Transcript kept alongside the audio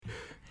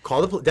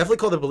Definitely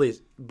call the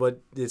police,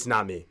 but it's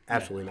not me.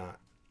 Absolutely not.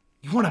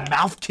 You want to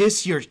mouth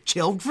kiss your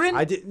children?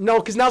 I did no,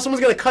 because now someone's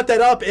gonna cut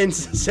that up and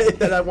say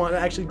that I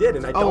actually did,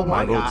 and I don't. Oh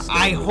my want God!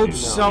 I hope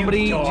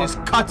somebody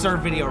just cuts our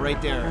video right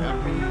there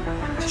of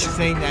me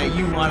saying that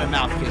you want to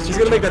mouth kiss. She's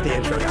gonna make that the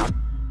intro now.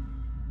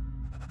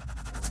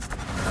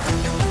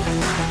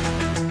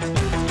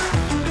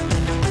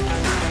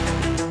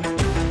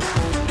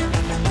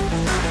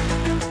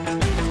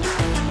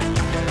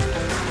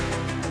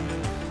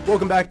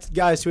 Welcome back,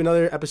 guys, to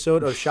another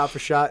episode of Shot for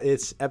Shot.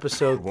 It's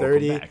episode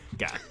 30. Welcome back,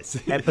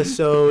 guys.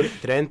 Episode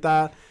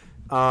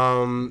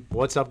 30.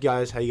 What's up,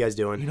 guys? How you guys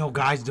doing? You know,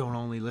 guys don't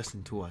only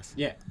listen to us.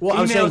 Yeah. Well,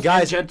 I'm Females saying,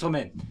 guys- and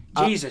gentlemen.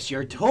 Jesus,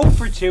 you're 2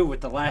 for 2 with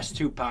the last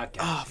 2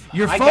 podcasts.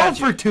 You're I 4 got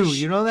for 2.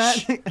 You know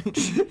that?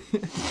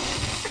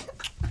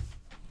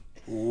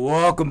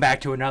 Welcome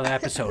back to another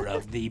episode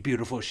of the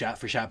beautiful Shot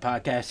for Shot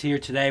podcast. Here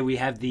today we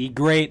have the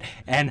great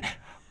and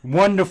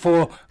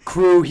wonderful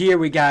crew here.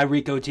 We got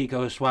Rico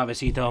Tico,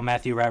 Suavecito,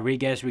 Matthew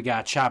Rodriguez. We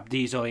got Chop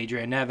Diesel,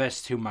 Adrian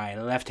Neves to my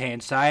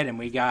left-hand side. And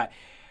we got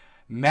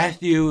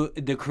Matthew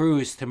De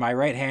Cruz to my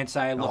right-hand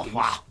side, looking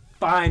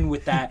fine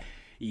with that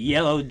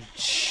yellow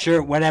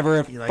shirt, whatever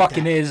it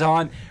fucking is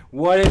on.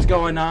 What is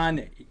going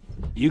on?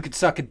 You could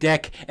suck a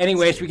dick.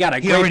 Anyways, we got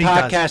a great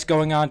podcast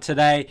going on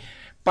today.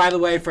 By the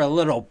way, for a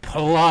little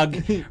plug,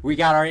 we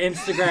got our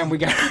Instagram, we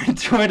got our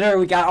Twitter,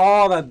 we got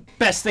all the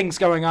best things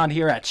going on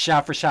here at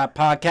Shot for Shot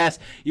Podcast.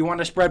 You want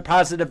to spread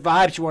positive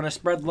vibes, you want to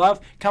spread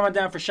love, come on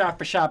down for Shot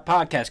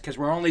Podcast, because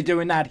we're only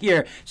doing that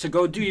here. So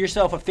go do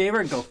yourself a favor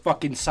and go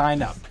fucking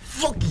sign up.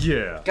 Fuck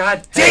yeah.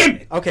 God damn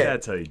it. Okay.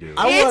 That's how you do it.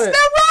 It's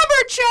the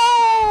Robert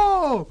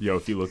Show! Yo,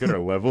 if you look at our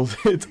levels,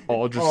 it's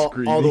all just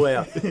screaming. all the way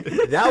up.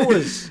 That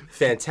was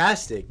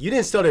fantastic. You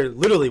didn't stutter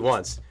literally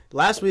once.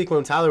 Last week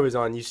when Tyler was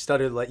on, you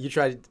stuttered like you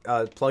tried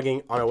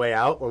plugging on our way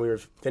out when we were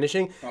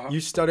finishing.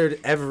 You stuttered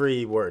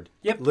every word.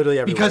 Yep. Literally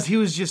every Because word. he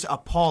was just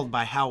appalled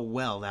by how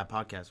well that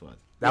podcast was.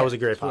 That was a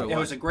great podcast. It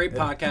was a great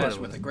podcast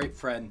with a great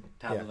friend,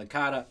 Tyler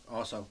Licata.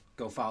 Also,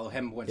 go follow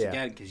him once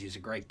again because he's a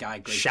great guy.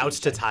 Great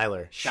Shouts to dude.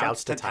 Tyler.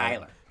 Shouts to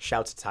Tyler.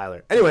 Shouts to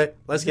Tyler. Anyway,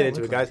 let's get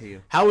into it, guys.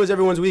 How was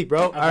everyone's week,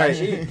 bro? All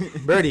right.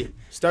 Birdie,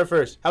 start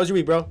first. How was your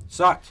week, bro?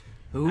 Sucked.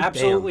 Who?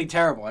 Absolutely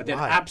terrible. I did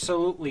Why?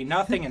 absolutely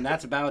nothing, and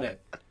that's about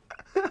it.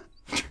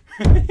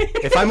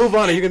 If I move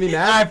on, are you going to be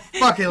I mad?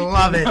 fucking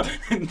love it.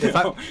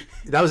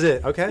 That was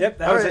it, okay? Yep,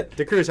 that was it.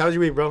 De Cruz, how was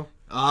your week, bro?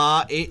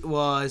 It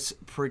was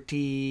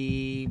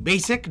pretty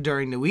basic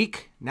during the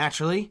week,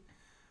 naturally.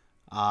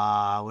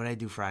 What did I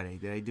do Friday?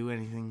 Did I do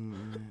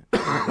anything?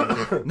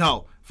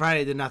 No,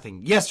 Friday I did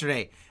nothing.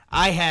 Yesterday,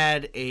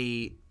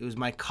 it was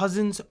my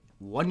cousin's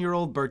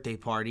 1-year-old birthday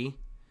party,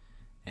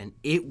 and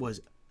it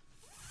was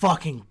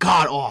fucking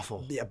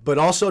god-awful. Yeah, but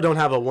also don't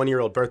have a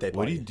 1-year-old birthday party.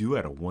 What do you do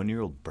at a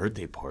 1-year-old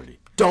birthday party?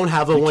 Don't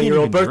have a You can't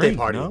 1-year-old even birthday drink,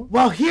 party. no?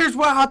 Well, here's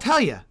what I'll tell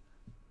you.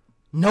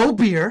 No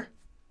beer.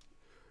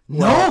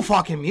 No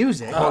fucking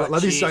music. Hold on,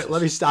 let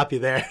me stop you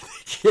there.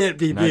 There can't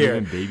be Not beer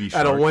even Baby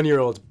at a Shark?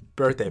 1-year-old's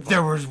birthday party.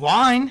 There was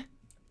wine.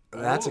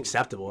 That's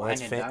acceptable. Wine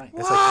That's and dine.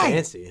 that's Why? like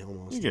fancy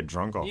almost. You get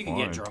drunk off You can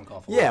wine. get drunk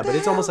off. Yeah, but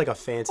it's almost like a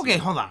fancy. Okay,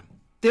 hold on.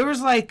 There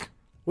was like,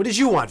 What did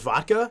you want?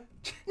 Vodka?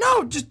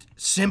 no, just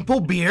simple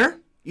beer.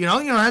 You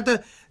don't have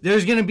to, there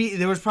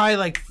was probably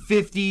like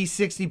 50,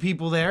 60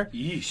 people there.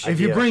 Yeesh. If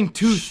you Yeah. bring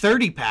 2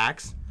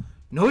 30-packs,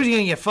 nobody's going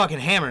to get fucking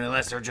hammered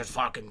unless they're just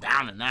fucking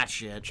down in that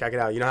shit. Check it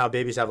out. You know how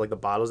babies have like the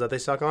bottles that they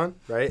suck on,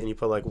 right? And you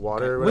put like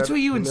water. Or What's whatever.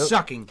 with you and Milk.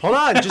 sucking? Hold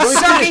on. Just let me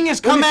Sucking finish.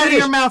 has Let me come out of finish.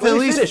 your mouth Let at me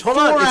least finish. Hold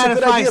 4 on. It's out a of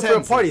good 5 idea for a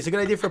sentences. party. It's a good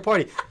idea for a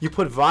party. You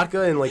put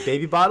vodka in like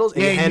baby bottles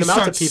and Yeah, you hand you them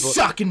out to start people.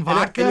 sucking And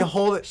vodka? And you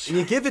hold it and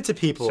you give it to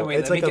people. So wait,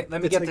 it's let like me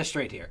it's get like- this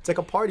straight here. It's like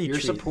a party You're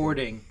treat.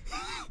 supporting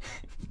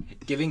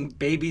giving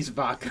babies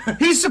vodka.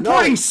 He's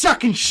supporting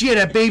sucking shit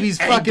at baby's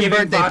and fucking giving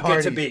birthday vodka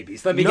party. to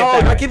babies. Let me No, get that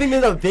I'm not right. giving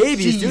it to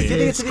babies, dude.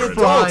 Giving it to the Jesus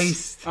adults.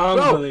 Christ.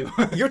 Unbelievable.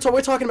 Bro,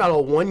 we're talking about a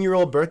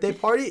 1-year-old birthday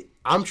party.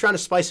 I'm trying to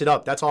spice it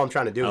up. That's all I'm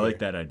trying to do. I here. like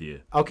that idea.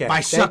 Okay. By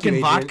thank sucking you,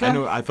 Adrian. vodka? I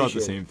know. I thought the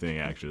Appreciate same thing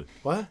actually.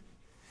 What?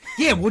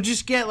 Yeah, we'll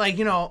just get like,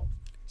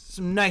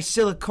 some nice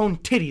silicone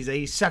titties that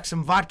you suck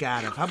some vodka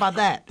out of. How about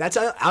that? That's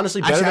honestly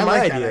better Actually, than I my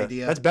like that idea.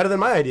 idea. That's better than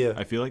my idea.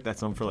 I feel like that's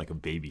something for like a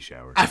baby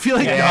shower. I feel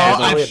like Yeah,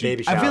 no, it's only a I,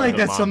 baby I shower. feel like The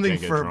that's mom something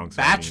can't get for drunk,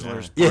 so I mean,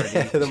 bachelors.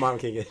 Yeah, the mom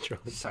can get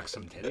drunk. Suck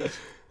some titties.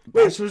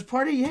 Bachelor's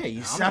party, yeah.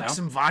 You suck down.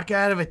 some vodka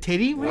out of a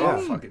titty. What do you Oh,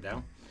 mean? fuck it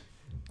down.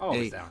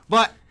 Always Hey, down.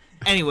 But,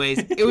 anyways,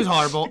 it was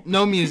horrible.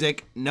 No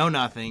music, no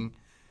nothing.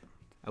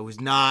 I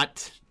was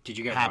not. Did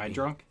you get happy. wine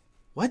drunk?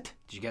 What?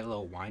 Did you get a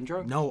little wine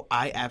drunk? No,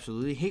 I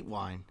absolutely hate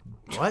wine.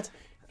 What?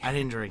 I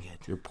didn't drink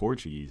it. You're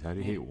Portuguese. How do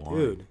you hate wine?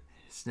 Dude.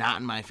 It's not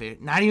in my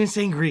favorite. Not even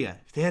sangria.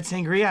 If they had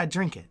sangria, I'd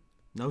drink it.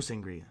 No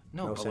sangria.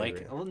 No, No but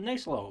like sangria. a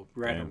nice little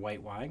red Yeah. and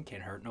white wine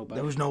can't hurt nobody.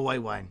 There was no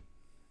white wine.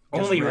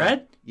 only just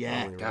red?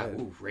 Yeah. God,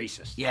 ooh,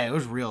 racist. Yeah, it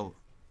was real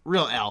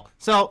L.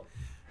 So,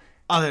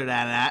 other than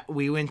that,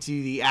 we went to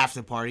the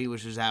after party,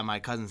 which was at my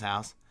cousin's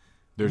house.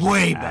 There's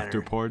Way an after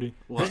better. party.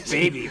 This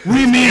baby.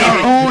 We made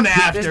our own This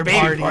after baby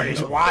party.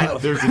 party's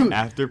wild. There's an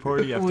after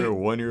party after a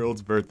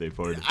 1-year-old's birthday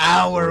party.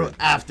 Our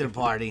after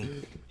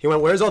party. He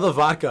went, "Where's all the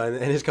vodka?"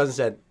 And his cousin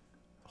said,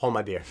 "Hold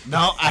my beer."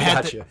 No, I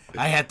had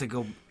Gotcha.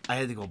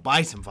 to go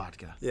buy some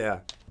vodka. Yeah.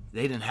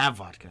 They didn't have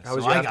vodka. How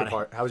was so your I after got it.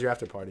 party? How was your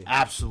after party?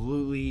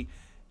 Absolutely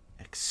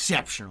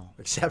exceptional.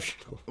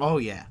 Exceptional. Oh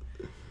yeah.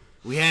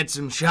 We had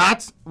some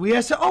shots. We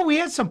had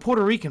some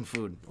Puerto Rican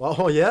food.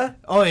 Oh yeah.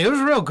 Oh, it was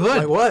real good.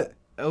 Like what?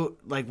 Oh,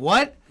 like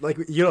what? Like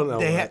you don't know.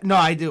 They right? no,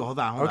 I do. Hold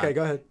on. Okay,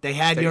 go ahead. They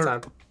had Take your your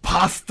time.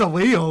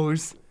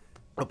 pastelillos.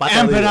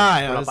 Patelio.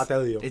 Empanadas.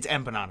 Patelio. It's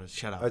empanadas.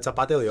 Shut up. It's a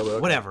patelio, but okay.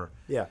 Whatever.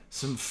 Yeah.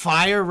 Some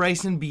fire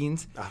rice and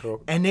beans,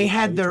 Arroz and they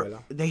had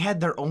habichuela.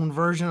 their own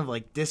version of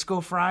like disco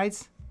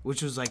fries,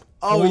 which was like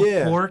Oh, pulled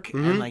yeah. pork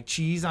and like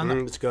cheese on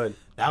It's good.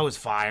 That was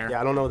fire.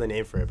 Yeah, I don't know the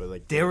name for it, but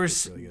like There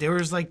really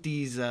was like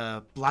these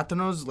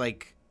plátanos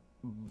like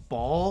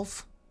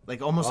balls,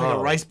 like almost like a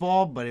Oh. rice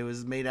ball, but it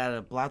was made out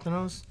of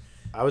plátanos.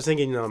 I was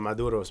thinking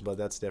maduros, but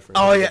that's different.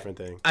 Oh That's a yeah, different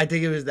thing. I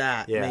think it was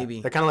that. Yeah,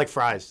 maybe. they're kind of like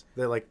fries.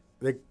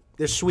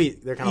 They're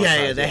sweet. They're kind of Yeah, like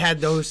yeah, fries, they had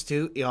those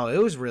too. It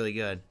was really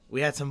good.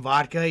 We had some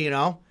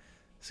vodka,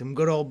 some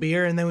good old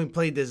beer, and then we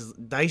played this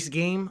dice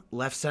game,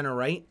 left, center,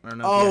 right. I don't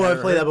know. if you Oh, ever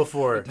I played heard. that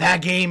before.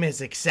 That game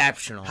is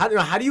exceptional. How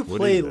do you What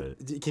play?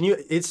 is Can you?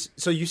 It's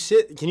so you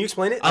sit. Can you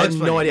explain it? I I'll have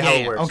explain no it. idea Yeah, how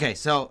yeah. it works. Okay,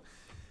 so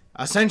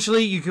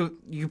essentially you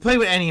can play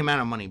with any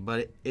amount of money,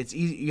 but it's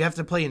easy. You have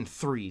to play in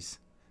threes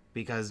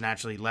because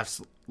naturally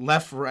left,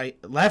 right,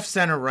 left,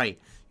 center, right.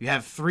 You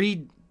have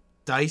 3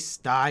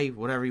 die,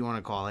 whatever you want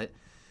to call it,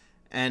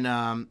 and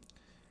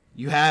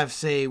you have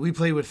we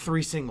play with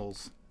 3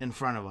 singles in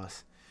front of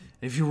us.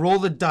 If you roll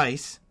the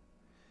dice,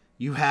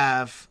 you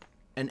have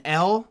an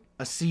L,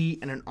 a C,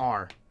 and an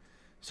R.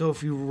 So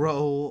if you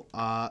roll,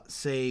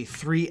 say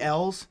 3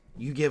 L's,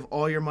 you give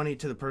all your money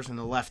to the person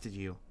to the left of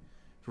you.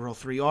 If you roll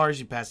 3 R's,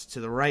 you pass it to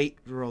the right.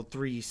 If you roll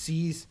 3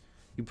 C's,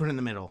 you put it in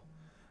the middle.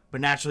 But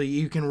naturally,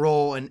 you can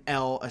roll an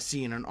L, a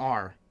C, and an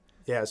R.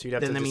 Yeah, so you'd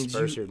have Then to that means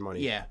disperse your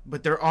money. Yeah,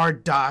 but there are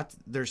dots.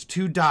 There's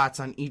 2 dots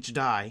on each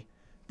die.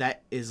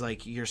 That is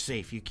like you're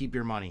safe. You keep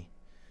your money.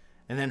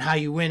 And then how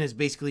you win is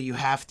basically you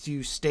have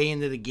to stay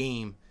into the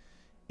game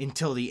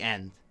until the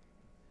end.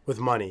 With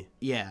money.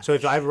 Yeah. So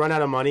if I run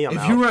out of money, I'm if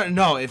out.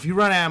 you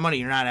run out of money,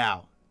 you're not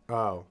out.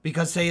 Oh.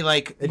 Because say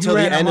like Until you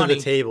the ran out end of money,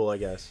 the table, I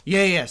guess.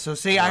 Yeah. So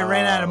say I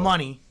ran out of Oh.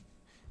 money,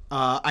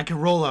 I could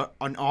roll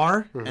an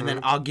R, and then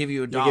I'll give you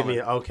a You dollar. give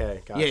me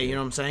okay. Gotcha. Yeah, you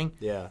know what I'm saying?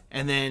 Yeah.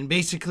 And then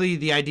basically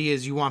the idea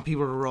is you want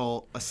people to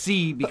roll a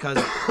C because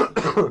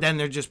then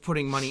they're just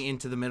putting money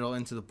into the middle,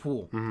 into the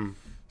pool.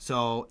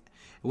 So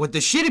what the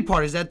shitty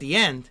part is at the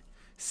end,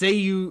 say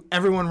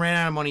everyone ran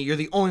out of money, you're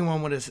the only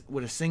one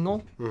with a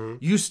single,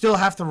 you still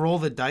have to roll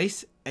the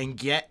dice and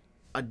get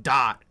a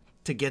dot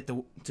to get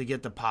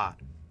the pot.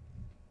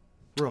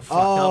 Real fucked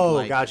up. Oh,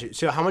 Like, got you.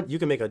 So how much you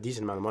can make a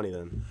decent amount of money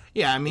then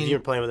yeah, I if mean, you're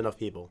playing with enough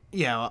people.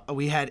 yeah,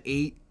 we had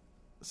 8,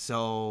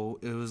 so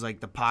it was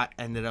like the pot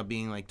ended up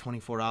being like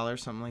 $24,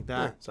 something like Yeah,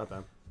 that. it's not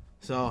bad.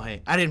 So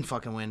hey, I didn't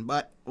fucking win,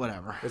 but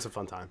whatever. It's a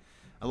fun time.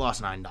 I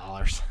lost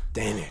 $9.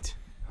 Damn it.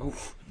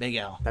 Big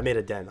L. That made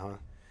a dent, huh?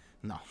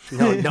 No.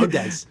 No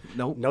dents.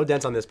 Nope. No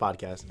dents on this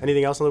podcast.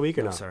 Anything else on the week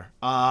or no? Sir.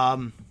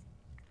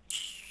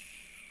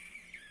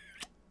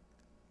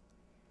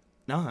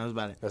 No, that was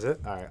about it. That's it?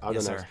 All right, I'll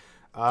Yes, go next.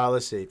 sir.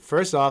 Let's see.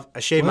 First off, I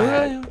shaved my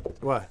head.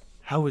 What?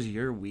 How was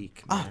your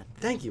week? Oh,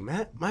 thank you,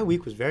 Matt. My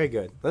week was very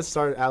good. Let's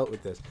start out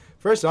with this.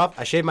 First off,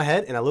 I shaved my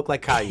head and I look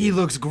like Caillou. He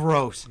looks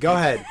gross. Go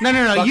ahead. No,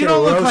 you Fucking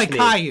don't look roast like me.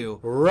 Caillou.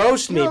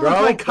 Roast me, You don't bro.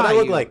 look like What I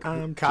look Caillou. like?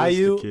 I'm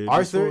Caillou, just a kid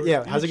Arthur. before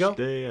Yeah, how's it go? each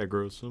day I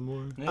grow some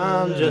more.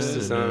 I'm just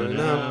a son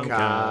of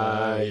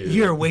Caillou.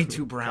 You're way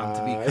too brown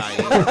to be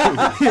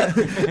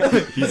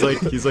Caillou.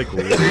 He's like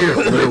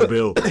little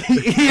Bill.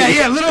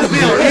 yeah, little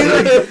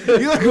Bill.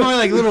 You look more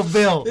like little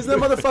Bill. Isn't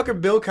that motherfucker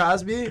Bill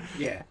Cosby?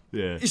 Yeah.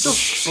 Yeah. What the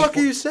fuck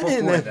are you saying?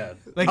 Before Then? that.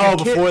 Like Oh, a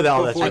kid- before that,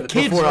 all that before stuff. the-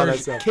 kid's Before all that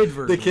version- stuff. kid The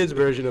version. kid's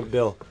version of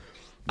Bill.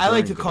 I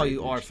like to During call the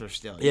you age. Arthur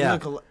still. Yeah.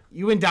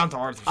 You went down to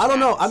Arthur. I don't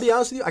know. status. I'll be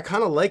honest with you. I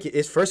kind of like it.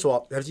 It's first of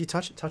all, have you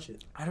touch it? Touch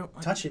it. I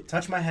don't. Touch it.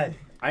 Touch my head.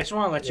 I just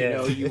want to let you Yeah.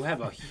 know you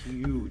have a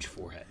huge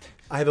forehead.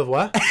 I have a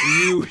what?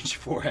 Huge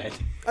forehead.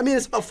 I mean,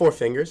 it's about 4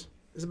 fingers.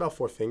 It's about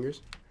 4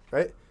 fingers,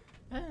 right?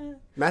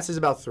 Matt's is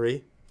about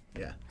 3.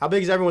 Yeah. How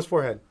big is everyone's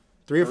forehead?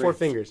 3 or 4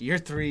 fingers. You're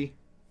 3.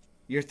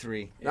 You're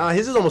 3.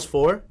 His is almost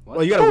 4.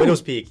 Well, you got a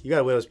widow's peak. You got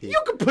a widow's peak. You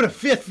could put a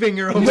 5th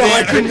finger over No,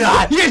 there. I could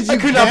not. Yes, I you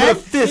could not put a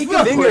can. 5th You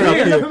can finger put up it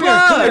here. here. Come here,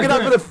 come I here, could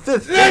not come put a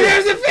 5th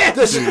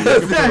There's finger. a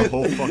 5th. Put a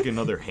whole fucking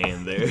other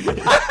hand there.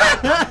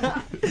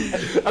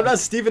 I'm not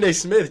Stephen A.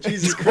 Smith.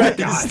 Jesus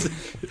Christ.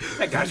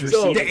 That guy's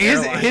So- receiving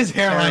His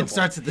hairline Terrible.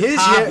 starts at the His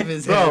top hair, of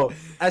his bro. head.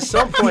 At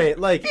some point,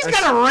 like He's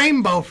got a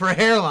rainbow for a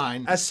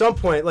hairline. at some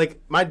point, like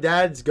my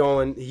dad's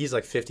going. He's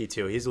like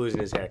 52. He's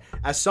losing his hair.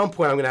 At some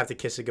point, I'm gonna have to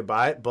kiss it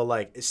goodbye. But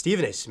like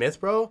Stephen A. Smith,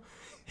 bro,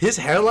 his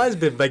hairline's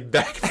been like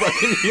back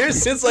fucking here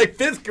since like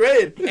 5th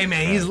grade. Hey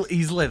man, he's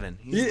living.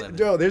 He's living.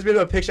 Bro, there's been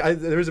a picture.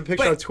 There was a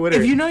picture on But Twitter.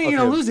 if you know you're of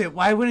gonna him. lose it,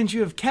 why wouldn't you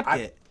have kept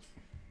it?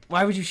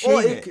 Why would you shave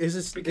Well, it?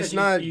 it's Because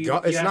not you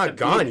it's have not to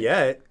gone beat it.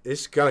 yet.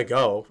 It's gonna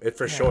go.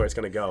 For sure, it's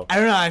gonna go. I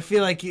don't know. I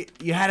feel like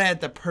you had it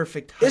at the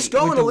perfect height. It's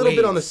going with a the little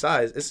bit on the waves.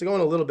 size. It's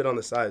going a little bit on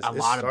the size. A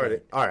lot of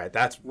it. All right,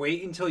 that's.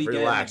 Wait until you get in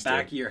Relax, the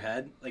back dude. of your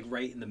head, like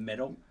right in the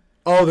middle.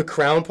 Oh, the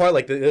crown part,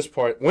 like this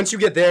part. Once you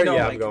get there, No,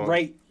 yeah, like I'm going.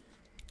 right.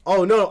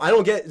 Oh no, I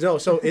don't get no.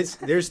 So it's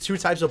there's two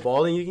types of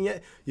balding you can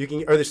get.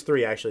 Or there's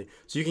three actually.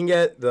 So you can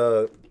get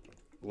the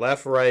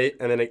left, right,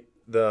 and then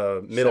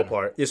the middle Center.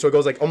 part. Yeah, so it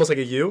goes like almost like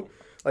a U,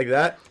 like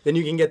that. Then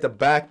you can get the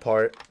back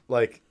part,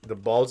 like the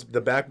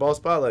back bald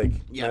spot, like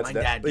Yeah, Matt's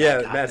my dad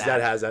Yeah, got Matt's that.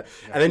 dad has that.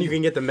 And then you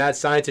can get the mad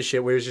scientist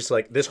shit, where it's just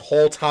like this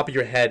whole top of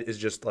your head is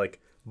just like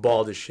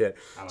bald as shit.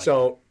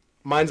 So.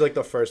 Mine's like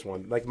the first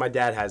one. Like my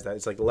dad has that.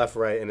 It's like left,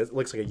 right, and it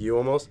looks like a U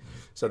almost.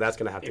 So that's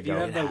gonna have to If go. you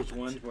have those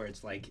ones where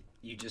it's like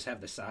you just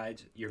have the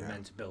sides, you're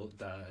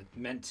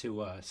meant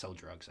to sell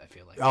drugs. I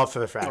feel like. Oh, for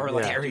the fact. Or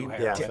like yeah. Terry, Yeah,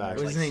 Terry, facts. like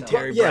Wasn't he sell-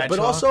 Terry Yeah, but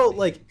Bradshaw? also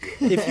like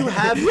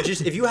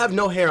if you have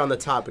no hair on the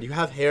top, but you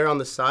have hair on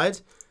the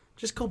sides,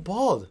 just go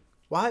bald.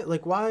 Why?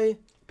 Like why?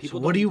 People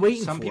what don't- are you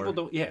waiting Some for? people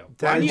don't. Yeah.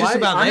 That- you just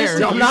about honestly,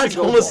 there? I'm you not should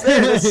go almost bald.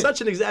 there. That's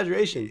such an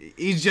exaggeration.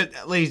 He's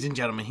just, ladies and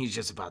gentlemen, he's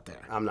just about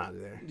there. I'm not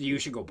there. You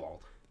should go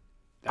bald.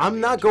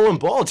 I'm not going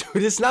bald,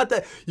 dude. It's not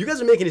that. You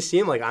guys are making it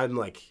seem like I'm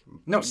like.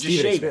 No, just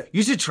Steven shave Smith. it.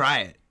 You should try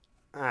it.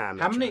 I'm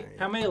How not many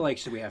trying.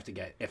 likes do we have to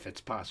get if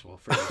it's possible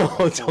for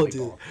Don't fully do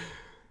bald?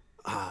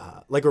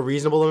 Like a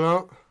reasonable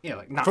amount? Yeah,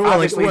 like not For what? Like,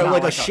 obviously what, not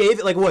like a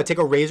shave? Like what? Take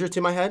a razor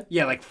to my head?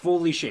 Yeah, like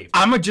fully shaved.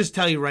 I'm gonna just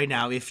tell you right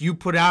now. If you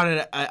put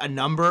out a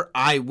number,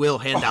 I will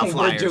hand out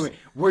flyers.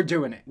 We're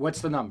doing it.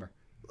 What's the number?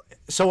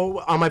 So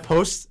on my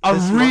posts A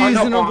this real- month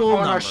Reasonable on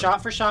our number.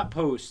 shot for shot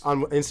post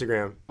on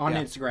Instagram on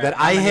Yeah. Instagram that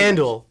how I many-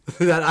 handle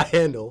that I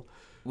handle.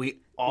 We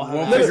all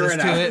We'll have figure access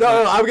it to out. it.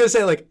 No, I'm gonna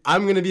say like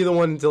I'm gonna be the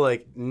one to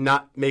like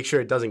not make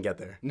sure it doesn't get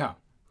there. No,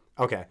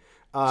 Okay.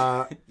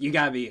 you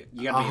gotta be.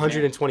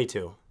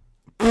 122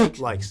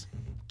 likes.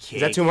 Is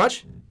that too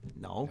much?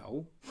 No.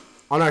 No.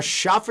 On our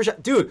shot for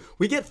shot, dude,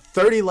 we get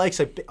 30 likes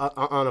on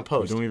a We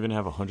post. don't even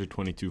have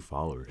 122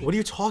 followers. What are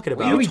you talking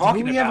about, are you We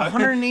talking do. We have about?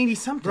 180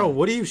 something. bro?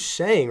 What are you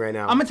saying right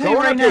now? I'm gonna tell Go you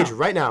on our right page now.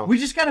 right now. We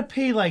just gotta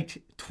pay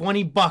like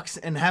 $20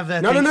 and have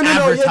that No, thing yeah, no,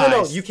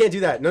 advertised. you can't do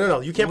that. No,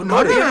 you can't No,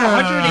 promote no, it. no, no,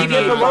 no, no, no, You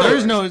can't promote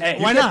There's it. no. Hey,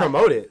 You why can't not?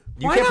 promote it.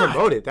 You Why can't not?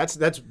 promote it.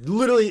 That's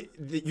literally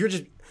you're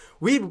just.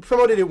 We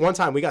promoted it one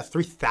time. We got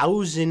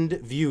 3,000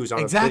 views on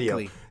a Exactly.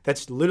 video.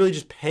 That's literally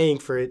just paying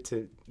for it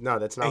to. No,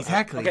 that's not.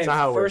 Exactly. Okay, That's not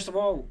how it works. first of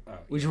all,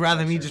 Would you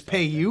rather me just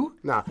pay you?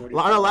 Nah. On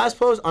our last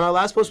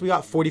post, we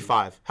got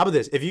 45. How about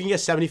this? If you can get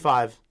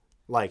 75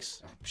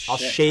 likes, I'll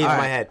shit. shave All my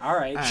right. head. All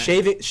right.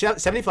 Shaving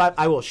 75.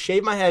 I will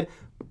shave my head,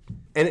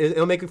 and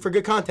it'll make it for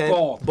good content.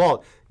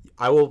 Bald.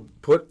 I will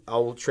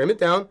trim it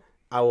down.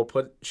 I will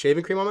put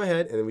shaving cream on my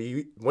head, and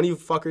then one of you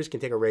fuckers can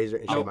take a razor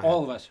and No, shave my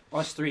all head. of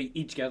us three,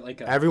 each get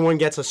like a. Everyone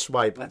gets a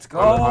swipe. Let's go.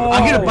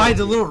 I'm gonna buy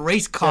the little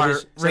race car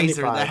razor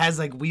 75. that has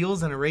like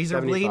wheels and a razor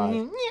blade.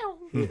 75.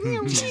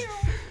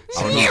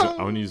 I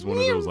want to use one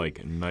of those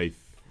like knife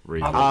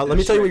razors. Let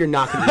me tell you what you're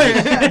not gonna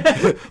use.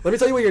 Let me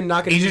tell you what you're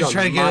not gonna He's use just on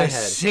trying to my get a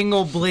head.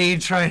 single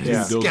blade trying to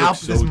Yeah. Those scalp look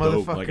so this dope.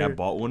 motherfucker. Like I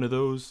bought one of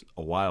those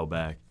a while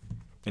back,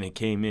 and it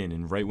came in,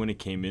 and right when it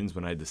came in is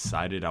when I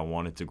decided I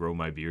wanted to grow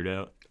my beard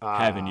out.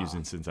 Haven't used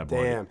it since I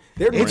bought Damn,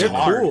 it. they're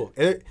hard. cool.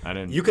 I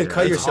didn't- You can yeah,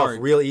 cut it's yourself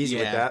hard. real easy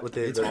with Yeah, that with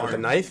it's the hard.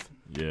 knife.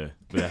 Yeah,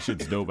 but that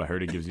shit's dope. I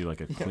heard it gives you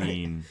like a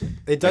clean.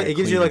 It does. It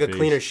gives you like a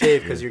cleaner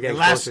shave because you're It getting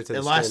lasts. closer to the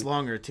It lasts skin.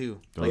 longer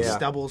too. Like Yeah.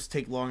 stubbles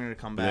take longer to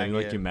come But back. then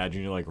like yeah. you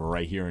imagine you're like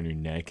right here on your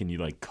neck and you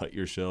like cut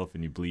yourself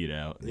and you bleed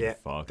out. And Yeah,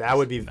 fuck. that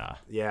would be. nah.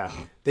 Yeah,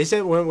 they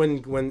said when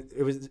it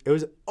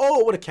was. Oh,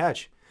 what a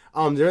catch!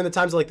 During the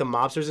times of like the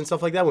mobsters and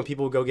stuff like that, when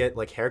people would go get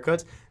like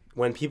haircuts,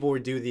 when people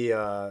would do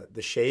the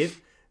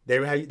shave,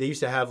 they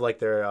used to have like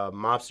their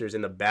mobsters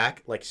in the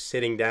back, like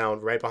sitting down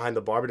right behind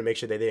the barber to make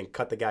sure they didn't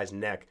cut the guy's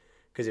neck.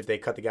 Because if they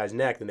cut the guy's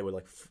neck, then they would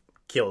like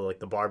kill like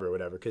the barber or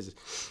whatever. Because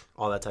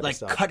all that type like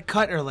of stuff.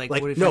 cut or like,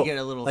 what if you get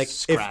a little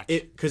scratch?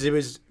 Because it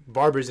was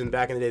barbers in the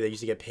back in the day that used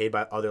to get paid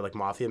by other like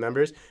mafia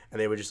members, and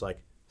they would just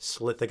like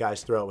slit the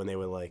guy's throat when they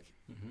would like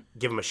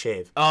give him a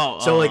shave.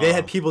 So like they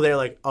had people there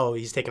like, oh,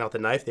 he's taking out the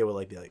knife. They would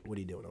like be like, what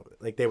are you doing over there?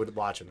 Like they would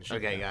watch him. And shit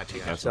Okay, like that.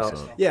 gotcha. That's So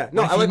what's up. yeah,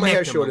 no, What if I like you my hair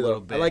nicked him a shorter though.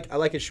 little bit? I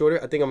like it shorter.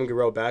 I think I'm gonna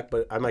grow it back,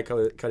 but I might cut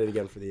it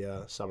again for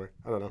the summer.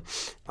 I don't know.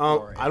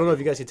 I don't know if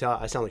you guys can tell.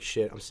 I sound like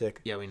shit. I'm sick.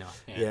 Yeah, we know.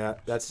 Yeah,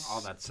 that's all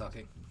that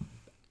sucking.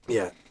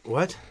 Yeah.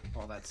 What?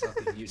 All that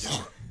sucking you do.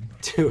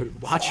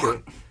 Dude, watch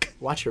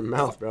your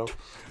mouth, bro.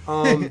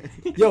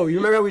 Yo, you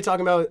remember how we were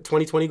talking about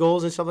 2020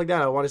 goals and stuff like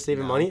that? I want to save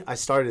money. I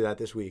started that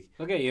this week.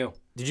 Look at you.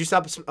 Did you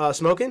stop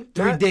smoking?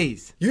 3 Matt?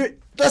 days.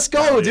 Let's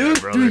go, dude.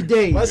 brother. 3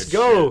 days. Let's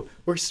go.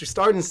 We're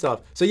starting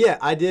stuff. So yeah,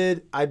 I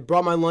did. I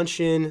brought my lunch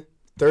in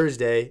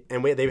Thursday,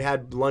 and they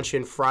had lunch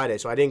in Friday.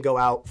 So I didn't go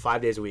out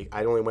 5 days a week.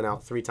 I only went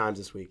out 3 times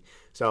this week.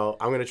 So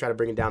I'm gonna try to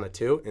bring it down to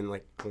 2, and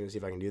like I'm gonna see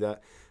if I can do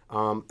that.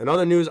 In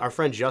other news, our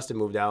friend Justin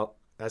moved out.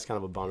 That's kind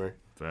of a bummer.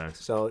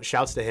 Facts. So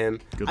shouts to him.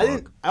 Good I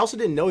luck. I also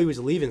didn't know he was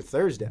leaving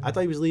Thursday. I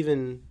thought he was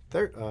leaving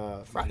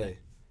Friday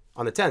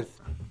on the 10th.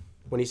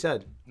 when he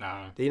said.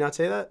 No. Did he not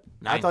say that?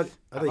 I Ninth. thought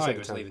I he thought said he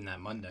was the 10th. leaving that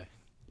Monday.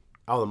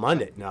 Oh, the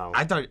Monday. No.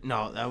 I thought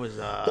no, that was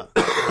I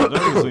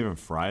thought he was leaving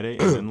Friday,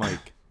 and then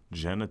like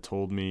Jenna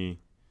told me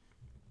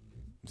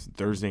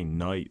Thursday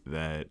night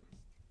that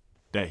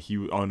he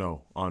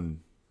on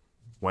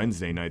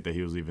Wednesday night that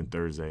he was leaving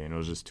Thursday, and it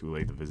was just too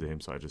late to visit him,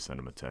 so I just sent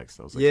him a text.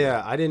 I was like,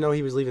 Yeah, I didn't know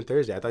he was leaving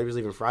Thursday. I thought he was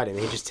leaving Friday. And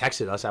he just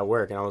texted us at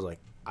work, and I was like,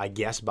 I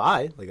guess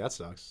bye. Like, that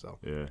sucks. So,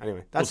 yeah.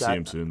 anyway, that's we'll see that.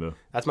 him soon though.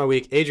 That's my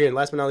week. Adrian,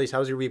 last but not least, how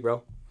was your week,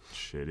 bro?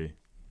 Shitty.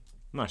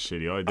 Not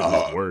shitty. All I did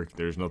was work.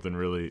 There's nothing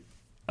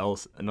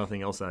else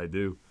that I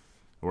do.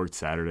 I worked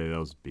Saturday. That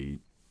was beat.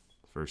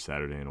 First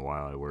Saturday in a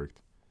while I worked.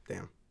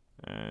 Damn.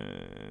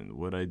 And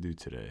what'd I do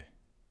today?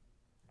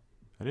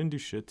 I didn't do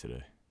shit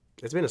today.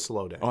 It's been a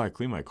slow day. Oh, I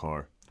cleaned my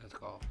car. That's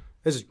called.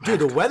 Dude,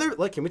 the weather,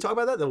 like, can we talk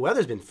about that? The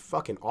weather's been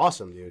fucking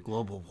awesome, dude.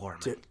 global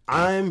warming. Dude,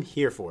 I'm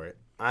here for it.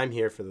 I'm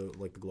here for the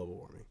global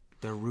warming.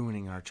 They're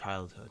ruining our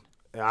childhood.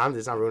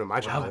 It's not ruining my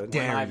childhood.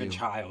 dare We're not even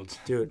you.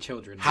 Dude,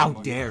 children. How Come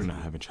on. dare I'm you? not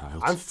having a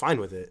child. I'm fine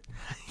with it.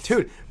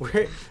 Dude,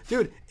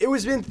 it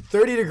was been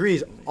 30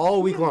 degrees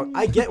all week long.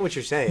 I get what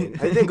you're saying. It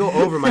didn't go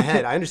over my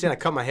head. I understand I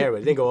cut my hair,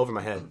 but it didn't go over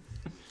my head.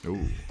 Ooh.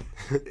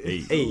 Hey.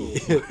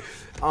 Hey.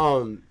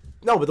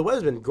 No, but the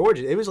weather's been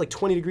gorgeous. It was like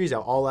 20 degrees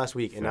out all last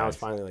week, and now it's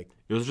finally like,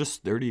 It was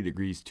just 30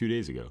 degrees 2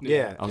 days ago.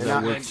 yeah. I was and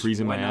at I, work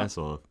freezing my Why not? ass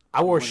off.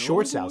 I wore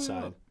shorts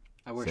outside.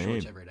 I wear Same.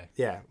 shorts every day.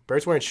 Yeah,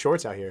 Bert's wearing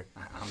shorts out here.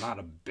 I'm not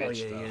a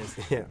bitch,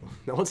 though. Yeah,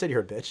 no one said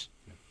you're a bitch.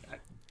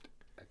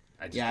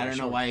 I just Yeah, I wear don't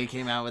know shorts. why you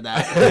came out with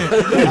that. I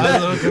was a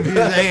little confused.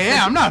 Like,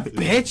 yeah, I'm not a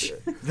bitch,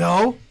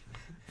 though.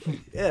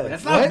 Yeah,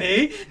 That's not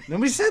me.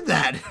 Nobody said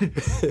that.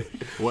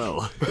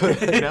 Well,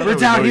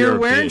 Bert's out here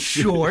wearing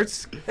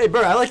shorts. Hey,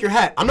 Bert, I like your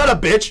hat. I'm not a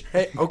bitch.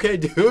 Hey, okay,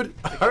 dude.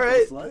 All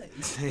right.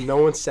 No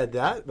one said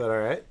that, but all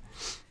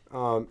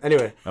right.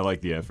 Anyway, I like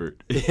the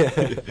effort. yeah.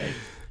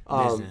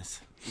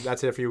 Business.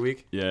 That's it for your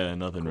week. Yeah,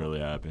 nothing really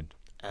happened.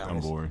 I'm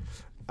boring.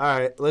 All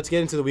right, let's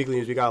get into the weekly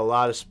news. We got a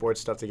lot of sports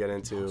stuff to get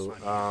into.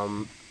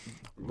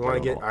 We want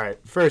to get all right.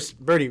 First,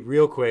 Bertie,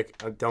 real quick.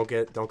 Don't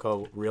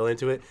go real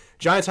into it.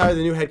 Giants hired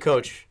the new head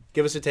coach.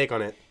 Give us a take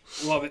on it.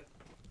 Love it.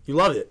 You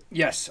loved it.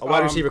 Yes. A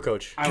wide receiver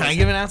coach. Can I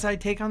give an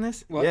outside take on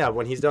this? What? Yeah,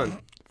 when he's done.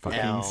 Fucking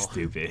L.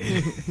 stupid.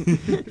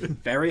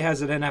 Very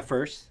hesitant at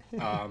first.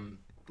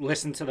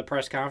 Listen to the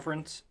press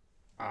conference.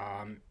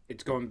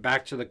 It's going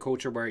back to the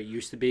culture where it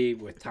used to be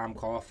with Tom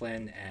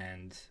Coughlin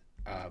and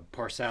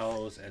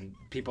Parcells and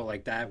people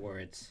like that, where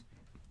it's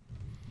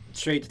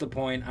straight to the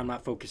point. I'm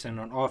not focusing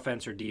on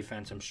offense or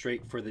defense. I'm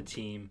straight for the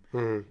team,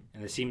 and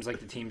it seems like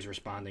the team's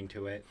responding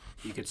to it.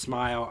 You could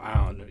smile. I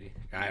don't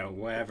know,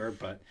 whatever,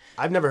 but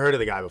I've never heard of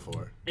the guy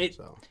before.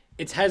 So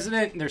it's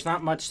hesitant. There's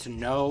not much to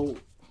know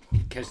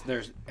because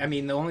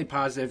the only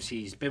positives,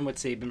 he's been with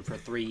Saban for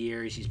 3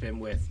 years. He's been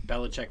with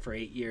Belichick for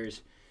 8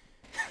 years.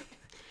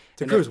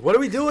 Cruz, what are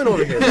we doing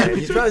over here, man?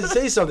 He's trying to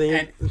say something.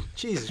 And-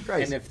 Jesus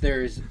Christ. And if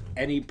there's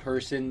any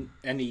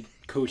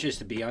coaches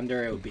to be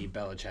under, it would be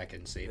Belichick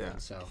and Saban. Yeah.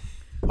 So,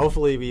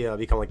 Hopefully we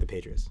become like the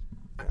Patriots.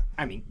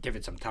 give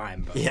it some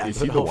time. But Yeah. Is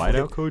he the hopefully-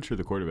 wideout coach or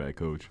the quarterback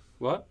coach?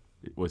 What?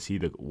 Was he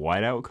the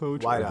wideout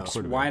coach? or the Wideout.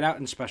 quarterback? Wide out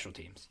and special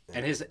teams.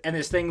 And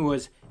his thing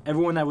was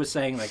everyone that was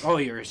saying like, "Oh,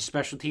 you're a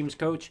special teams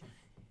coach."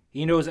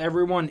 He knows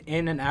everyone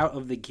in and out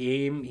of the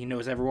game. He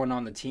knows everyone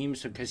on the team,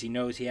 so because he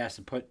knows he has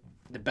to put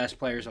the best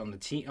players on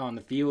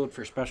the field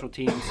for special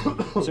teams.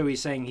 So he's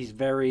saying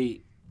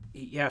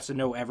he has to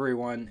know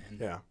everyone, and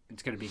Yeah.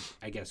 it's gonna be,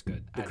 I guess,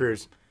 good. The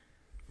Cruz,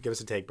 give us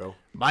a take, bro.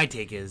 My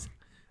take is,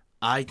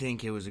 I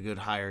think it was a good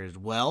hire as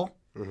well,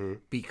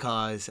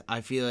 because I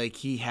feel like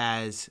he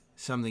has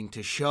something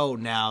to show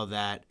now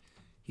that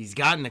he's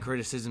gotten the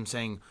criticism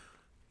saying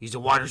he's a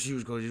wide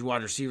receivers coach, he's a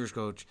wide receivers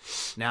coach.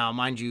 Now,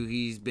 mind you,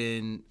 he's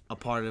been a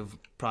part of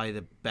probably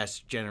the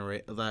best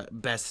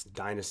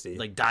Dynasty.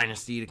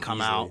 dynasty to come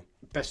Easily. out.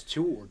 Best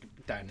two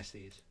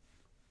dynasties.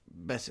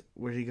 Best,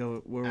 where did he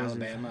go? Where was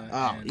Alabama. he?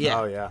 Oh, and- yeah.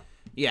 Oh yeah.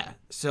 Yeah,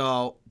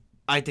 so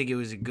I think it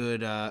was a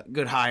good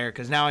hire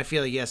because now I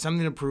feel like he has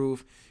something to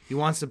prove. He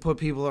wants to put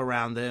people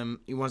around him.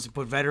 He wants to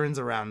put veterans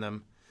around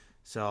him.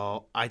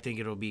 So I think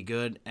it'll be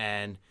good.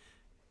 And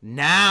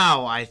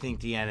now I think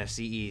the NFC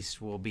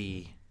East will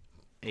be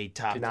a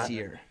top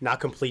tier. Not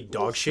complete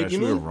dog shit.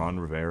 Especially You with mean? Ron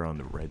Rivera on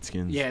the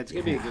Redskins. Yeah, it's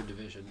going to be a good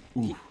division.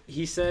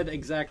 He said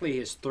exactly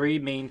his three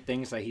main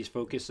things that he's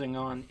focusing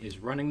on is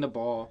running the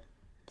ball,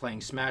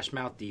 playing smash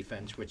mouth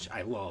defense, which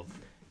I love,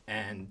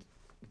 and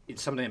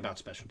it's something about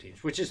special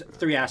teams, which is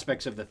three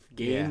aspects of the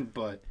game,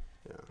 but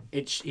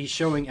he's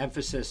showing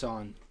emphasis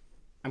on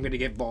I'm going to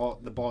give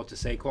the ball to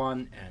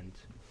Saquon, and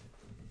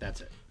that's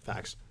it.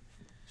 Facts.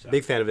 So.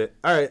 Big fan of it.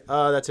 All right,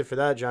 that's it for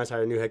that. Giants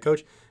hired a new head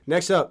coach.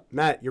 Next up,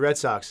 Matt, your Red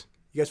Sox.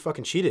 You guys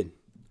fucking cheated.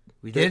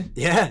 We did?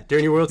 Yeah,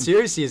 during your World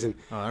Series season.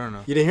 Oh, I don't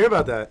know. You didn't hear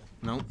about that?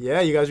 No.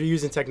 Yeah, you guys were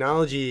using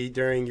technology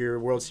during your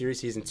World Series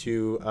season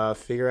to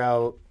figure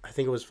out, I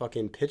think it was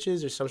fucking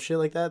pitches or some shit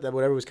like that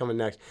whatever was coming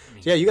next.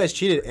 So yeah, you guys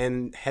cheated,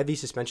 and heavy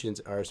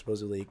suspensions are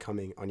supposedly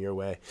coming on your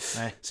way.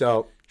 Hey,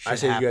 So I shit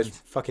say you guys happens.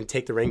 fucking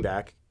take the ring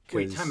back.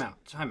 Wait, 'cause-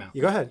 time out.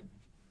 You go ahead.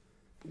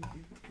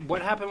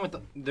 what happened with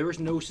there was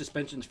no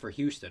suspensions for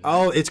Houston.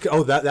 Oh,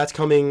 that's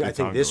coming. I think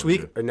talked this about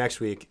week it. or next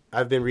week.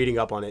 I've been reading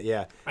up on it.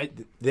 Yeah, I-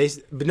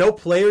 no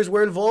players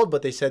were involved,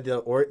 but they said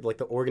the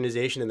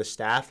organization and the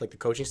staff, like the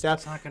coaching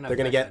staff, not gonna they're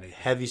going to affect get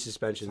anything. heavy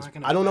suspensions. not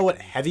gonna I don't know what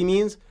affect heavy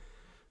means,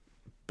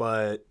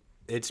 but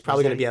it's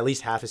probably going to that- be at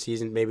least half a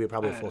season, maybe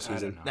probably a full I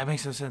season. don't know. That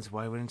makes no sense.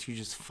 Why wouldn't you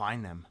just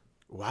fine them?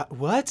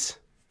 What?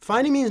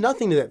 Finding means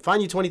nothing to that.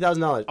 Fine you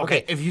 $20,000.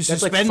 Okay, if you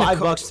that's like suspend the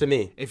 $5 to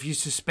me. If you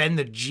suspend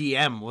the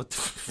GM, what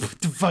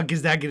the fuck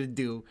is that gonna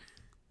do?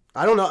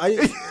 I don't know.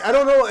 I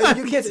don't know.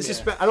 You can't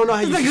suspend. I don't know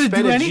how you not gonna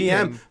suspend do a anything.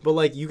 GM, but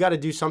like you got to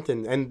do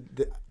something.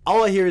 And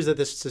all I hear is that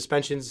the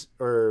suspensions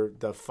or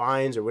the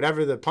fines or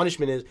whatever the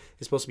punishment is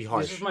supposed to be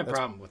harsh. This is my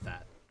problem with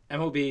that.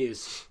 MLB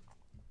is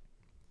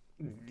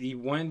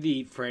one of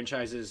the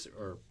franchises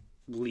or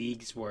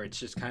leagues where it's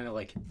just kind of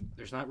like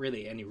there's not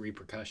really any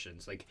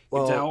repercussions. Like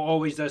Well- it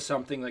always does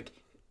something like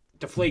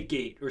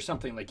Deflategate or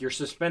something like you're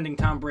suspending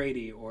Tom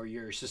Brady or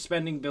you're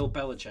suspending Bill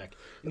Belichick.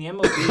 In the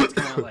MLB, it's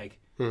kind of like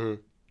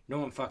no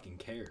one fucking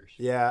cares.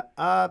 Yeah,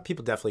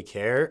 people definitely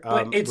care.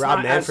 But it's Rob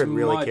not Manfred as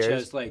really much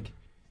cares. as like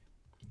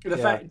the Yeah.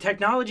 fact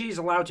technology is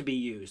allowed to be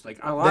used. Like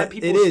a lot of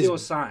people It is, steal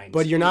signs,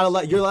 but you're not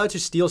allowed. You're allowed to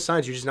steal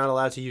signs. You're just not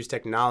allowed to use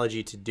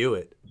technology to do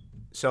it.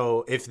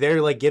 So if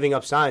they're like giving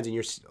up signs and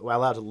you're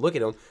allowed to look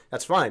at them,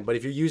 that's fine. But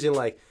if you're using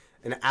like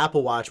an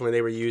Apple Watch when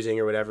they were using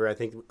or whatever, I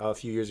think a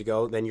few years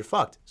ago, then you're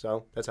fucked.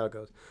 So that's how it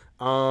goes.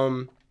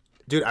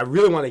 Dude, I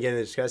really want to get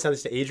into this. Can I send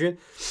this to Adrian?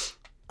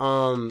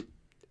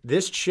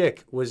 This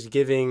chick was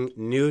giving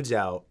nudes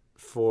out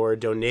for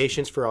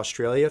donations for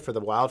Australia for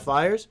the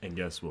wildfires. And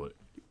guess what?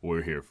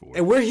 We're here for it.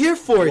 And we're here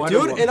for it, What a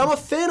dude. woman. And I'm a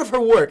fan of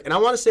her work. And I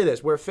want to say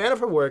this. We're a fan of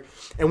her work.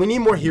 And we need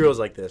more heroes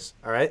like this.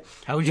 All right?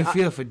 How would you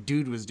feel if a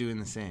dude was doing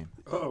the same?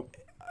 Oh,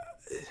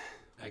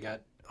 I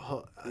got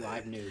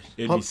live news.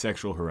 It'd be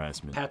sexual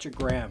harassment. Patrick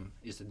Graham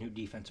is the new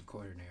defensive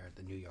coordinator at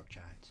the New York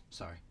Giants.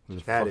 Sorry. What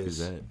the That fuck is-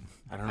 is that?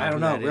 I I don't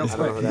know. who that Real is. I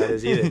don't know who that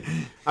is either.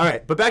 All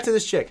right, but back to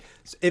this chick.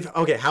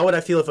 How would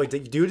I feel if like the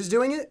dude is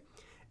doing it?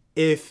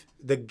 If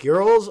the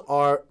girls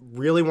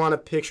really want a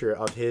picture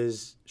of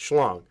his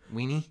schlong,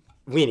 Weenie?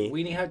 weenie,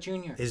 Weenie Hut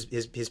Jr. his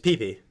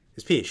pee-pee,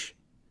 his peach,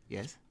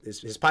 Yes.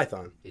 his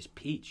python. is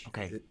Peach.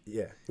 Okay.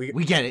 Yeah,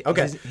 We get it.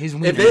 Okay, His if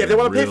wiener. they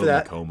want to pay Real for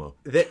that, Nakomo.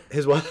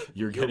 his what?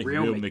 You're getting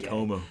real real McGay.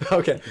 Nakomo.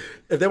 Okay,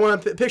 if they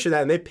want to picture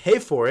that and they pay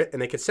for it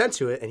and they consent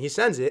to it and he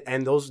sends it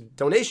and those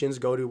donations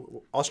go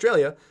to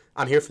Australia,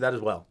 I'm here for that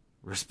as well.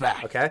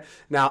 Respect. Okay.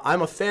 Now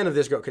I'm a fan of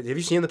this girl. Have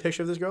you seen the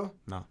picture of this girl?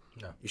 No.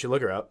 You should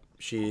look her up.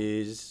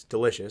 She's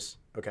delicious.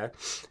 Okay.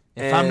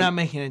 If I'm not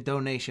making a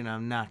donation,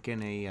 I'm not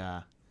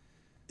gonna.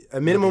 a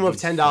minimum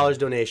of Nobody's $10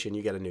 donation,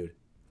 you get a nude.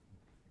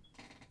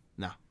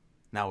 No,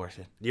 not worth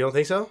it. You don't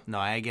think so? No,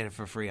 I get it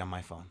for free on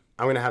my phone.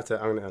 I'm gonna have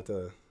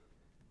to.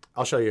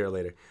 I'll show you her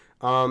later.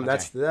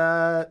 That's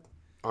that.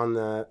 On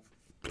that.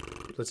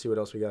 Let's see what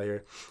else we got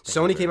here.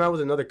 Sony came out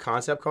with another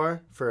concept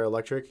car for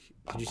electric.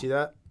 Did you see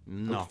that?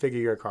 No. I figure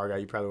you're a car guy.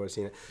 You probably would have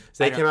seen it.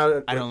 So they came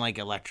out. I don't like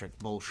electric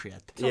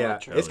bullshit. Yeah,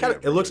 electric. it's kind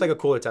of. Yeah, It looks like a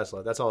cooler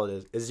Tesla. That's all it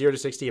is. It's 0 to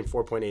 60 in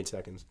 4.8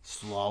 seconds.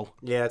 Slow.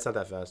 Yeah, it's not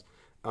that fast.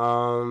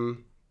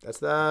 That's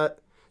that.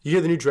 You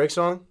hear the new Drake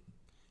song?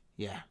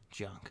 Yeah,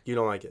 junk. You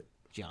don't like it.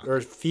 Junk. Or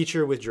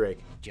feature with Drake.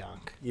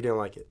 Junk. You didn't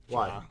like it.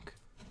 Why? Junk.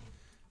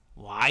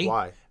 Why?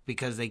 Why?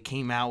 Because they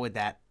came out with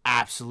that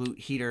absolute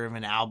heater of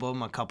an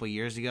album a couple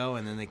years ago,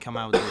 and then they come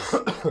out with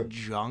this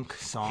junk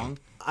song.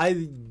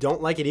 I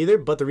don't like it either,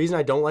 but the reason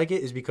I don't like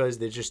it is because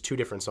there's just two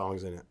different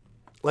songs in it.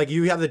 Like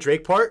you have the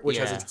Drake part, which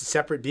Yeah. has a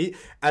separate beat,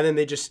 and then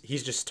he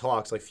just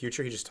talks like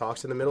Future. He just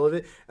talks in the middle of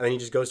it, and then he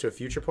just goes to a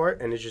Future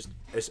part, and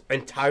it's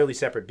entirely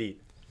separate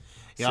beat.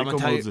 Yeah, I'm Sicko gonna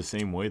tell Mode's you. the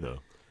same way though.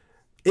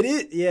 It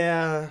is,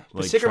 yeah.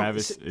 But Like Sicko,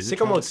 Travis, is it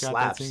Sicko Mode Travis Scott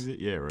that slaps. sings it?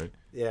 Yeah, right.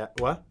 Yeah,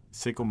 what?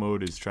 Sicko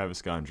Mode is Travis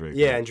Scott and Drake.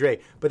 Yeah, right? and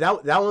Drake. But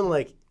that one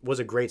like was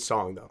a great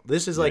song though.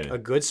 This is like Yeah. a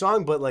good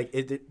song, but like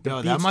the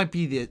No, that beats- might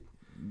be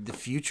the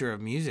future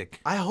of music.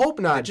 I hope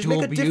not. Just make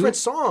a Dual different beat?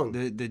 song.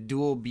 The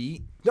dual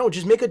beat. No,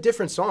 just make a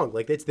different song.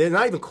 Like they're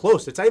not even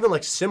close. It's not even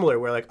like similar.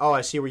 Where like, oh,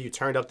 I see where you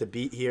turned up the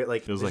beat here.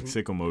 Like Feels like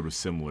Sicko Mode was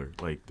similar,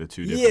 like the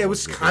two. Different yeah, it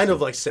was ones. kind of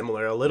like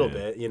similar a little Yeah.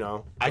 bit, you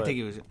know. I but- think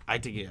it was. I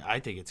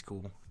think it's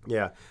cool.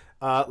 Yeah.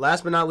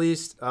 Last but not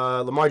least,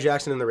 Lamar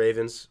Jackson and the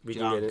Ravens. We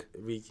can Junk. get it.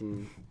 We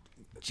can.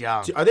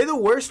 Junk. Are they the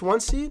worst one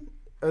seed?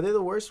 Are they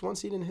the worst one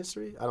seed in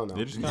history? I don't know.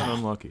 They just got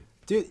unlucky.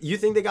 Dude, you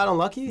think they got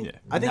unlucky? Yeah.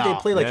 I think No. they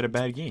played They like. had a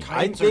bad game.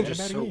 I Titans are think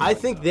just so I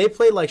good, think though. they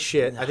played like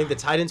shit. I think the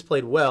Titans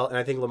played well, and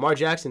I think Lamar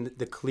Jackson,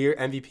 the clear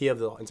MVP of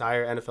the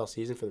entire NFL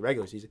season for the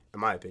regular season, in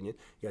my opinion.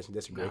 You guys can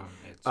disagree. No,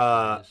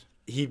 it's-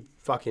 He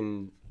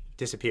fucking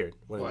disappeared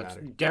when Well, it it's-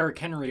 mattered. Derrick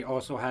Henry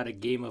also had a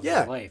game of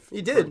Yeah, his life.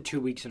 he did. for 2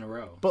 weeks in a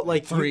row. But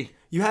like Three.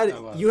 you had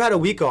Oh, wow. you had a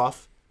week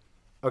off.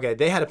 Okay,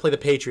 they had to play the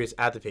Patriots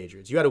at the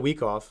Patriots. You had a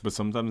week off. But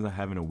sometimes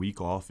having a week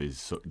off is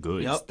so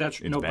good. Yep. That's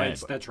It's no, but bad.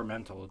 it's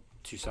detrimental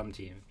to some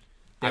teams.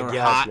 They I were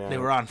guess, hot. man. They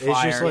were on It's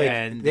fire. just like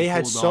and they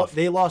had cooled off.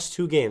 they lost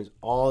 2 games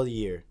all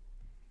year,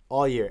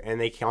 and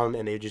they come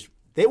and it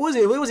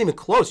wasn't even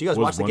close. You guys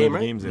Was watched the one game, of the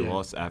right? games they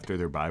lost after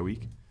their bye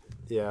week?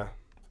 Yeah.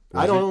 I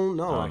Was don't it?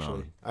 know I don't actually.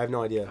 know. I have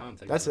no idea. I don't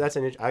think That's so. that's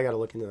an. I gotta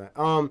look into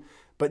that.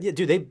 But yeah,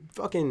 dude, they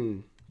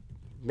fucking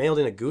mailed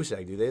in a goose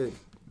egg, dude. They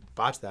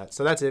botched that.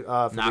 So that's it. For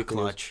Not weekly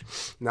news. clutch.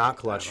 Not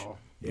clutch. At all.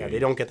 Yeah, they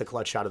don't get the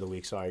clutch shot of the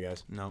week. Sorry,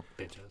 guys. No.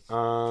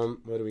 Bitches.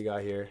 What do we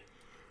got here?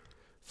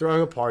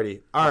 Throwing a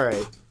party. All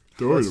right.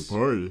 Throwing Let's- a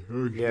party.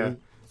 Okay. Yeah.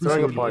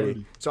 Throwing a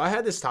party. So I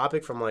had this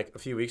topic from like a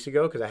few weeks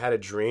ago because I had a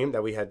dream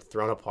that we had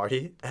thrown a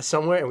party at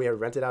somewhere and we had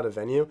rented out a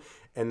venue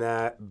and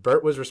that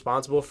Bert was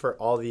responsible for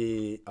all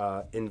the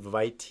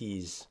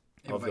invitees.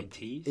 of the-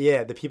 Invitees?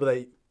 Yeah, the people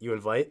that you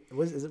invite.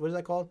 What is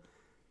that called?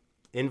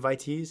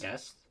 Invitees?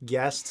 Yes.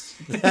 Guests.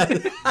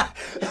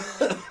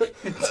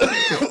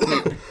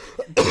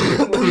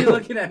 What are you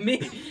looking at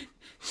me?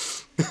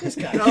 This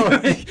guy.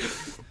 No.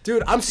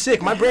 Dude, I'm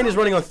sick. My brain is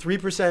running on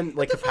 3%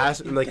 like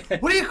capacity. Like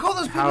What do you call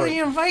those people How-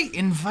 you invite?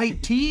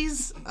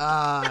 Invitees?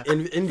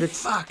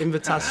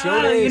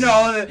 invitaciones. You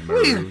know,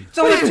 it's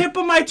on the tip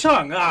of my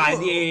tongue. What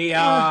do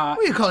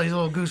you call these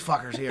little goose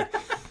fuckers here?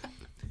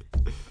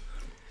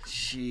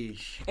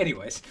 Sheesh.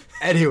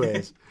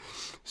 Anyways,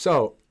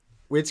 so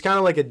it's kind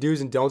of like a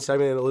do's and don'ts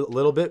segment a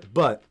little bit,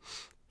 but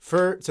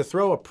to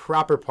throw a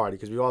proper party,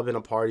 because we've all been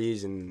to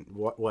parties and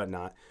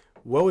whatnot,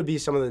 what would be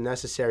some of the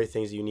necessary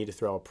things that you need to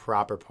throw a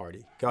proper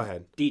party? Go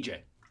ahead. DJ.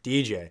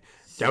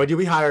 Then do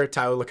we hire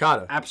Tyler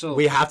Licata?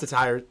 Absolutely. We have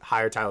to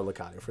hire Tyler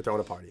Licata if we're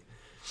throwing a party.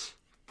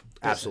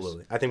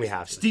 Absolutely. I think we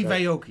have to. Steve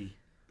Aoki.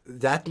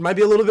 That might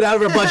be a little bit out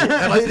of our budget.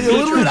 That might be a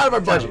little bit out of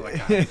our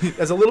budget.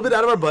 That's a little bit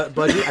out of our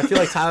budget. I feel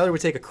like Tyler would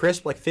take a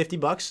crisp like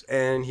 $50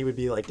 and he would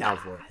be like down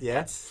for it.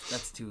 Yeah?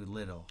 That's too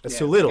little. That's Yeah,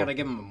 too little. Gotta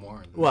give him more.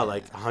 than What, that.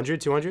 like 100,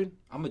 200?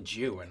 I'm a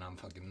Jew and I'm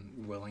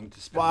fucking willing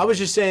to spend. Well, I was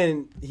just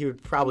saying he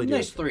would probably do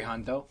nice it.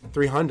 300.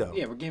 300.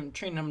 Yeah, we're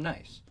treating him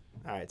nice.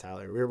 All right,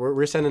 Tyler.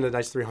 We're sending a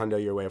nice 300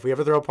 your way. If we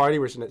ever throw a party,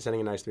 we're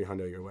sending a nice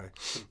 300 your way.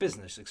 It's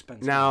business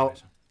expense. Now,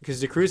 anyways. because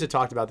the Cruz had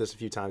talked about this a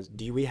few times,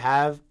 do we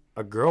have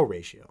a girl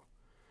ratio?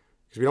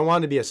 Because we don't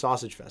want it to be a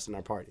sausage fest in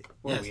our party.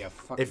 What, Yes. we have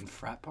fucking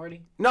frat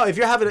party? No, if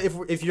you're having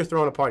if you're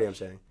throwing a party, I'm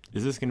saying.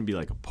 Is this gonna be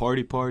like a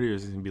party or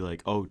is this gonna be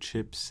like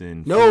chips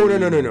and No, food?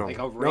 no. Like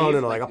a No,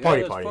 rave? like a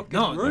party party.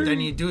 No,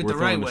 then you do it We're the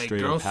right throwing a way.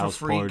 straight up Girls for house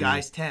free, party.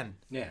 guys 10.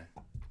 Yeah.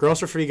 Girls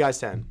for free, guys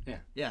 10.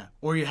 Yeah.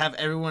 Or you have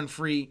everyone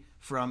free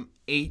from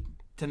 8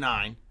 to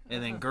 9,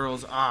 and then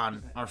girls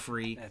on are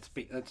free.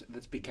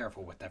 Let's be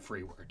careful with that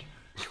free word.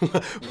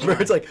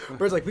 Bird's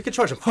like, we could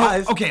charge a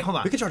 5. Okay, hold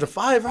on. We could charge a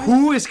 5, right?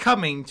 Who is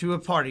coming to a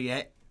party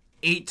at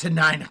 8 to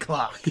 9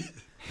 o'clock?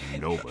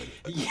 Nobody.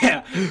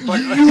 Yeah, but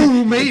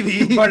You,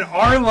 maybe. but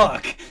our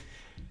luck. A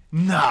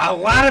No.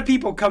 lot of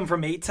people come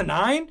from 8 to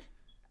 9,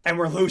 and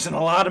we're losing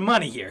a lot of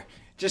money here.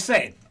 Just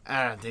saying.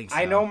 I don't think so.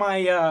 I know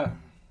my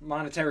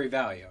monetary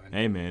value.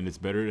 Hey man, it's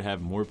better to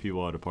have more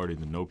people at a party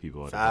than no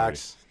people at a party.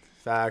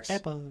 Facts.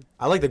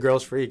 I like the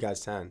girls free, guys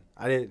 10.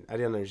 I didn't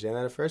understand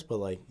that at first, but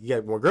like you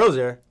get more girls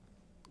there,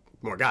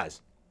 more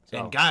guys. So,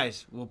 And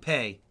guys will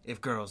pay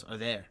if girls are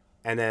there.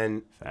 and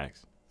then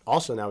Facts.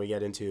 also now we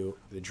get into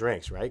the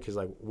drinks, right? Because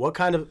like what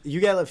kind of you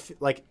get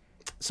like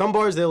some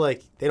bars they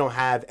don't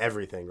have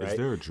everything, right? Is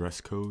there a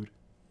dress code?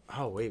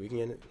 Oh wait, we can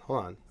get it.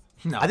 Hold on.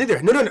 No. I think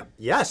there. No.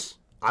 Yes,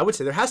 I would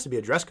say there has to be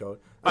a dress code.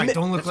 All right,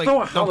 don't look like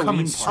throw a don't come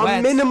in Halloween party. sweats.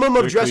 A minimum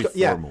of They're dress pretty code.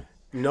 Yeah. formal.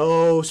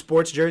 No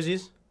sports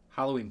jerseys.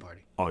 Halloween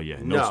party. Oh yeah,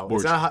 No, no, it's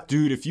sports. not ho-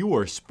 Dude, if you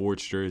wore a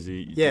sports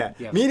jersey, Yeah.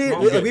 Yeah. Me and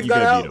Well, like, you we've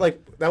gotta gone beat out 'em.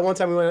 like that one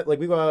time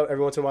we go out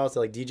every once in a while to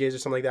like DJs or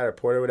something like that or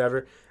Porter or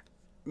whatever.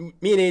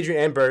 Me and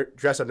Adrian and Bert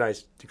dress up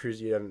nice. DeCruz,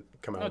 you haven't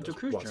come out. No, with us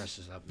DeCruz once.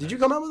 dresses up. Did you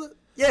come out with it?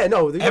 Yeah,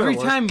 no. you Every went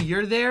once. time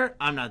you're there,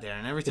 I'm not there.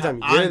 And every Every time,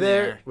 time you're I'm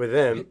there with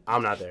him,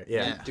 I'm not there.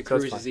 Yeah. Yeah. So it's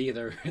DeCruz fine. is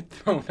either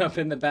thrown up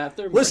in the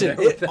bathroom. Listen,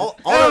 or all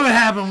That only that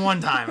happened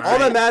one time. all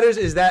that matters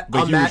is that but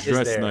he was Matt is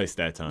dressed there. nice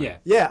that time. Yeah.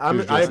 Yeah, He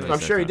was dressed I'm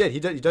nice sure he that did. He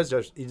does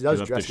left dress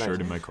his nice. shirt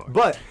in my car.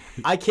 But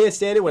I can't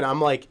stand it when I'm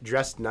like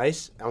dressed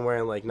nice. I'm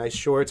wearing like nice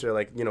shorts or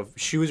like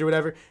shoes or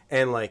whatever,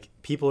 and like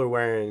people are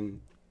wearing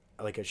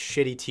like a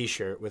shitty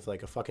T-shirt with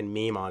like a fucking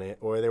meme on it,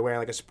 or they're wearing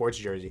like a sports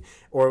jersey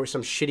or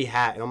some shitty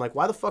hat, and I'm like,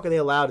 why the fuck are they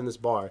allowed in this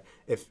bar?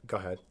 Go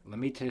ahead. Let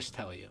me just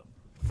tell you,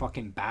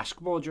 fucking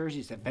basketball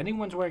jerseys. If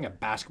anyone's wearing a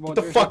basketball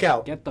the jersey, fuck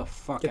out. Get the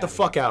fuck. Get the out of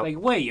fuck here. out. Like,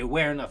 wait, you're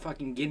wearing a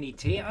fucking guinea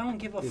tee? I don't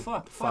give a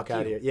fuck. Fuck you.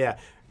 out of here. Yeah,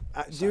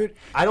 dude,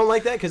 I don't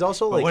like that because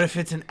also But like what if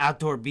it's an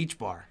outdoor beach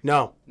bar?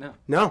 no, No.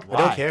 I Why?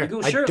 don't care. You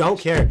go I shirtless. don't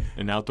care.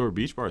 An outdoor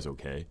beach bar is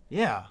okay.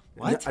 Yeah.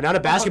 What? Not a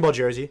basketball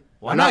jersey.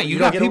 Why I'm not? You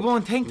don't got get a- people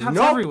in tank tops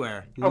Nope.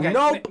 everywhere. Okay.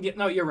 Nope.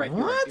 No, you're right.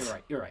 What?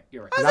 You're right.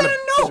 Not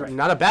didn't know.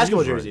 Not a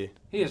basketball He was jersey.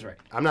 He is right.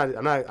 I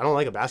don't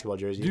like a basketball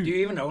jersey. Do you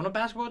even own a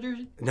basketball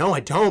jersey? No, I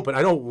don't. But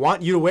I don't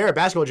want you to wear a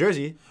basketball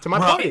jersey to my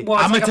Bro, party. well,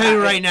 it's I'm like gonna a tell you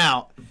bat- right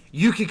now,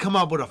 you could come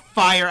up with a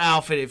fire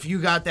outfit if you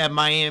got that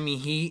Miami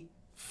Heat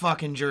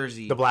fucking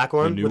jersey. The black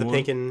one new with the one?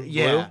 pink and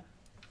yeah, blue.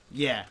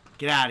 yeah.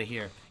 Get out of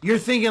here. You're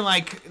thinking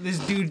like this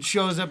dude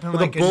shows up in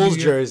With like a Bulls New York-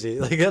 jersey.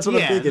 Like that's what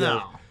I'm Yeah, thinking no,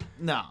 of.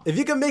 no. If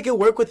you can make it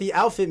work with the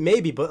outfit,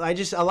 maybe. But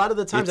a lot of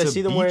the times It's I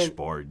see a them beach wearing.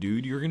 bar,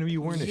 dude. You're gonna be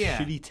wearing a Yeah.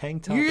 shitty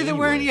tank top. You're either anyway.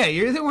 wearing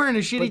you're either wearing a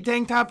shitty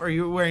tank top or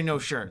you're wearing no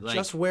shirt. Like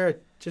Just wear a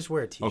Just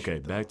wear a t-shirt. Okay,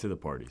 though. back to the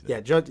party.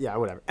 Yeah,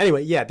 whatever.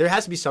 Anyway, yeah, there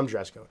has to be some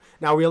dress code.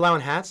 Now, are we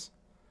allowing hats?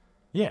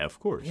 Yeah, of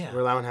course. Yeah. We're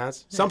allowing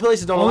hats. Some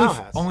places don't Only, allow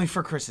hats. only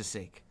for Chris's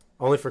sake.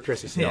 Only for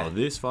Chris's sake. No,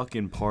 this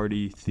fucking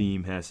party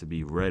theme has to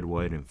be red,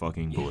 white, and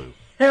fucking blue.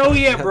 Hell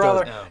yeah,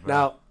 brother. Oh, bro.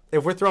 Now,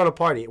 if we're throwing a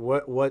party,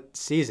 what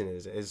season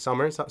is it? Is it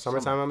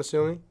summertime? I'm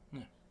assuming.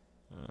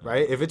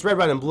 Right. If it's red,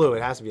 white, and blue,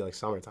 it has to be like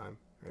summertime,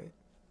 right?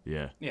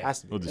 Yeah. Yeah.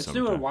 Has to be. We'll do Let's do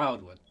summertime. it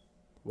Wildwood.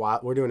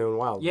 We're doing it in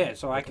wild. Yeah,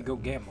 so I could go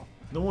gamble.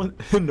 No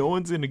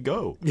one's gonna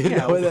go. You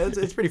know,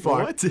 it's pretty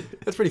far. What?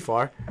 That's pretty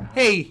far.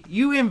 Hey,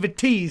 you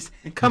invitees,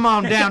 come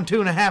on down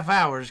 2.5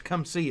 hours.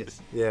 Come see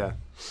us. Yeah.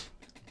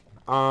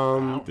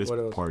 This what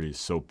else? party is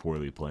so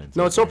poorly planned.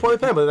 No, it's so poorly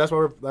planned, but that's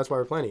why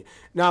we're planning.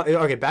 Now,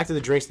 okay, back to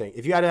the drinks thing.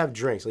 If you had to have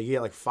drinks, like you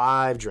get like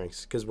 5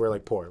 drinks because we're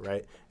like poor,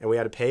 right? And we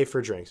had to pay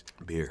for drinks.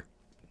 Beer.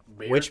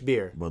 Which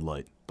beer? Bud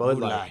Light. Bud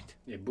Bud Light. Light.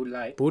 Yeah, Bud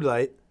Light. Bud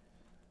Light.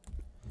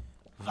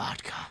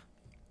 Vodka.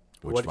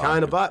 Which What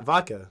kind of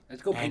vodka?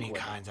 Let's go Any pink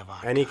one. kinds of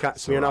vodka. Any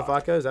Smirnoff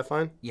vodka? Is that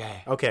fine? Yeah.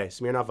 Okay,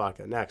 Smirnoff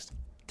vodka. Next,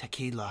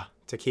 Tequila.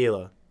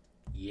 tequila.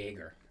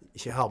 Jaeger.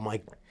 Oh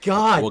my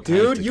god, What kind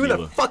of dude! You and a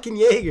tequila? fucking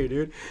Jaeger,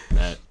 dude.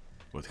 That.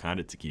 What kind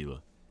of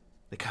tequila?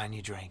 The kind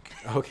you drink.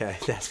 Okay,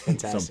 that's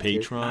fantastic. Some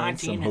dude. Patron,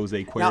 19. some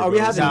Jose Cuervo. Now, are we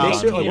having No,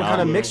 mixers? Like, what kind of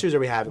Diablo. mixers are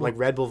we having? Like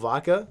Red Bull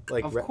vodka?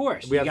 Like Of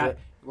course. We have.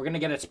 We're going to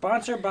get it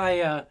sponsored by...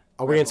 Are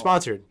we getting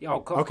sponsored? Yeah,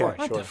 of Okay. course.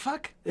 What Sure. the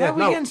fuck? Yeah, How are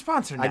we no, getting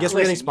sponsored now? I guess we're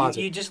getting Listen,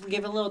 sponsored. you just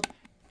give a little...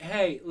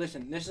 Hey,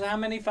 listen, this is how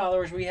many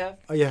followers we have.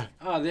 Oh yeah,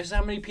 Oh, this is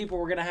how many people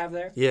we're going to have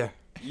there. yeah.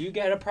 You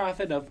get a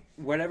profit of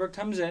whatever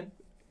comes in.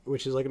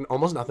 Which is like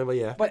almost nothing, but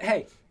yeah. But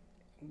hey,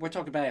 we're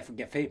talking about if we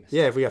get famous.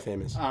 Yeah, if we got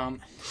famous.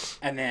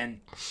 And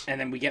then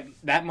we get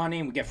that money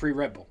and we get free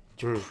Red Bull.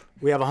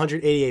 We have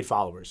 188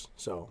 followers,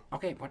 so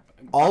Okay, what?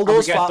 All are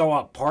those we gonna fo- throw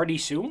a party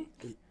soon?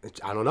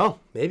 I don't know.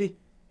 Maybe.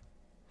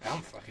 I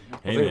don't fucking know.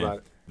 Hey, think man, about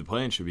it. the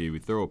plan should be we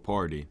throw a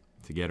party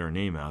to get our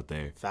name out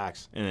there.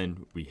 Facts. And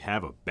then we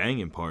have a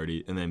banging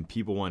party, and then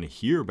people want to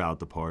hear about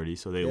the party,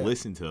 so they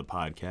listen to the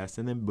podcast,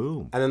 and then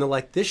boom. And then they're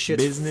like, "This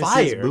shit's Business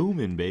fire." is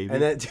booming, baby.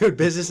 And then, dude,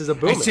 business is a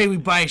booming. I say we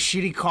buy a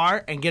shitty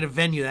car and get a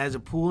venue that has a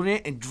pool in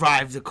it and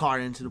drive the car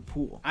into the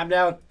pool. I'm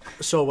down.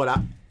 So what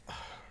I'm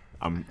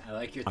I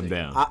like your I'm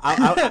thing. down.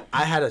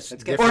 I had a get-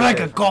 different Or like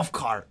a thing. golf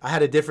cart. I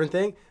had a different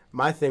thing.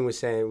 My thing was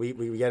saying we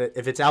get it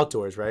if it's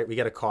outdoors, right? We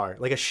get a car,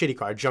 like a shitty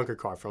car, a junker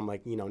car from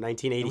like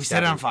 1987. We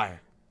set it on fire.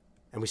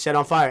 And we set it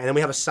on fire, and then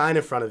we have a sign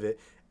in front of it.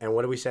 And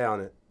what do we say on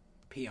it?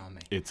 Pee on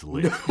me. It's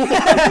lit.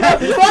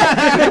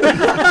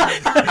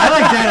 I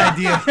like that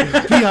idea.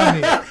 Pee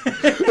on me.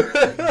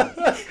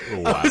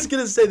 Oh, I wow. was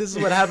gonna say this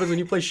is what happens when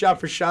you play shot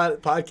for shot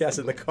podcast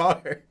in the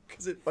car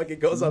because it fucking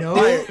goes on No.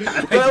 fire.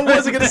 But I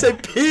wasn't gonna say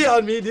pee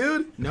on me,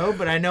 dude. No,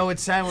 but I know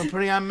it's time we're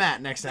putting on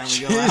Matt next time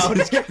we go out.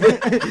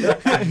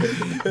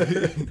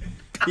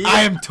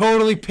 I am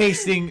totally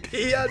pasting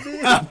Pee on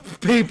me.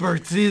 paper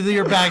to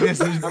your bag that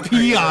says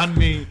pee on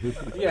me.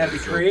 Yeah, be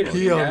creative.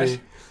 Pee on guys. me.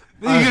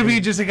 You're gonna be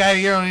just a guy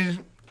you're only.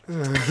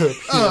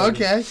 Oh,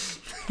 okay.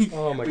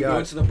 Oh my We go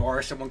god. to the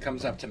bar, someone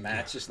comes up to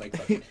Matt, just like,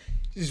 fucking,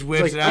 Just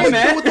whips Like, it hey out.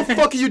 man, what the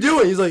fuck are you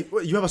doing? He's like,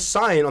 what, you have a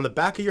sign on the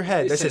back of your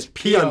head that says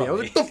pee on me. I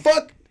was like, the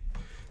fuck?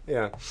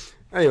 Yeah.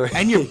 Anyway.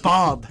 And you're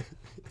bald.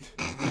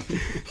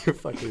 You're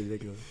fucking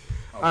ridiculous.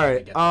 oh, All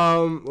right. get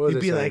What was You'd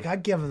I be saying? like,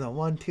 I'd give him the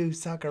 1-2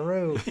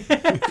 suckaroo.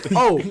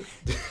 Oh.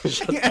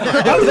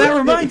 oh, that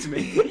reminds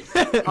me.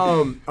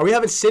 Are we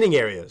having sitting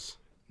areas?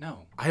 No.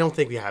 I don't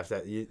think we have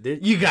that.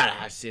 You gotta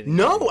have sitting.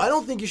 No, I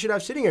don't think you should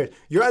have sitting areas.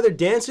 You're either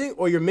dancing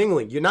or you're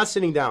mingling. You're not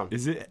sitting down.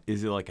 Is it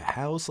like a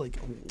house? Like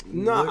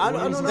No, I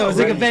don't know. No, it's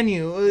like a Right.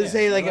 venue. Let's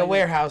say like a like-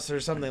 warehouse or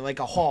something, like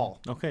a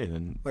hall. okay,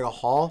 then Like a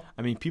hall.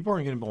 I mean, people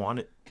aren't gonna want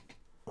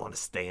to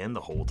stand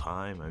the whole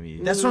time. I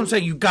mean, That's what I'm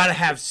saying. You gotta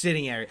have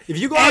sitting area. If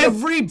you go out of-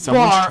 every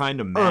someone's bar trying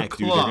to or mac,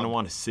 dude. They're club, gonna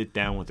want to sit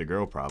down with the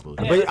girl probably.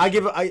 But I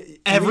give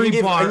Every I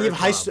give bar or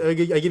high, club. I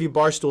give you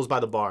bar stools by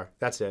the bar.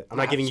 That's it. I'm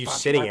not giving you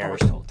Sponsored sitting by areas.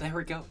 Barstool. There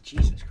we go.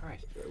 Jesus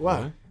Christ.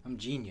 What? I'm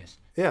genius.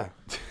 Yeah,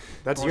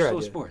 that's your Barstool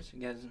idea. Sports.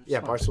 You guys Yeah,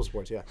 sponsor. Barstool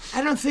Sports. Yeah.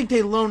 I don't think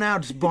they loan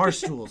out bar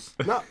stools.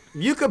 No,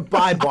 you could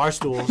buy bar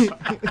stools.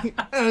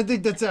 I don't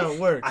think that's how it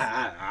works.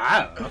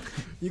 I don't know.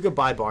 You could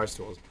buy bar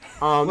stools.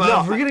 Well, No,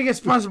 if we're gonna get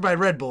sponsored by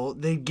Red Bull,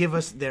 they give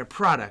us their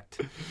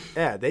product.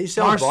 yeah, they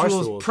sell bar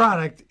Barstool's stools.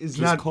 product is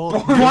Just not call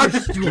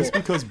Barstool. just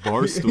because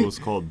Barstool is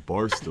called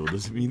Barstool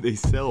doesn't mean they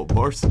sell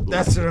Barstool.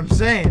 That's what I'm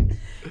saying.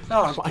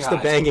 Oh, Watch God. the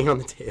banging on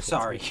the table.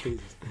 Sorry.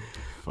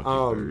 fucking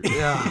bird.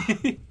 Yeah.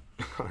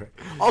 All right.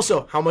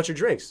 Also, how much are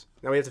drinks?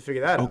 Now we have to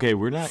figure that out. Okay,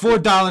 we're not.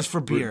 $4 for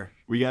beer.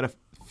 We gotta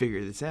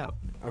figure this out.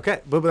 Okay,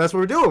 but that's what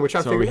we're doing. We're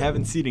trying to So are figure we it out.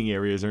 having seating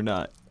areas or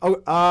not?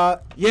 Oh,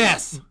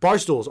 Yes. bar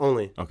stools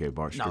only. Okay,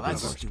 bar. No, strictly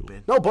that's bar stool.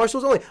 stupid. No, bar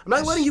stools only. I'm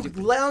not letting you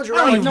lounge don't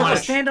around. even No, wanna-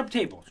 stand-up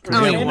tables. I don't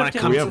even Stand-up wanna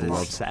tables. come We to have this.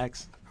 love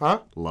sacks. Huh?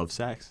 Love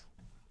sacks.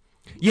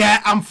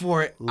 Yeah, I'm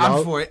for it. I'm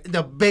Love- for it.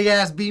 The big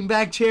ass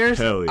beanbag chairs.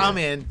 Hell yeah. I'm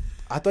in.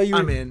 I thought you.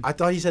 I'm in. I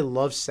thought he said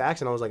love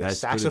sax, and I was like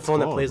That's a what it's saxophone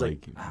that called, plays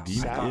like. deep- I thought,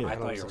 yeah. I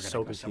thought was you were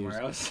so going to go somewhere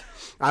confused.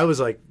 else. I was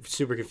like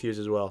super confused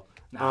as well.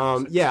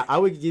 Yeah, I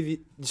would give you.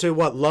 So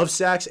what? Love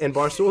sacks and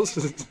bar stools?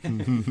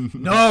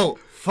 No,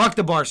 fuck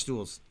the bar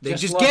stools. They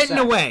just love get in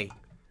the sex. way.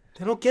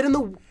 They don't get in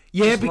the.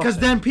 Yeah, because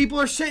then people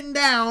are sitting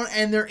down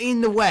and they're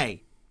in the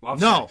way. Love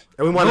No. sex.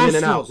 And we want No them in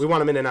and out. stools. We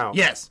want them in and out.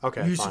 Yes.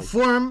 Okay. You fine.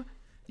 form.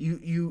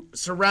 You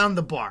surround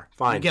the bar.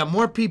 Fine. You get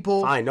more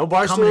people. Fine. No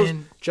bar coming stools.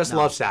 in. Just No.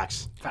 love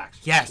sacks. Facts.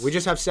 Yes. We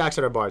just have sacks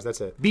at our bars.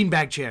 That's it.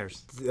 beanbag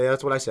chairs. Yeah,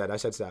 that's what I said. I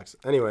said sacks.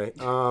 Anyway.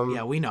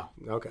 Yeah, we know.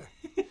 Okay.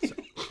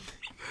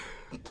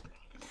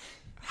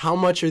 How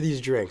much are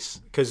these drinks?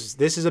 Because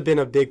this has been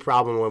a big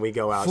problem when we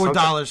go out.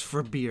 $4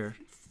 for beer.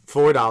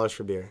 $4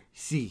 for beer.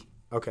 See.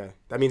 Okay.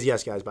 That means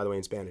yes, guys, by the way,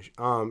 in Spanish.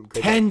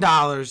 Great.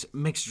 $10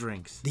 mixed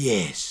drinks.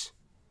 Yes.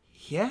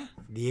 Yeah?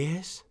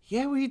 Yes.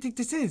 Yeah, what do you think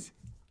this is?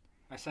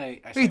 I say.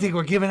 What do you think,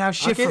 we're giving out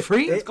shit Okay, for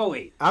free? Let's go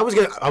 8. I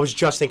was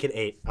just thinking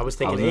 8. I was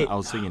thinking 8. I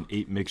was thinking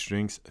 8 mixed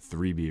drinks,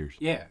 3 beers.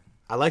 Yeah.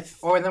 I like.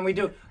 Or then we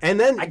do. And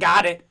then I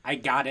got it.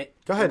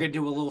 Go ahead. We're gonna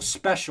do a little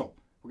special.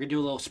 We're gonna do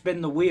a little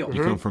spin the wheel.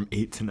 You come from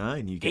 8 to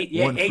 9, you get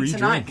 8, one 8 free to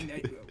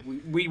drink.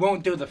 9. We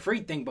won't do the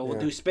free thing, but we'll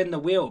do spin the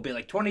wheel. It'll be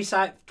like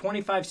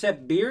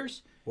 25-cent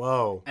beers,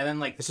 whoa. and then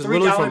like This is $3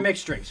 literally from-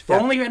 mixed drinks for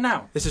Yeah. only right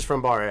now. This is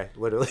from Bar A,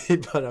 literally,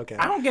 but okay.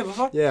 I don't give a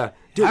fuck. Yeah.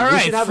 Dude, All we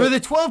right, should have for a- the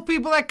 12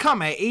 people that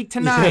come at 8 to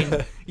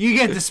 9, you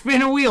get to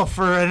spin a wheel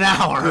for an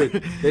hour.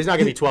 Dude, there's not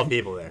gonna be 12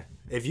 people there.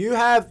 If you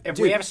have, If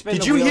dude, we have spin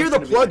did the you wheel, hear it's the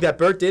gonna be plug like- that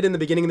Bert did in the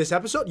beginning of this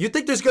episode? You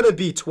think there's gonna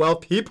be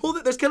 12 people?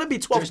 There's gonna be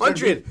There's gonna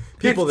 1,200 be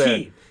people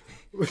 15. there.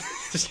 I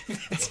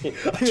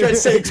tried to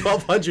say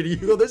 1,200. You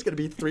go, there's gonna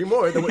be 3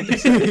 more than what you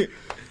said.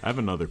 I have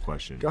another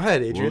question. Go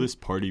ahead, Adrian. Will this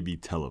party be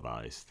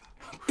televised?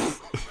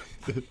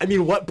 I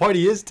mean, what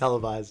party is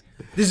televised?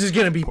 This is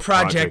going to be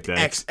Project Project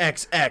X.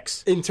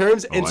 XXX. In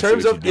terms I see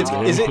of, what you did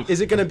there. is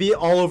it gonna be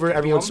all over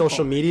everyone's on social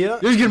point. media?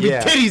 There's going to be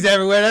Yeah. titties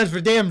everywhere, that's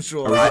for damn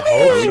sure. I Are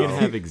hope we so. gonna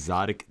have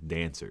exotic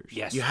dancers?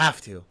 Yes. You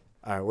have to.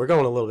 All right, we're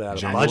going a little bit out of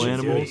Jungle budget.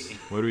 animals? Dude.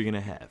 What are we gonna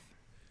have?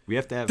 We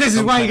have to have. This is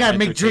some why kind you got to of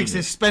make drinks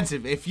entertainment.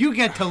 expensive. If you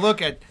get to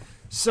look at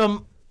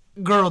some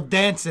girl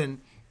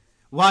dancing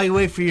while you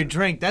wait for your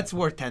drink, that's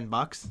worth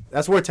 $10.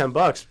 That's worth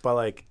 $10, but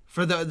like,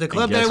 For the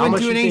club guess that how I went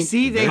much to in you think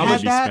AC, they They're gonna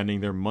had be that.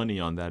 spending their money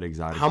on that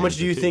exotic. how much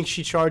do you dancer, think too.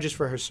 she charges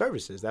for her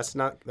services? That's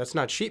not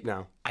cheap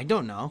now. I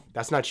don't know.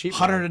 That's not cheap. now.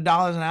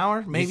 $100 an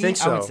hour, maybe. You think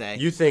so? I would say.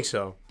 You think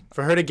so?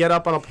 For her to get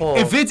up on a pole.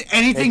 If it's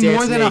anything and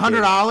more dance than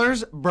naked.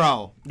 $100,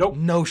 bro, Nope.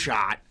 no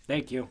shot.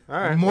 Thank you. all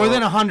right, More well,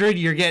 than 100,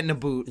 you're getting a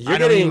boot. you're I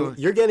don't getting even-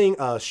 you're getting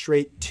a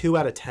straight 2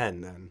 out of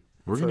 10 then.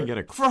 We're gonna get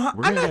a. For, we're I'm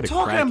gonna not get a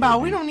talking crackhead,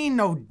 about. We dude. don't need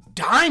no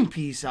dime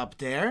piece up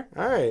there.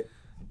 All right,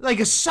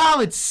 Like a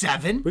solid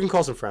 7. we can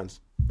call some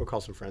friends. We'll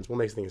call some friends. We'll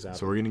make things happen.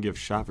 So we're gonna give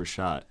shot for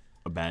shot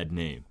a bad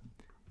name.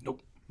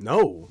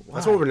 No,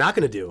 that's what we're not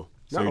gonna do.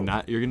 So No. you're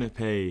not. You're gonna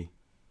pay.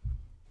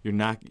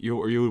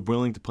 You're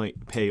willing to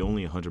pay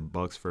only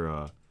 $100 for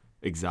a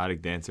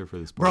exotic dancer for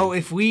this party? Bro,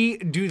 if we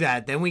do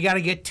that, then we got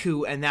to get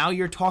 2, and now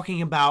you're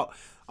talking about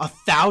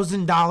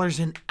 $1,000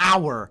 an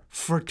hour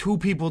for 2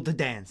 people to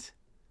dance.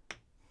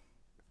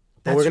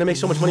 But we're gonna make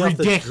so much money off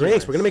the ridiculous.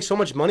 drinks. We're gonna make so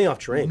much money off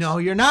drinks. No,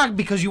 you're not,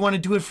 because you want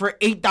to do it for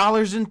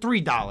 $8 and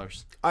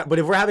 $3. But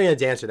if we're having a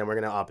dancer, then we're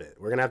gonna up it.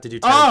 We're gonna have to do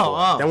 10 Oh, and 4.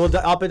 oh. Then we'll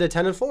up it to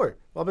 10 and 4.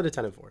 We'll up it to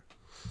 10 and 4.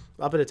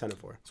 Up it to 10 and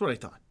 4. That's what I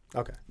thought.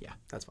 Okay. Yeah.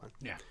 That's fine.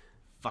 Yeah.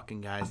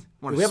 Fucking guys.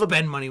 Want We to have a-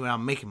 spend money without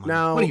making money.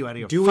 Now, What are you out of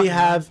your do we fucking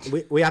have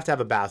mind? we have to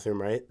have a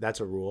bathroom, right? That's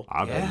a rule.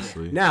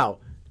 Obviously. Now,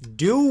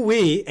 do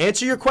we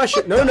answer your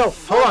question? No,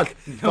 hold on.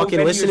 Fucking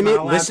venue's listen to me. not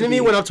allowed Listen to to me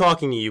be- when I'm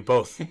talking to you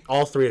both,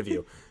 all 3 of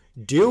you.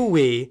 Do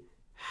we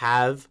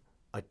have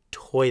a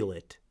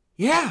toilet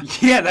Yeah.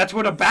 Yeah, that's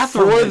what a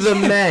bathroom for is. the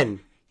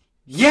men?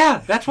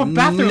 Yeah, that's what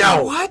bathroom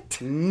No. is.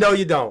 What? No,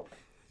 you don't.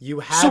 You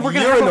have So we're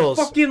gonna urinals. have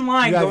a fucking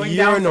line You have going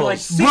down for like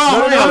urinals. 6 Bro, No,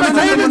 I'm gonna no,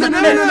 tell you no, this- no,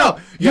 no, no, no.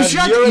 You You have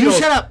shut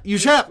urinals. up. You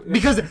shut up.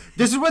 Because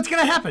this is what's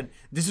gonna happen.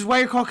 This is why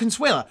you're called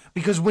Consuela.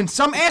 Because when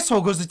some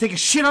asshole goes to take a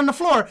shit on the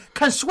floor,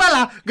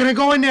 Consuela gonna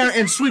go in there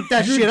and sweep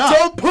that shit up.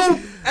 Don't poop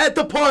at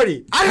the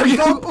party. I don't give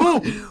a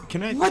poop.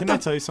 Can I What can the I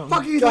tell you something?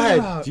 fuck are you Go talking ahead.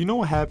 about? Do you know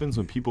what happens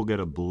when people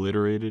get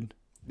obliterated?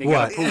 They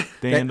What? gotta poop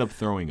They end up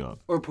throwing up.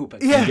 or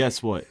pooping. Yeah. And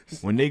guess what?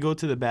 When they go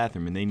to the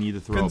bathroom and they need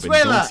to throw up and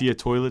Consuela. don't see a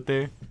toilet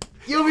there,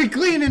 You'll be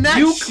cleaning that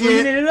You shit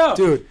cleaning it up.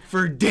 Dude,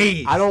 for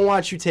days. I don't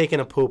want you taking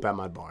a poop at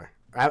my bar.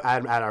 At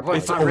our Well, party.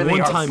 it's not a really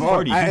our one-time fault.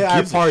 party. Who At our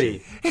gives a party.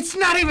 shit? It's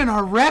not even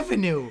our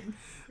revenue.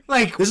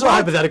 Like This is what? all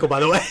hypothetical,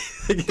 by the way.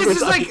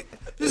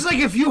 This is like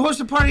if you host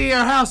a party at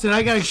your house and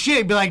I got a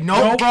shit, be like,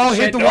 nope, bro, hit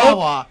shit, the nope.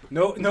 Wawa.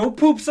 No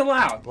poops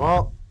allowed.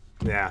 Well,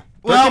 yeah.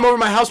 Well- Bert came over to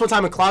my house one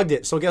time and clogged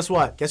it. So guess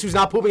what? Guess who's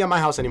not pooping at my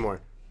house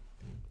anymore?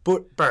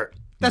 Bert.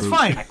 That's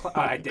fine.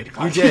 I did.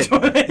 You did. You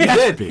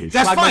did.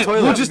 That's Clogged my fine.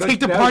 toilet. We'll just take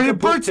the That party was to the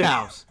poop Bert's thing.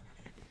 house.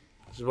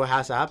 This is what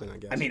has to happen, I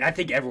guess. I mean, I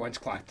think everyone's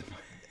clocked them.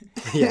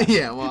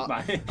 Yeah, well,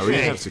 Are we gonna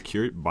have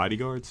security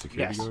guards?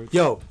 Yes.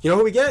 Yo, you know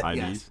who we get? IDs?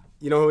 Yes.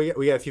 You know who we get?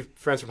 We get a few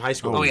friends from high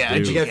school. Oh, yeah,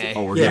 dude. a GK.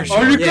 Oh, we're Yeah. getting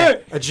Oh, you short. Yeah,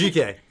 good? a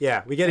GK.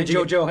 Yeah, we get a And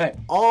GK. JoJo Head.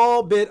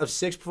 All bit of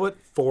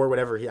 6'4",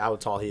 whatever how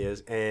tall he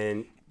is,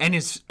 and And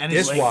his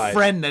This like, wide.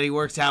 friend that he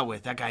works out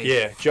with. That guy.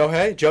 Yeah,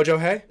 Jojo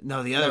Hay.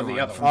 No, the other one.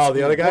 the other from one. Oh,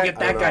 the other guy. We'll get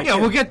that I don't guy. know. Yeah,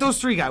 too. we'll get those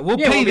 3 guys. We'll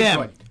Yeah, pay we'll be them.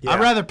 good. Yeah. I'd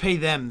rather pay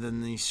them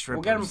than these strippers.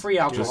 We'll get him free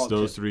alcohol. Just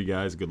those too. 3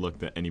 guys. Good luck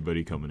to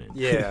anybody coming in.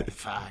 Yeah.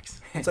 Facts.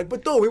 It's like,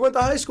 but dude, we went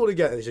to high school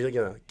together. He's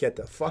like, get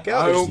the fuck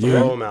out. I Just don't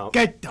throw him out.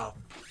 Get the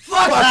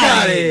fuck Fuck out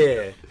out of of here.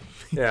 here.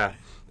 Yeah.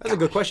 That's a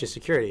good question.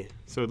 Security.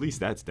 So at least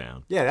that's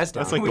down. Yeah, that's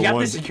down. That's like We the got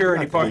one. the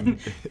security part.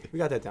 We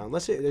got that down.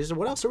 Let's see.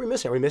 What else are we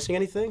missing? Are we missing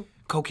anything?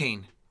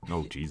 Cocaine.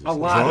 Oh Jesus. A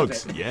lot of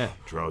drugs. it. Yeah,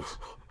 drugs.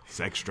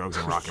 Sex, drugs,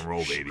 and rock and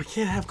roll, baby. We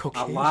can't have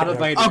cocaine. A lot of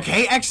vitamins.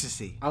 Okay,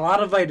 ecstasy. A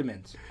lot of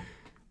vitamins.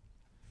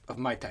 Of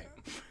my type.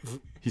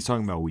 He's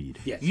talking about weed.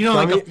 Yes. You know,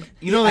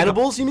 like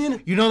edibles, you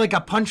mean? you know, like a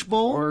punch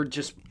bowl. Or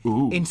just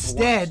Ooh.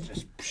 Instead,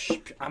 just,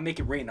 I'll make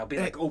it rain. I'll be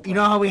like, Oprah. you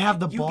know how we have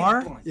the You get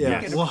bar? one. Yeah.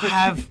 You get a We'll one.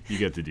 have You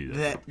get to do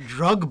that. the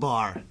drug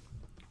bar.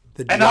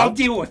 The And I'll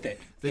deal with it.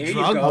 The There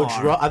drug you go.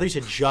 bar. I thought you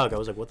said jug. I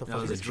was like, what the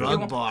fuck the is a drug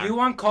drug? bar. You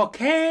want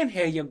cocaine?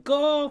 Here you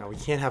go. No, we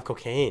can't have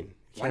cocaine.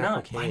 We Why can't have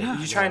not? cocaine. Why not?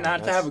 You trying No, not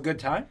to that's- have a good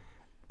time?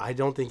 I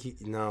don't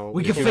think no.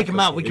 We can fake them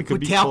out. We It can could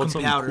put be talcum called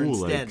something powder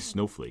cool, instead. like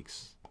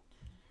snowflakes.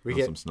 We Want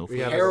get some snowflakes?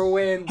 we have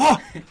Heroin. Oh,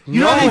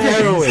 you no know how they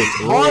do? heroin.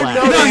 Hard Relax.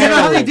 no You know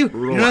how they do? Relax.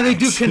 You know how they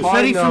do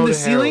confetti Hard from the no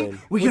ceiling?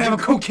 heroin. We can have a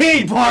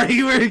cocaine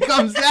party where it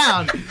comes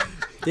down.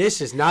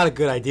 This is not a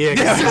good idea,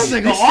 This guys. sounds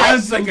like an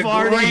Sounds awesome like a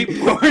party.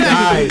 great party.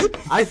 Guys,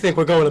 I think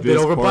we're going a bit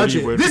This over party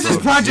budget. went This is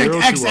from Project 0 to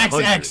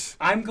 100. XXX.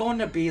 I'm going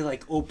to be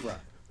like Oprah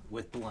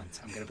with blunts.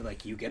 I'm going to be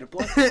like, you get a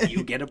blunt,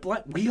 you get a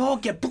blunt. We all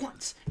get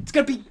blunts. It's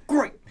going to be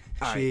great.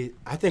 Gee,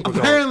 I think we're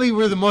going. Apparently,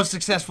 we're the most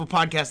successful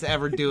podcast to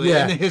ever do it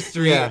Yeah. in the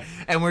history, Yeah.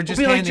 and we're just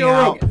We'll be like handing Joe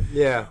out. Rogan.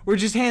 Yeah. We're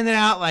just handing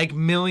out like $1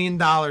 million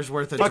worth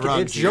of Fuck it,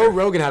 drugs. if Joe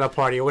Rogan had a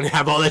party, it wouldn't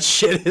have all that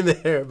shit in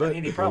there. But And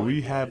he Well, probably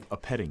we have a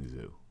petting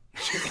zoo.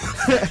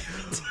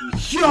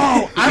 Yo,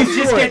 I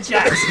just get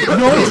jacked.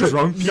 No,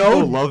 drunk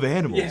people love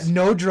animals. Yeah.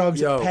 no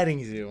drugs Yo. at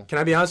petting zoo. can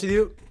I be honest with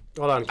you?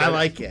 Hold on. I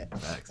like it.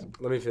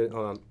 Let me fit.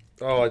 Hold on.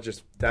 Oh, I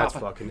just that's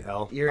Papa. fucking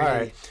L. You're all an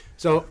right. idiot.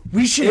 So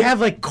We should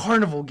have like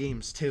carnival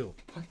games too.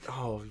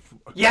 oh,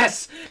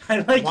 Yes. I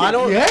like why it.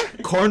 don't Yeah.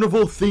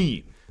 Carnival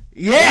theme.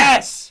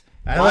 Yes.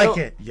 I why like don't-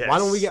 it. Yes. Why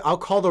don't we get? I'll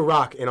call The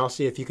Rock and I'll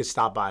see if he could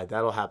stop by.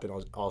 That'll happen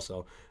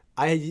also.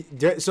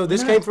 So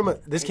this came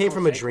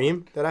from a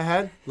dream that I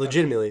had.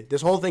 Legitimately,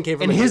 this whole thing came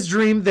from In a his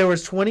dream, there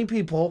was 20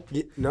 people.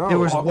 No, There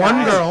was All one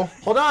guys. girl.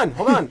 Hold on.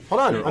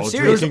 They're I'm all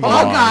serious. drinking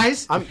All wine.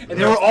 guys. I'm,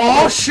 They were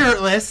all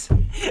shirtless.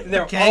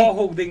 They're Okay. all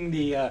holding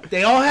the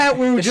They all had.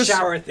 We were the just.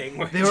 shower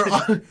thing. They were.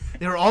 All,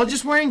 they were all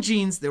just wearing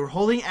jeans. They were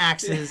holding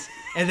axes,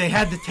 and they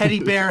had the teddy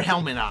bear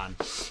helmet on.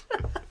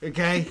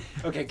 Okay.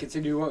 Okay,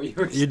 continue what you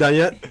were you done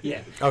yet?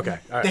 Yeah. Okay.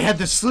 All right. They had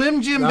the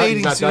Slim Jim No, bathing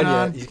he's not suit done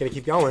on. yet. He's gonna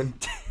keep going.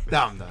 No,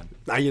 I'm done.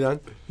 Are you done?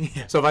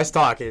 Yeah. So if I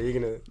stalk it, you're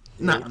gonna.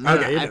 No, you're- no,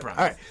 you're I done. promise.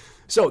 All right.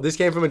 So this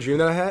came from a dream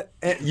that I had,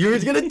 and you were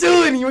gonna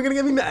do it, and you were gonna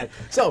get me mad.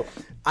 So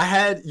I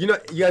had, you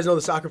guys know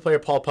the soccer player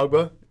Paul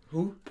Pogba.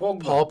 Who? Paul.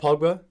 Paul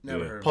Pogba.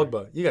 Never heard of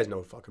Pogba. You guys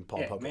know fucking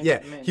Paul Yeah, Pogba. man- yeah.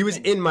 man- He was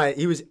man.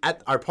 he was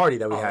at our party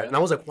that we had, really? and I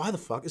was like, why the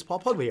fuck is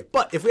Paul Pogba here?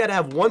 But if we had to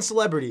have one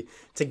celebrity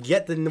to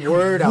get the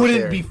word out Wouldn't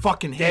there, be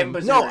fucking him.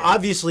 Dan no, Bilzerian.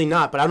 obviously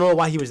not. But I don't know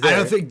why he was there. I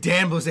don't think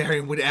Dan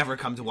Bilzerian would ever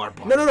come to our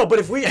party. No. But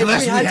if we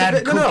Unless we had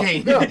to, no,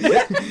 cocaine. no,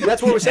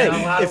 that's what we're saying.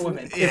 And a lot of if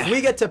women. if we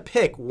get to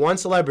pick one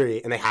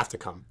celebrity and they have to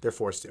come, they're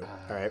forced to. All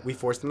right, we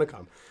force them to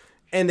come,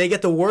 and they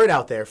get the word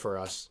out there for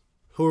us.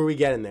 Who are we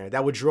getting there?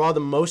 That would draw the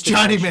most.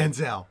 Johnny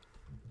attention. Manziel.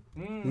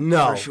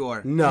 No, For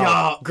sure. No,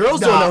 No, girls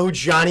no. don't know who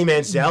Johnny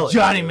Manziel is.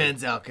 Johnny dude.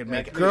 Manziel could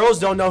make it. Girls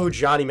don't know who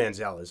Johnny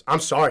Manziel is. I'm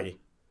sorry.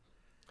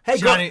 Hey,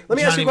 Johnny- girl, let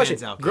me ask you a Johnny question.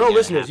 Manziel can Girl get it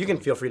listeners, happen. you can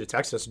feel free to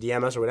text us,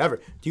 DM us, or whatever.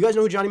 Do you guys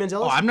know who Johnny Manziel is?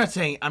 Oh, I'm not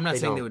saying they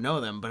don't. would know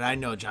them, but I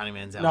know Johnny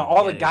Manziel. No, would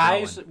all the get it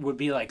guys going. would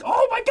be like,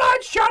 "Oh my God,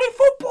 it's Johnny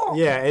Football!"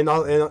 Yeah, and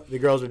the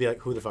girls would be like,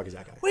 "Who the fuck is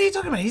that guy?" What are you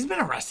talking about? He's been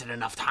arrested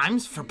enough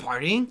times for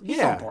partying.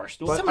 Yeah, from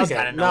Barstool. but- Somebody's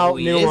okay, gotta know no, who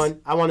he new is.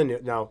 one. I want to know.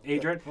 No.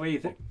 Adrian, what do you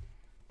think?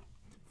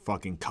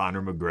 Fucking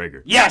Conor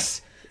McGregor.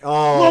 Yes.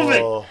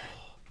 Oh,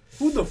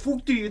 Who the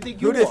fuck do you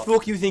think you who the are?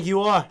 fuck you think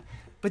you are?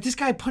 But this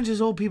guy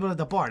punches old people at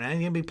the bar. Now he's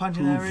gonna be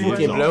punching Who everybody.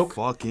 Fucking gives bloke. a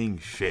fucking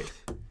shit?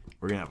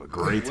 We're gonna have a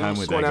great time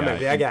with Go on that out, guy.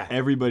 man, that guy. And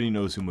everybody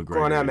knows who McGregor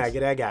Go on out, is. man. Get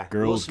that guy.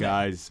 Girls, Smith.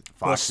 guys,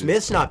 Well, foxes.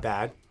 Smith's not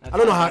bad. I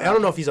don't know how. I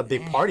don't know if he's a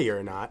big partier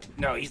or not.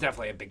 No, he's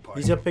definitely a big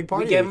party. He's a big partier.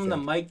 We give you him the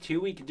think? mic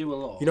too. We could do a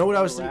little. You know what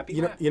I was? little rappy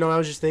You know, rap. you know what I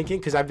was just thinking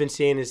because I've been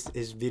seeing his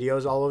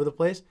videos all over the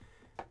place.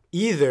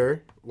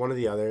 Either one or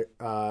the other,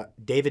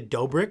 David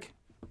Dobrik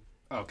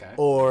Okay.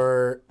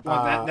 or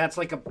Well, that's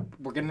like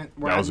we're That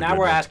was a now good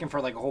we're one. asking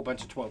for like a whole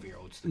bunch of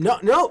 12-year-olds.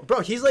 no, bro.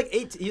 He's like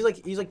 8. He's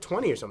like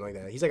 20 or something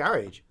like that. He's like our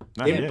age.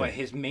 Not Yeah, yet. but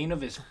his main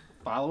of his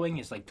following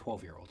is like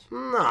 12-year-olds.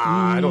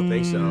 Nah, I don't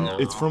think so.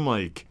 It's from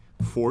like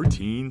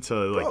 14 to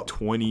like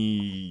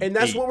 20. And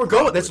that's what we're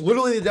going. That's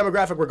literally the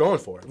demographic we're going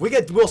for. If we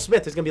get Will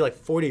Smith, there's gonna be like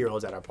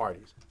 40-year-olds at our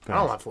parties. I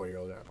don't want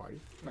 40-year-olds at our parties.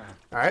 Nah.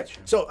 All right.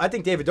 So I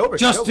think David Dobrik.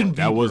 Justin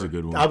That was a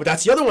good one. But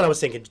that's the other one I was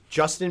thinking.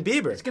 Justin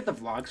Bieber. Let's get the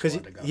vlog Because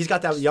squad to go. he's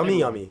got that yummy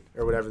yummy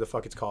or whatever the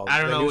fuck it's called. I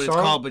don't That know new what it's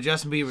song? called, but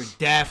Justin Bieber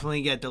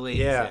definitely get the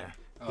ladies Yeah.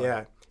 there.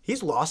 Yeah.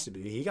 He's lost it.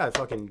 He got a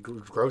fucking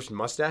gross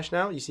mustache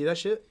now. You see that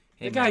shit?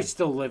 The guy's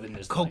still living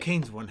this life.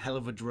 Cocaine's one hell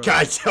of a drug.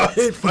 God,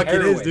 it fucking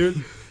is, Heroin.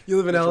 dude. You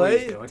live in That's what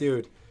he's LA, doing.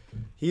 dude.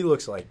 He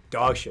looks like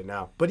dog shit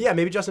now. But yeah,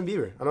 maybe Justin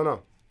Bieber. I don't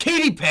know.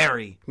 Katy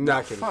Perry.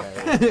 Not kidding.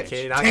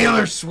 Not Taylor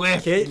Katy-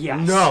 Swift.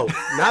 Yes. No,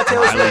 not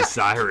Taylor Miley Swift.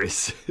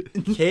 Cyrus.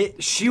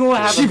 Kate, She will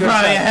have She a good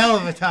probably a time. hell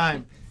of a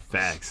time.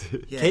 Facts.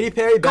 Katy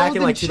Perry back in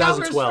Golden like showers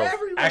 2012. for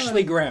everyone.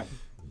 Ashley Graham.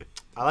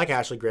 I like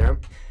Ashley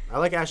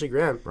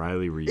Graham.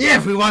 Riley Reid. Yeah,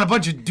 if we want a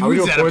bunch of Are we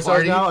dudes doing at porn a stars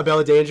party. now? A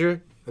Bella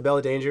Danger.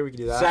 We can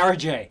do that. Sarah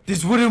J.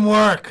 This wouldn't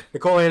work.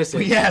 Nicole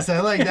Aniston. Yes, I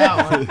like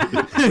that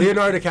one.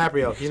 Leonardo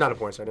DiCaprio. He's not a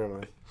porn star. Never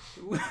mind.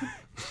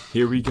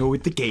 Here we go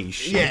with the gay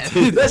shit.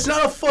 Yeah. That's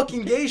not a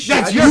fucking gay shit.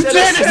 That's I your just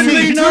said-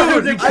 fantasy,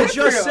 Leonardo dude. I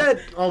just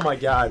said. Oh my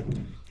god.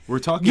 We're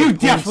talking. You porn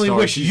definitely stars.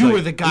 wish She's you like,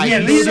 were the guy Yeah,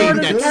 who saved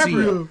Leonardo that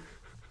DiCaprio. sea.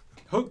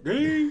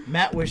 Okay.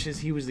 Matt wishes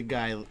he was the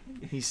guy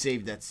he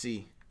saved that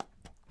sea.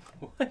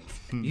 What?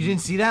 You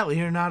didn't see that?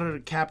 Leonardo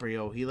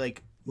DiCaprio. He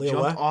like Leo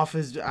jumped what? off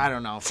his I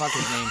don't know, fuck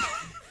his name.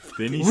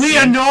 Didn't he sink?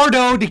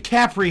 Leonardo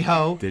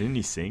DiCaprio. Didn't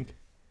he sink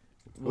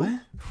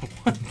What?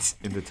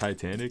 in the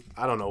Titanic?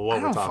 I don't know what I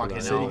we're don't talking fucking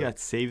about. Said he know. got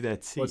saved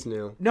at sea. What's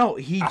new? No,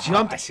 he I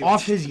jumped see what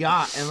off you're his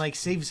yacht and like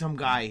saved some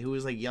guy who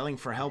was like yelling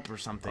for help or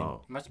something.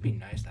 Oh, Must be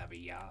nice to have a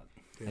yacht.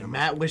 And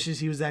Matt wishes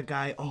he was that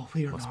guy. Oh,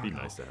 Leonardo. must be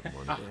nice to have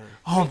money.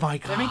 Oh my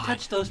god. Let me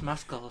touch those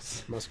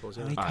muscles. Muscles.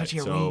 Let Yeah. me touch Alright,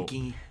 your so-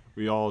 winky.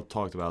 We all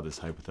talked about this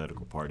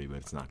hypothetical party, but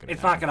it's not gonna.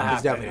 It's not happen. gonna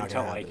It's happen definitely not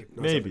until gonna like happen.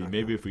 No, it's definitely not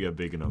Maybe if we get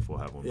big enough, we'll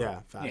have one. Yeah,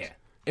 facts. yeah.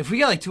 If we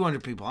got like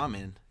 200 people, I'm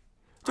in.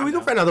 Dude, we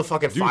go for another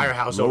fucking Dude,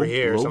 firehouse over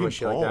here or some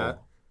shit like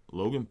that.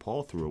 Logan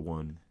Paul threw a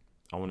one.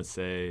 I want to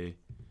say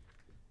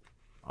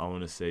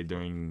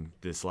during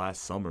this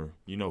last summer.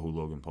 You know who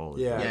Logan Paul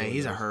is? Yeah. right? Yeah,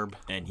 he's a herb.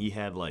 And he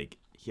had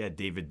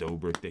David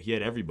Dobrik there. He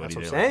had everybody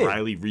That's what there. I'm saying.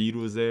 Riley Reid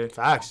was there.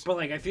 Facts. But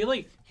like I feel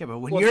like Yeah, but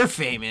when Well, you're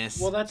famous,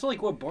 well that's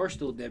like what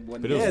Barstool did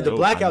when But they it was Yeah, the dope.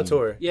 blackout I mean-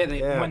 tour.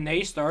 Yeah, when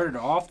they started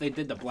off, they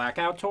did the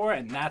blackout tour,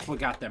 and that's what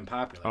got them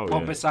popular. Oh, well,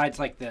 yeah. besides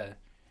like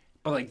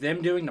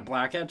them doing the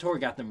blackout tour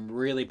got them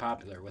really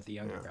popular with the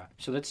younger crowd.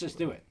 So let's just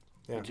do it.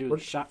 Yeah. We'll do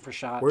We're- shot for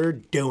shot. We're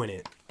doing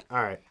it.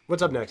 All right.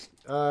 What's up next?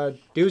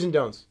 Do's and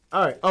don'ts.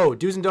 All right. Oh,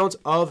 do's and don'ts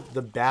of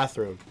the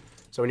bathroom.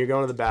 So when you're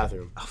going to the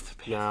bathroom.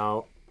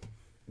 Now,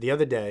 the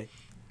other day,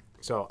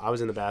 so I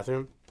was in the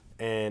bathroom,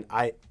 and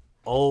I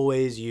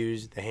always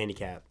use the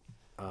handicap.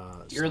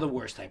 You're the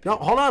worst type. No, of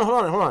hold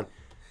on.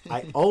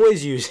 I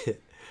always use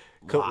it.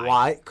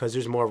 Why? Because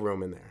there's more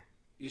room in there.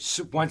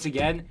 Once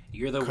again,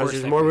 you're the Because worst.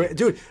 there's type more of room.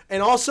 Dude,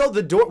 and also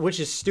the door, which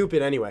is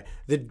stupid anyway,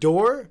 the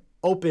door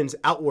opens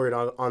outward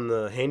on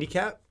the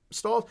handicap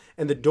stalls,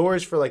 and the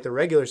doors for like the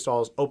regular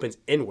stalls opens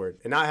inward,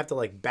 and now I have to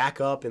like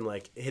back up and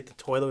like hit the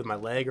toilet with my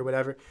leg or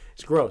whatever.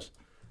 It's gross.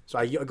 So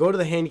I go to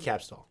the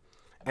handicap stall,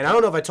 and I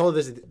don't know if I told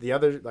this the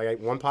other like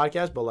one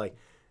podcast, but like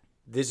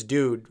this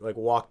dude like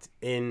walked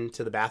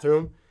into the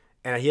bathroom,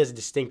 and he has a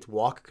distinct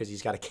walk because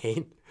he's got a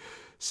cane.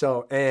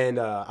 So and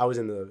I was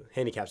in the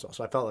handicap stall,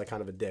 so I felt like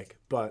kind of a dick.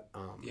 But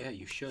Yeah,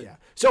 you should. yeah.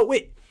 So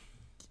wait,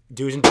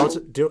 do's and don'ts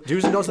of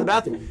the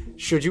bathroom.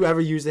 Should you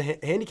ever use the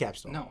handicap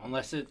stall? No,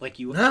 unless it like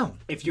you. No.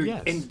 If you're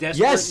Yes. in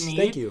desperate Yes, need.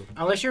 thank you.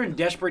 Unless you're in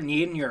desperate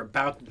need and you're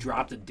about to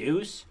drop the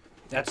deuce,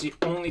 that's the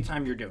only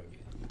time you're doing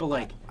it. But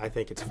like, I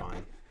think it's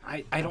fine.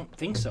 I don't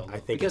think so. I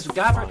think because it's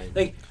God, fine.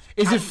 like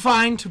is it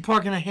fine to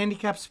park in a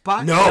handicapped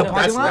spot? No, in a parking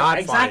that's lot? not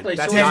exactly. fine.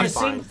 That's so not it's the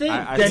fine. same thing.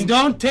 I Then think-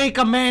 don't take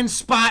a man's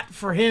spot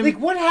for him. Like,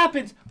 what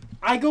happens?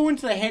 I go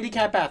into the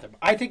handicap bathroom.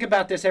 I think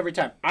about this every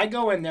time. I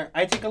go in there.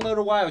 I take a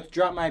little while to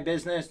drop my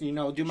business, do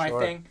my Sure.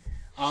 thing.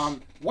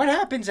 What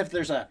happens if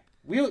there's a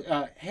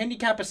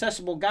handicap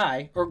accessible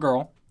guy or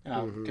girl,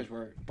 because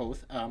we're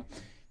both,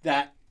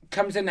 that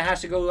comes in and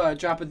has to go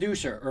drop a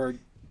deucer or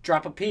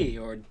drop a pee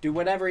or do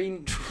whatever he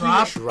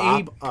Drop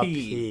Drop a a pee.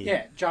 pee.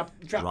 Yeah, drop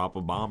Drop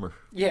a bomber.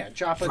 Yeah,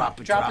 drop a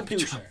drop a-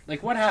 deucer.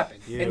 Like, what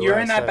happens? Yeah, and you're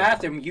what in I that said.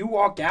 bathroom, you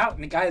walk out,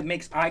 and the guy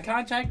makes eye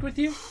contact with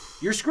you,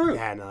 you're screwed.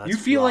 Yeah, no, that's you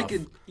feel rough. like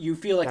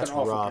That's an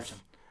awful rough. person.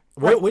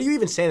 What do you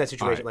even say in that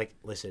situation? Alright. Like,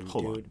 listen,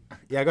 Hold on. dude.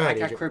 Yeah, go I ahead.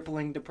 got Adrian.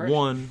 crippling depression.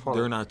 One, Hold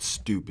they're on. not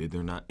stupid.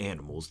 They're not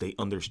animals. They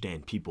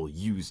understand people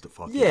use the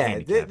fucking Yeah,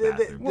 handicap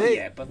bathroom. Well,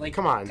 yeah, but like,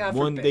 come on. God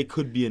One, forbid. they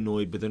could be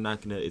annoyed, but they're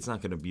not gonna. It's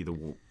not gonna be the.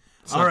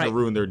 It's All not right. gonna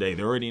ruin their day.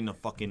 They're already in a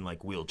fucking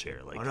like wheelchair.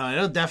 Like Oh, no,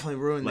 it'll definitely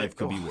ruin life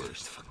their could be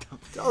worse.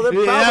 Oh, they're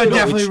Yeah, that probably would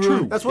definitely it's ruin.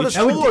 true. That's what it's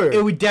That would- for.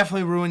 It would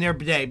definitely ruin their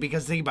day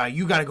because think about it.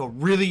 You got to go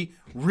really,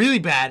 really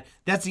bad.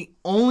 That's the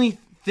only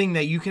thing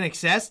that you can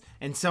access,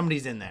 and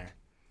somebody's in there.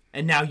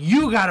 And now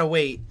you got to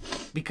wait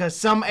because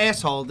some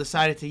asshole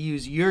decided to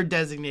use your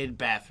designated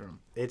bathroom.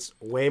 It's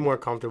way more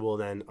comfortable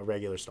than a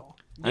regular stall.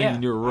 I Yeah,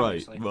 mean, you're right,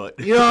 obviously. but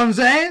You know what I'm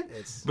saying?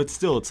 but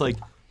still, it's like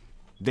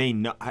they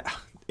know.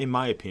 In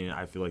my opinion,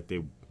 I feel like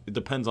they. It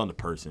depends on the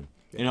person,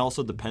 and it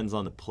also depends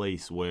on the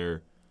place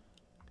where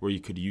you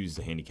could use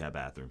the handicap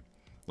bathroom.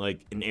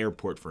 Like an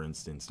airport, for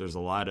instance, there's a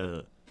lot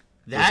of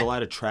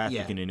traffic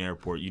yeah. in an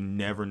airport. You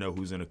never know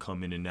who's gonna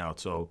come in and out,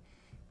 so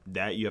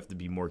that you have to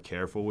be more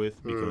careful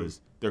with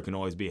because there can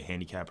always be a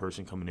handicapped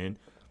person coming in.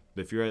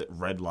 But if you're at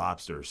Red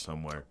Lobster or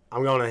somewhere,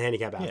 I'm going to the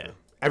handicap bathroom. Yeah.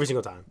 every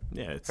single time.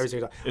 Yeah, it's Every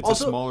single time. it's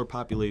Also- a smaller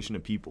population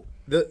of people.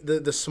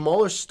 The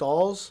smaller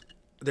stalls,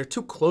 they're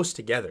too close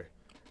together.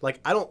 Like,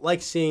 I don't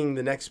like seeing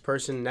the next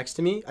person next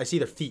to me. I see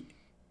their feet.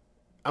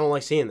 I don't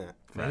like seeing that.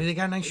 Maybe they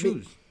got nice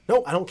shoes.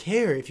 No, I don't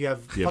care if you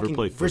have You ever fucking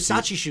play footsie?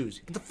 Versace shoes.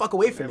 Get the fuck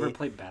away from Ever me.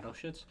 play battle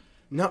shits?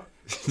 No.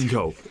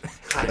 No,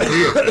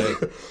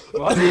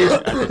 What?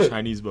 at the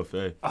Chinese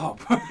buffet. Oh,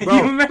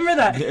 you remember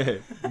that?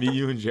 Yeah, me,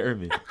 you, and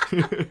Jeremy.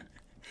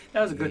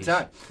 That was a good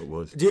time. It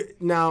was.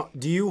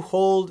 Do you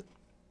hold...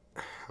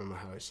 I don't know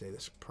how I say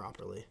this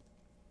properly.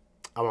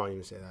 I won't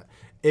even say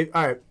that.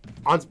 All right.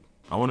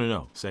 I want to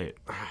know. Say it.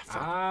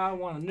 I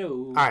want to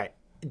know. All right.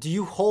 Do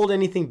you hold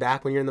anything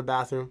back when you're in the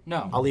bathroom?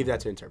 No. I'll leave that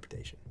to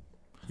interpretation.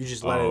 You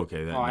just let Oh, it...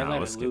 okay. Then, Oh, I nah, let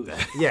let's it skip loose.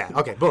 that. Yeah.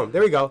 Okay. Boom.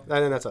 There we go.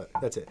 And then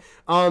that's it.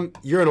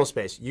 Urinal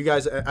space. You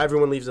guys,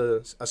 everyone leaves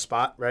a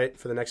spot, right,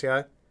 for the next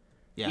guy.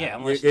 Yeah,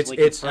 unless it's- like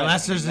it's- your friend,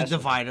 Unless I mean, there's a that's what-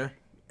 divider.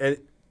 And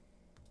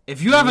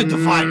If you have a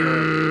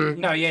divider,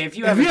 No, yeah, if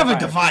you if have you have a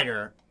divider.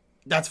 divider,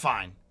 that's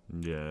fine.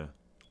 Yeah.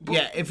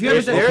 Yeah, if you have a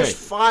if divider, there's Okay.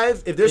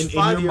 five, if there's In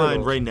five your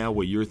mind urinals- right now,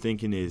 what you're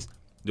thinking is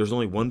there's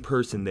only one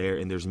person there,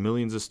 and there's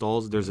millions of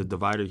stalls. There's a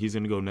divider. He's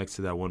gonna go next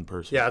to that one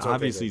person. Yeah, that's what I'm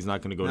obviously thinking. he's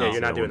not gonna go Yeah, next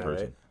you're to not that doing one that,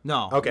 person. right?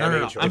 no, Okay, no,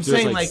 making sure. I'm If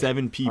there's saying like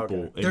 7 people,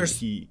 Okay. and There's-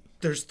 he,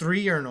 there's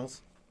 3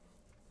 urinals,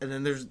 and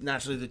then there's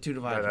naturally the 2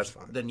 dividers. that's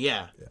fine. Then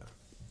yeah.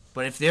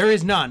 But if there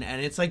is none,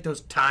 and it's like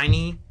those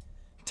tiny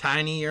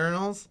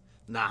urinals,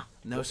 nah,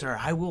 no sir,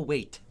 I will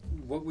wait.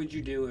 What would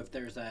you do if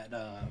there's that?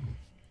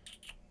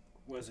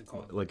 What is it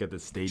called? like at the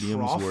stadiums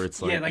Trough? where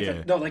it's like,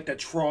 Yeah, like the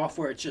trough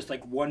where it's just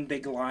like one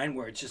big line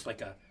where it's just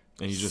like a.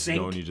 and you just sink.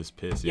 go and you just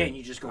piss. Yeah, Yeah, and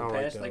you just I go don't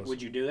like past. Like, those.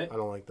 would you do it? I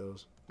don't like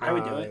those. I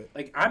would do it.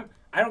 Like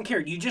I don't care.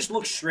 You just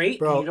look straight.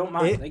 Bro, and you don't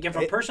mind. it- Like if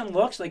a it- person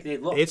looks, like they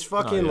look. It's No,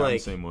 yeah, fucking I'm the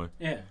like same way.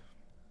 yeah.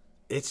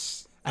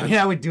 it's. I mean,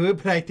 I would do it,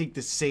 but I think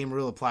the same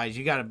rule applies.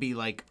 You got to be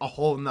like a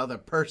whole nother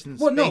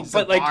person's Well, no, space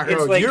but, like, apart. it's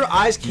Bro, like- your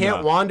eyes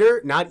can't No.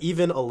 wander, not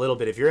even a little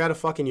bit. If you're at a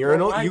fucking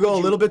urinal, why you go would a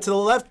you- little bit to the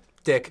left,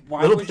 dick.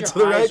 Why little would bit your to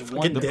the right, eyes fucking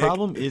wander? The dick.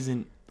 problem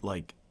isn't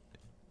like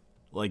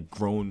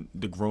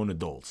grown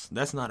adults.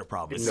 That's not a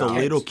problem. It's No. the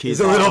little It's kids.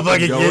 the little that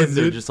fucking go kids, and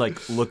They're dude. just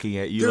like looking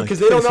at you, Dude, like, because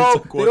they don't this. know It's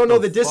like, they what don't know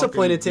the the fuck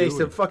discipline are it you takes to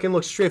doing? fucking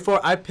look straight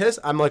forward. I piss,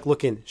 I'm like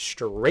looking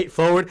straight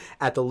forward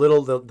at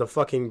the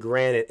fucking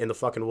granite in the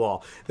fucking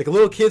wall. Like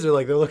little kids are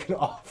like they're looking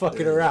all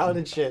fucking around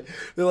and shit.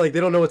 They're like they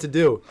don't know what to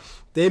do.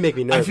 They make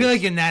me I nervous. feel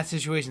like in that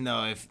situation,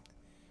 though, if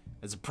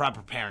as a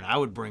proper parent, I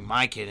would bring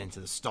my kid into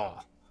the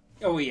stall.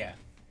 Oh yeah.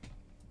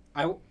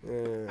 I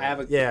have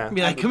a yeah. I'd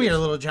be like, have a "Come good- here,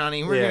 little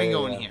Johnny. We're Yeah, gonna yeah,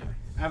 go yeah. in here."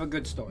 I have a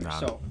good story. Nah.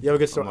 So You have a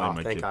good story. I'm letting Oh,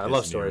 my thank kid God. I piss love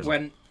in the stories.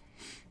 when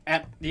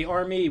at the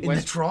Army In the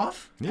West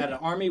trough? at an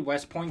Army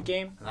West Point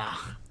game, Nah.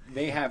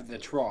 they have the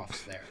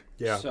troughs there.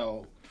 Yeah.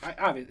 So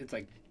obviously it's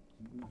like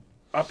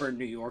upper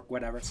New York,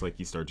 whatever. It's like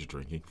he starts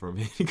drinking from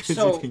it because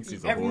So he thinks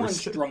he's a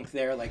everyone's horse. drunk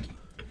there. Like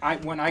I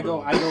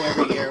go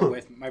every year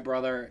with my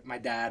brother, my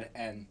dad,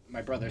 and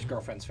my brother's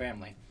girlfriend's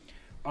family.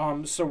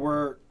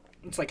 So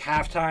it's like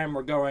halftime.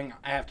 We're going.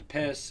 I have to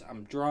piss.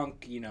 I'm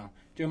drunk.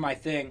 Doing my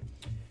thing.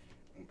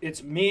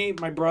 It's me,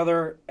 my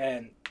brother,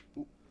 and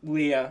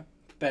Leah,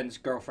 Ben's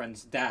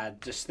girlfriend's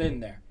dad, just sitting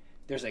there.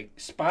 There's a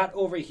spot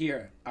over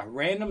here. A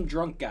random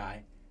drunk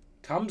guy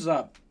comes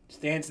up,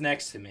 stands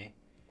next to me,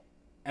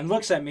 and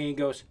looks at me and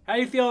goes, "How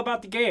do you feel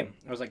about the game?"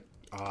 I was like,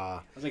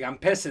 I'm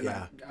pissing.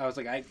 Yeah. I was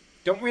like, I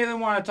don't really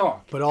want to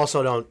talk. But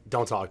also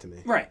don't talk to me.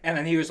 Right. And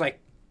then he was like,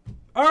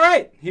 all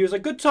right. He was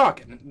like, good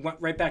talk. And went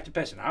right back to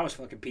pissing. I was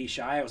fucking pee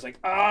shy. I was like,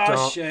 oh,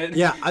 Don't- shit.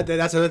 Yeah,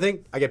 that's another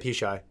thing. I get pee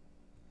shy.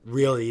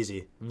 Real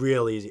easy.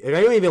 If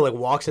anyone even like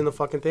walks in the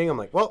fucking thing, I'm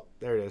like, well,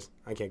 there it is.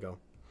 I can't go.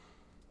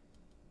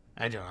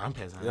 I don't. I'm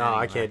pissed. No,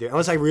 I can't do it.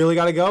 Unless I really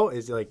gotta go,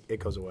 it's like it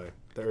goes away.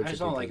 The urge I just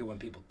to don't pee like it goes- when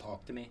people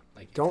talk to me.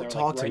 Like, if Don't they're,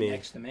 talk to right me.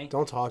 next to me.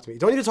 Don't talk to me.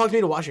 Don't even talk to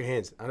me to wash your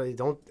hands.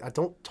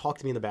 Don't talk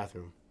to me in the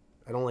bathroom.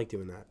 I don't like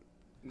doing that.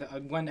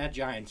 When at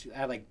Giants,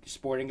 at like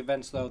sporting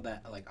events though,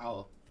 that like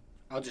I'll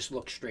just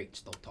look straight and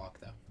still talk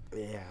though.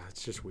 Yeah,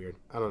 it's just weird.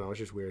 I don't know. It's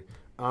just weird.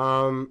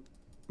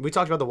 We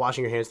talked about the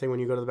washing your hands thing when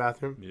you go to the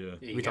bathroom. Yeah.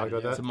 Yeah, you We talked gotta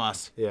about do It's that? a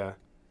must. Yeah.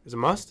 Is it a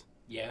must?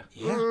 Yeah.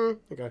 Yeah.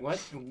 Okay. What?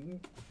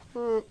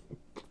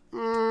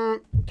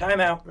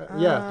 Time out.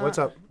 Yeah. What's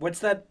up? What's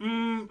that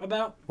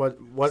about? What?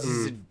 This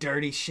is a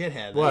dirty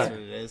shithead. What? That's what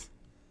it is.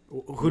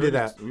 Who did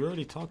that? We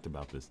already talked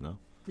about this, no?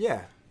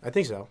 Yeah, I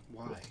think so.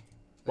 Why?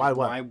 Why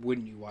what? Why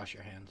wouldn't you wash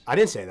your hands? I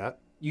didn't say that.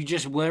 You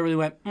just literally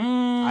went,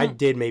 I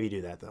did maybe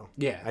do that though.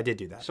 Yeah. I did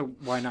do that. So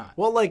why not?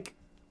 Well, like,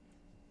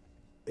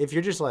 if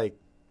you're just like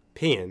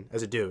peeing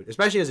as a dude,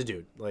 especially as a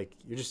dude, like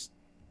you're just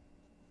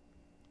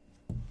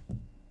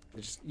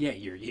Yeah,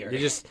 you're and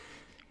it's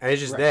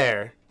just Right.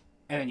 there.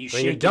 and then you When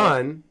shake you're it.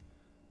 done,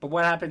 But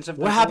what happens if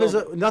what there's a happens?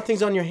 little-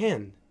 Nothing's on your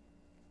hand.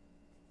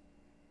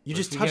 You What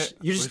just if you touched.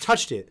 get- You what just if-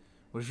 touched it.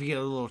 What if you get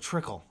a little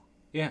trickle?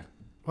 Yeah.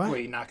 What? Well,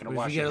 you're not gonna What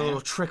wash if you get your a little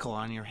hands. trickle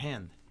on your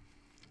hand?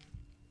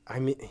 I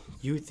mean,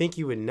 you think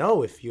you would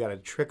know if you got a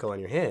trickle on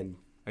your hand.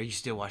 Are you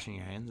still washing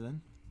your hands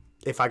then?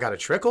 If I got a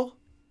trickle,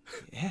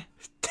 Yeah.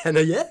 then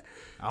yeah.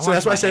 I So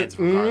wash that's why my I said. hands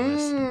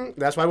regardless.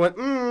 That's why I went.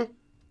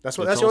 That's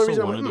what. It's That's the only also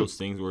reason I one went. of those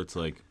things where it's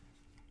like,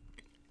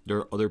 there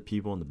are other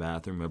people in the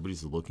bathroom.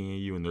 Everybody's looking at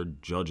you and they're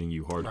judging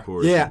you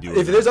hardcore. Yeah, you do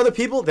if that. there's other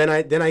people, then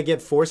I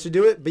get forced to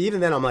do it. But even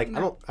then, I'm like,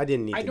 I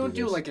didn't need. I to don't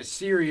do this. like a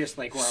serious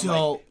like where I'm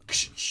So- like.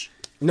 Ksh.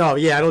 No,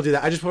 yeah, I don't do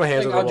that. I just put my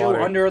hands Like, over I'll water.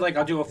 do under, like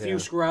I'll do a few Yeah.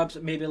 scrubs,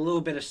 maybe a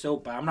little bit of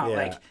soap, but I'm not Yeah.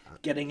 like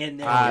getting in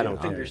there. I with don't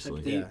my fingers care.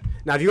 deep. Yeah.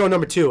 Now, if you go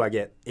number 2, I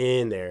get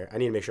in there. I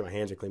need to make sure my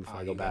hands are clean before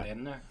I go You got back.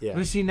 in there. Yeah.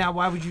 But see, now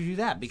why would you do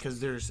that? Because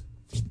there's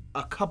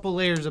a couple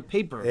layers of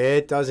paper.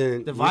 It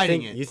doesn't.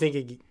 Dividing you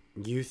think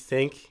You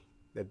think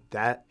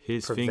that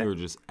His prevent- finger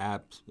just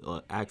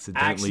accidentally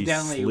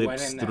Accidentally went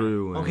slips in there.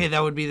 through. And Okay,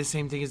 that would be the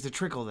same thing as the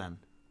trickle then.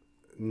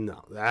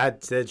 No,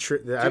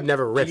 I've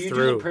never ripped Do you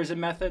through. do the prison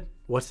method?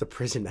 What's the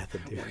prison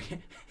method, dude?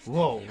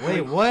 Whoa,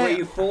 wait, Where what?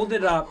 you fold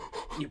it up,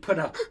 you put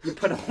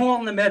a hole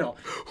in the middle,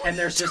 and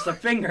there's just a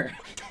finger,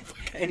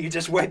 and you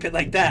just wipe it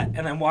like that,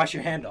 and then wash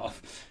your hand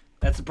off.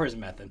 That's the prison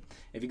method.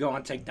 If you go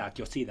on TikTok,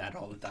 you'll see that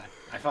all the time.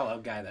 I follow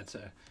a guy that's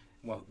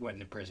went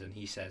into prison.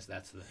 He says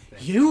that's the thing.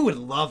 You would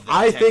love that.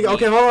 I think. technique.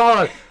 Okay, hold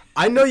on.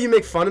 I know you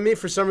make fun of me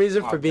for some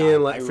reason for Oh, being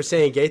God, like for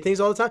saying gay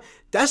things all the time.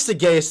 That's the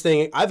gayest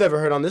thing I've ever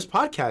heard on this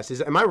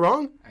podcast. Am I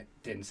wrong? I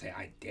didn't say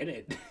I did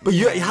it. But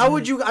how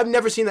would you? I've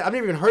never seen that. I've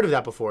never even heard of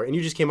that before. And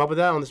you just came up with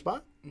that on the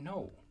spot?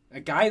 No.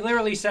 A guy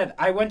literally said,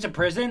 I went to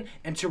prison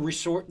and to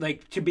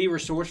be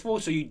resourceful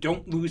so you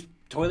don't lose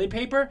toilet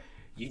paper,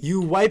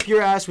 You wipe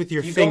your ass with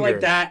your you finger. go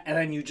like that and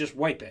then you just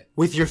wipe it.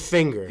 With your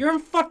finger. You're in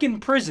fucking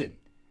prison.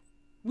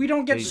 We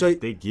don't get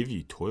they give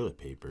you toilet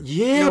paper.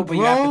 Yeah, no, bro. but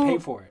you have to pay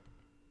for it.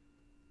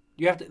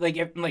 You have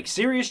to like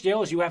serious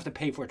jails. You have to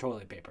pay for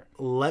toilet paper.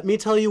 Let me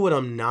tell you what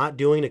I'm not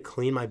doing to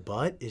clean my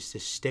butt is to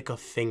stick a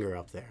finger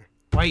up there.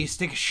 Why you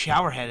stick a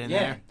shower head in Yeah,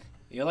 there?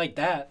 you're like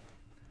that.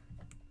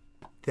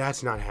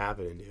 That's not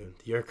happening, dude.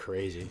 You're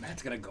crazy.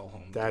 Matt's gonna go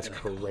home. That's He's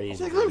gonna go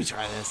crazy. Like, let me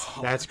try this.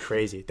 That's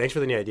crazy. Thanks for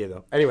the new idea,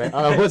 though. Anyway,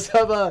 what's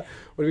up? What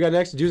do we got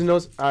next? Do's and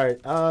don'ts. All right.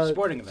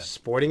 Sporting events.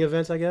 Sporting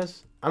events, I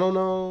guess. I don't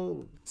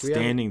know. Do we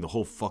have- Standing the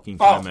whole fucking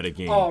Oh, time at a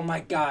game. oh my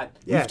god.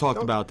 Yeah, We've talked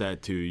don't- about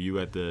that too. You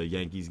at the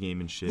Yankees game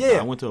and shit. Yeah.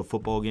 I went to a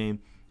football game,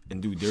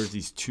 and dude, there's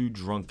these two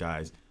drunk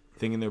guys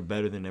thinking they're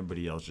better than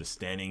everybody else, just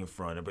standing in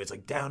front. Everybody's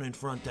like, down in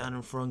front,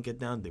 get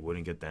down. They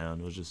wouldn't get down.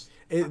 It was just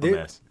a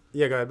mess.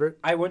 Yeah, go ahead, Bert.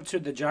 I went to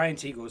the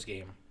Giants-Eagles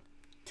game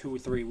 2 or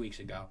 3 weeks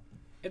ago.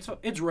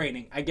 It's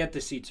raining. I get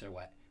the seats are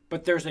wet,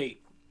 but there's a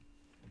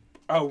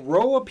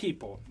row of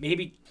people,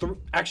 maybe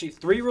actually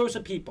 3 rows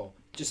of people,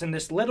 just in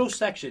this little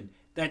section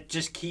that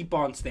just keep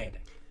on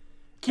standing.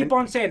 Keep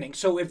on standing.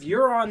 So if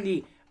you're on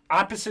the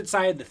opposite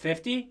side of the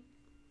 50,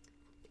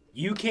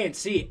 you can't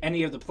see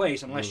any of the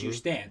plays unless you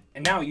stand.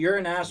 And now you're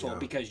an asshole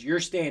because you're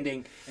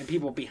standing and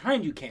people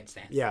behind you can't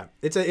stand. Yeah,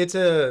 it's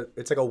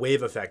like a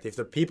wave effect. If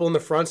the people in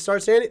the front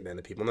start standing, then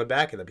the people in the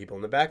back, and the people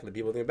in the back, and the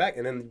people in the back,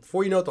 and then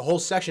before you know it, the whole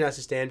section has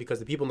to stand because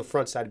the people in the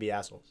front decide to be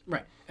assholes.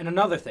 Right. And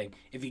another thing,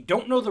 if you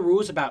don't know the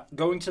rules about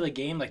going to the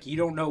game, like you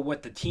don't know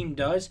what the team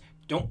does,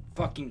 don't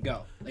fucking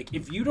go. Like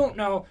if you don't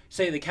know,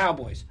 say the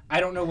Cowboys, I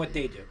don't know what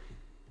they do.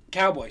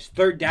 Cowboys,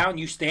 3rd down,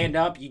 you stand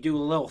up, you do a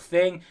little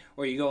thing,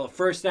 or you go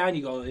first down,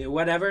 you go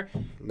whatever.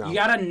 No. You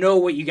gotta know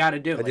what you gotta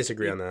do. I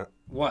disagree on that.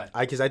 What?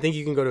 Because I think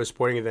you can go to a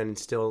sporting event and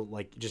still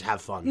like just have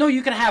fun. No,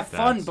 you can have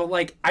fun, That's- but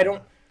like I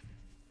don't.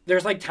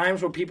 There's like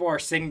times where people are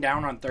sitting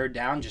down on 3rd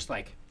down, just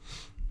like.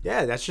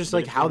 Yeah, that's just But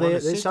like if how they they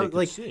wanna sit, sound they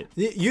like. can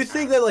sit. You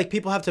think that like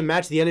people have to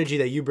match the energy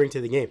that you bring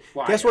to the game?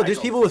 Well, Guess I- what? I There's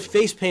go people with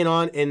physical. face paint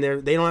on and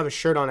they don't have a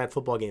shirt on at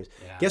football games.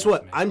 Yeah, Guess that's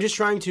what? me. I'm just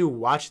trying to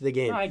watch the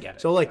game. No, I get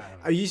it. So like,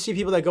 I don't you see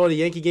people that go to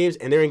Yankee games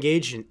and they're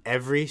engaged in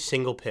every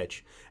single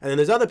pitch, and then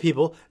there's other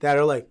people that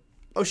are like,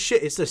 oh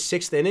shit, it's the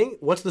 6th inning.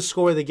 What's the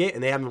score of the game?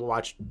 And they haven't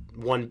watched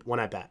one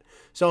at bat.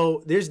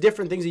 So there's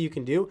different things that you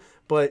can do,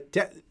 but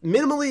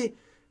minimally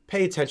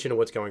pay attention to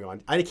what's going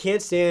on. I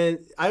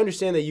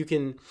understand that you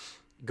can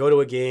go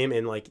to a game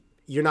and like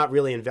you're not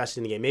really invested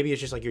in the game. Maybe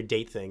it's just like your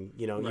date thing.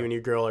 You know, you and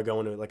your girl are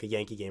going to like a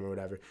Yankee game or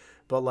whatever.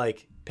 But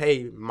like,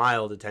 pay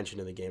mild attention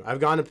to the game. I've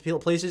gone to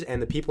places and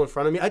the people in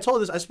front of me. I spoke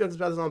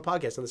about this on the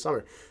podcast in the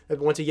summer. I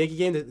went to a Yankee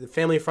game. The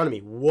family in front of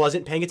me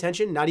wasn't paying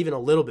attention, not even a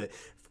little bit.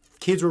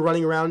 Kids were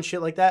running around and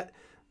shit like that.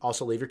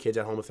 Also, leave your kids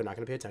at home if they're not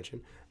going to pay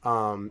attention.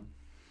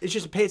 It's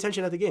just pay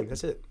attention at the game.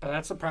 That's it. But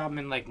that's the problem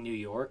in like New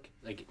York.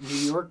 Like New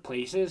York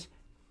places,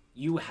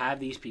 you have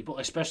these people,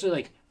 especially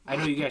like I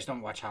know you guys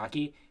don't watch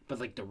hockey, but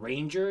like the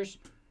Rangers,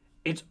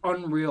 it's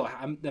unreal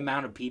the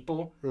amount of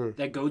people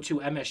that go to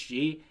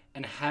MSG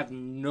and have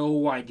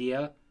no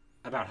idea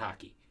about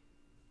hockey.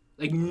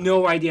 Like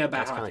no idea about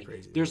That's kinda hockey.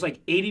 crazy. There's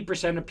like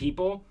 80% of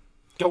people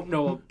don't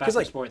know about Because the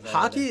like sport.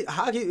 That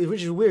hockey,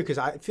 which is weird because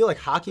I feel like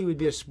hockey would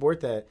be a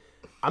sport that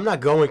I'm not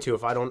going to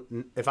if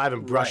I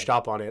haven't brushed Right.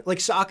 up on it. Like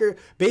soccer,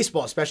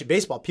 baseball, especially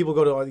baseball. People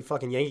go to all the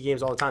fucking Yankee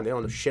games all the time. They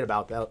don't know shit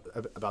about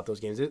those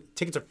games.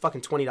 Tickets are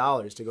fucking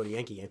 $20 to go to a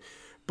Yankee game.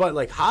 But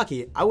like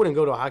hockey, I wouldn't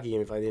go to a hockey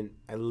game if I didn't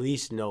at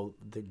least know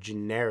the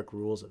generic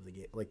rules of the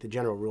game, like the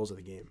general rules of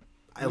the game.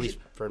 At least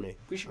for me.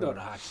 we should go to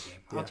a hockey game.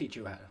 I'll teach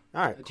you how to.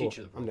 All right, I'll cool. teach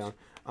you the I'm rules.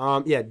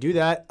 down. Yeah, do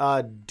that.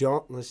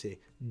 Let's see.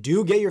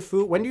 Do get your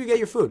food. When do you get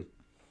your food?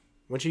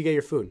 When should you get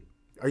your food?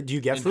 Do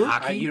you get In food?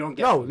 hockey? You don't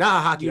get No, food.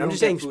 not hockey. You I'm don't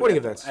just get saying food sporting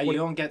at- events. You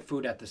don't get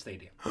food at the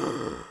stadium.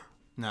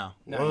 No.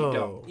 No, Whoa. you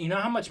don't. You know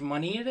how much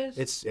money it is?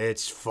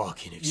 It's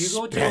fucking You expensive.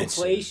 go to a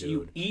place, dude.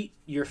 you eat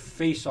your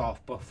face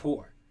off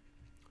before.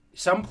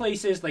 Some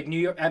places, like New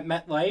York at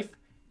MetLife,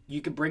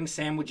 you could bring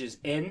sandwiches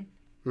in.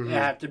 Mm-hmm. They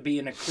have to be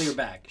in a clear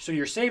bag. So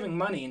you're saving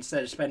money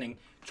instead of spending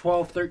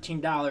 $12,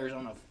 $13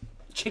 on a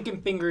chicken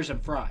fingers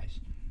and fries.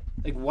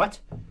 Like, what?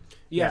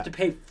 You have to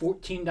pay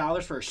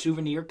 $14 for a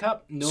souvenir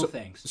cup? No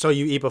thanks. So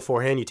you eat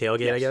beforehand, you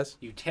tailgate, I guess.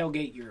 You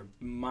tailgate your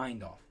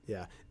mind off.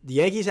 Yeah. The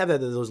Yankees have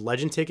those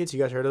legend tickets. You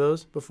guys heard of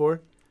those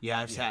before? Yeah,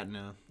 I've sat in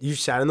a. You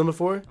sat in them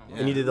before,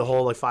 and you did the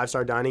whole like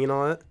 5-star dining and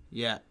all that.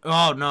 Yeah.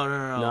 Oh no.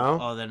 No?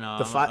 Oh, then no.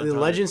 The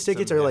Legends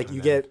tickets are like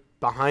you get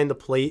behind the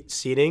plate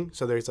seating,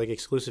 so there's like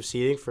exclusive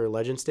seating for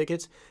Legends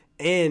tickets,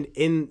 and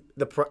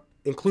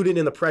included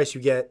in the price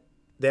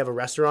they have a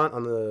restaurant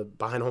on the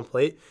behind home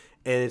plate,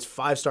 and it's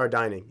 5-star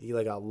dining. You get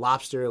like a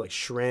lobster, like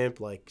shrimp,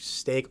 like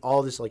steak,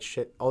 all this like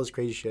shit, all this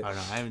crazy shit, Oh no,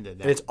 I haven't did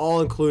that. and it's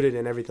all included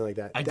and everything like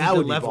that. I That did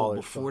would the be level baller.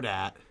 before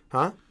that.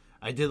 Huh?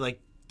 I did like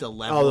the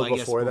level. I guess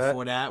before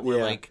before that? that, where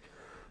Yeah. like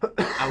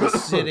I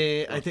was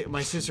sitting. I think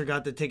my sister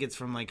got the tickets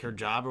from like her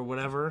job or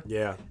whatever.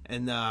 Yeah.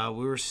 And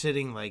we were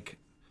sitting like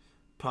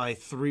probably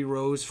 3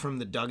 rows from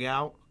the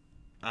dugout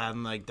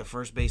on like the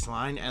first base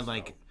line, and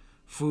like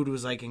food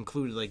was like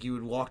included. Like you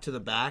would walk to the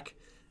back,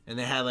 and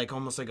they had like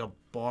almost like a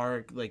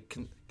bar like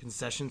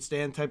concession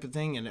stand type of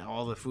thing, and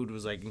all the food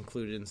was like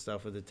included and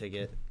stuff with the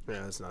ticket.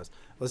 Yeah, that's nice.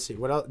 Let's see.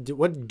 What else?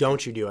 What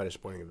don't you do at a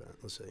sporting event?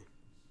 Let's see.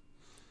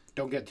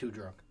 Don't get too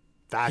drunk.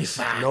 Facts.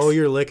 Facts. Know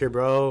your liquor,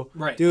 bro.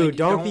 Right, Dude, like,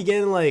 don't be don't-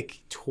 getting like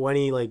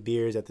 20 like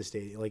beers at the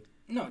stadium. Like,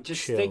 No,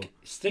 just Chill.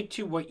 stick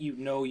to what you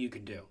know you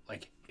could do.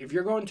 Like, if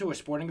you're going to a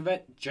sporting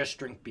event, just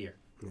drink beer.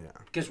 yeah.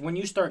 Because when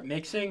you start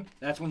mixing,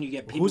 that's when you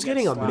get people. Who's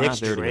getting a slapped.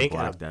 mixed Not there to get drink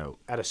blacked out.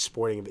 at a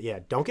sporting event? Yeah,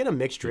 don't get a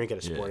mixed drink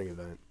at a Yeah. sporting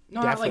event.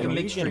 No, not like a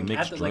Definitely. mixed You get a drink.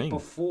 mixed At the, like drink.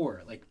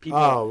 before, like people.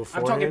 Oh, I'm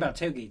talking beforehand? about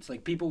tailgates.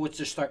 Like people would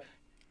just start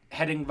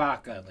heading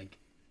vodka, like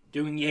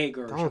doing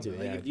Jaeger or Don't something. do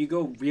Like that. if you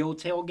go real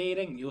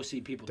tailgating, you'll see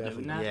people doing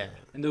Definitely. that. Yeah.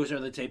 And those are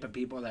the type of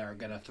people that are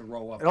gonna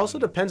throw up. It also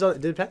on you. depends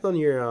on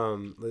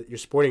your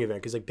sporting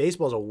event because like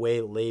baseball's a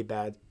way laid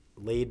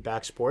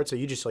back sport, so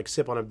you just like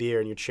sip on a beer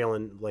and you're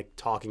chilling, like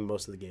talking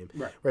most of the game.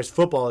 Right. Whereas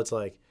football, it's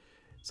like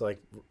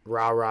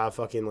rah rah,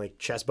 fucking like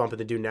chest bumping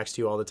the dude next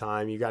to you all the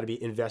time. You got to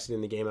be invested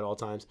in the game at all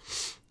times.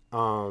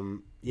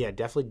 Yeah,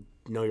 definitely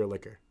know your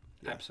liquor.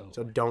 Absolutely.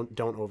 So don't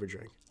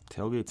overdrink.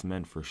 Tailgate's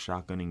meant for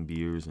shotgunning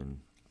beers and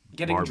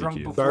Getting drunk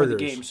barbecue. before the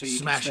Burgers. game so you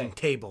Smashing can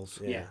stay. tables.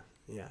 Yeah.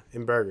 Yeah.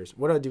 And burgers.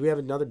 What do we have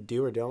another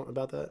do or don't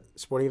about that?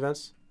 Sporting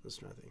events?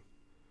 That's nothing.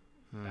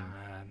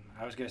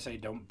 I was gonna say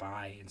don't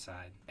buy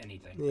inside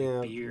anything. Yeah,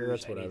 like beers,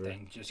 that's whatever.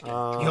 anything. Just get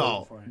Yo,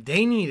 drunk before it.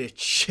 they need to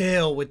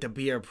chill with the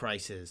beer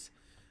prices.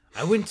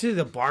 I went to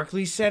the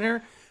Barclays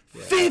Center,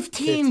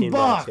 15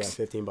 bucks. Yeah,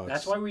 15 bucks.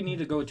 That's why we need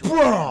to go to.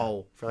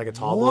 Bro, For like a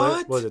tall boy. What?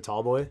 What was it,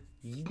 tall boy?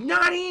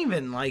 not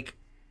even like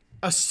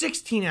a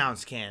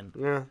 16-ounce can.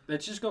 Yeah.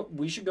 Let's just go.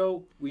 We should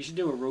go. We should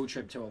do a road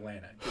trip to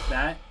Atlanta. 'Cause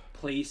that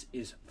place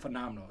is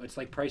phenomenal. It's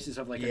like prices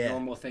of like a Yeah.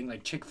 normal thing.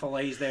 Like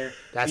Chick-fil-A's there.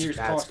 That's Beers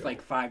cost good.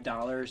 like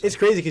 $5. It's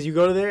crazy because you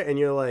go to there and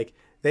you're like,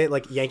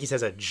 Yankees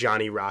has a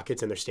Johnny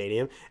Rockets in their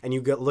stadium, and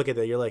you go look at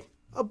that, you're like,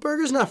 a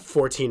burger's not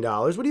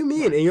 $14. What do you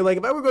mean? And you're like,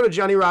 if I were to go to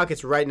Johnny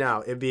Rockets right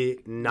now, it'd be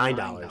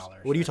 $9.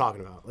 What are you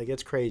talking about? Like,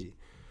 it's crazy.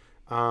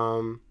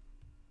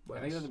 I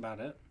think that's about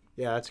it.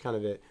 Yeah, that's kind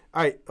of it.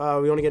 All right,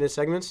 we want to get into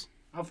segments.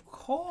 Of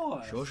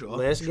course. Sure.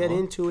 Let's get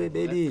into it,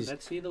 babies.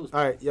 Let's see those.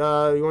 All right, you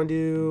want to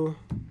do?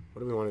 What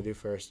do we want to do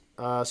first?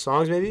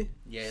 Songs, maybe.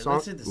 Yeah, Song-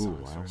 let's hit the Ooh,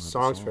 songs I don't first. have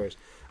Songs a song. first.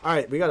 All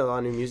right, we got a lot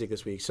of new music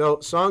this week. So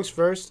songs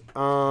first.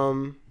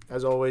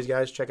 As always,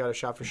 guys, check out a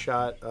Shot for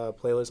Shot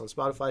playlist on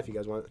Spotify if you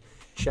guys want to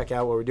check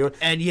out what we're doing.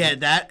 And yeah,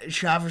 that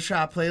shot for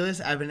shot playlist,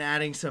 I've been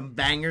adding some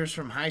bangers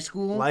from high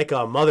school. Like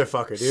a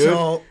motherfucker, dude.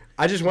 So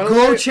I just want to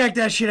go check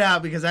that shit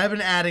out because I've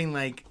been adding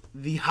like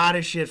the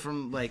hottest shit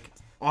from like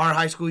our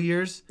high school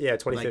years. Yeah,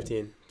 2015.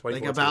 Like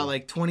 2014. about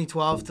like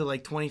 2012 to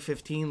like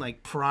 2015,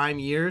 like prime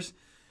years.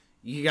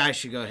 You guys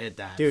should go hit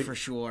that, Dude, for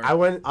sure. I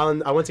went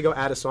to go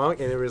add a song,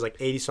 and there was like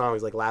 80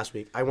 songs like last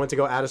week. I went to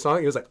go add a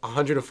song, it was like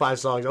 105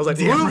 songs. I was like,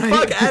 who Damn the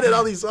right. fuck added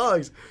all these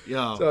songs?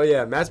 Yo. So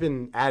yeah, Matt's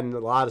been adding a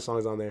lot of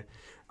songs on there.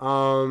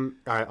 All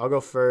right, I'll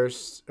go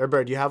first. Or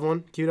Bird, do you have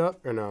one queued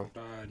up or no?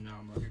 No,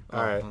 I'm looking.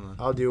 All right, hold on.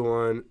 I'll do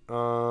one.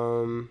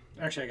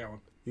 Actually, I got one.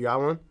 You got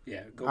one?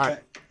 Yeah, go All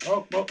check.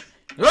 Oh,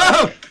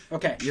 Whoa!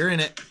 okay. You're in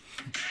it.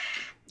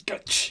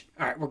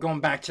 All right, we're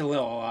going back to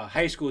little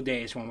high school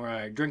days when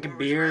we're drinking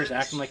beers,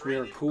 acting like we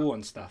were cool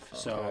and stuff.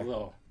 So a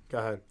little. Go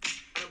ahead.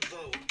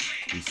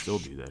 We still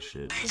do that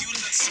shit.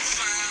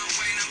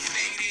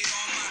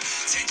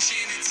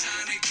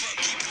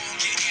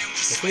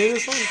 What's the name of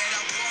this song?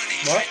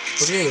 What?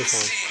 What's the name of this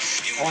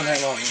song? All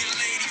Night Long.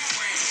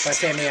 By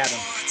Sammy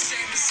Adams.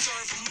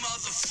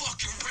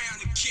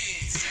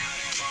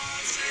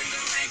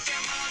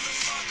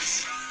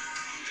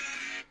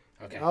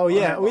 Okay. Oh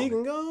yeah, All Night we Long.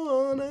 can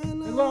go on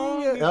and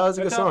on. Yeah, that was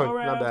a good song.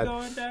 Not bad.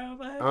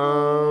 I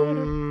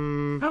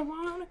Um,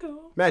 wanna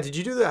go. Matt, did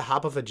you do the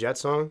Hop Off a Jet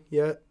song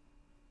yet?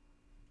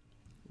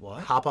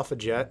 What? Hop Off a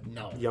Jet?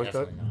 No, Young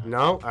Thug? definitely not.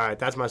 No? All right,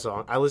 that's my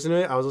song. I listen to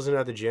it. I was listening to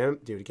it at the gym.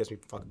 Dude, it gets me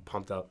fucking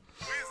pumped up.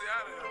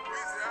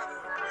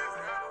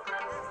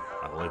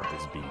 I like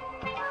this beat.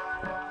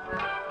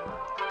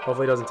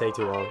 Hopefully it doesn't take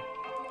too long.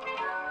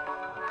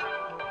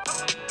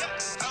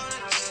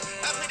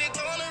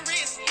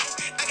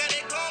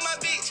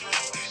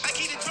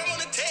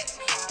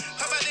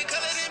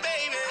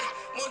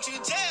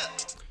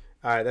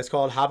 All right, that's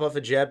called Hop Off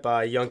a Jet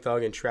by Young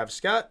Thug and Travis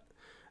Scott.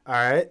 All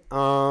right.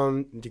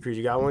 Decreed,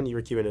 you got one? You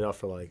were queuing it up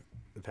for like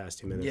the past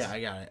 2 minutes. Yeah,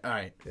 I got it. All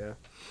right. Yeah.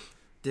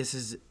 This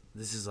is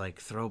like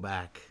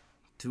throwback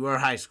to our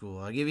high school.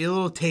 I'll give you a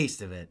little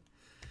taste of it.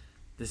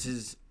 This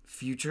is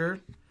Future.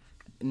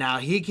 Now,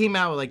 he came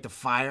out with like the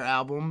Fire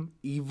album,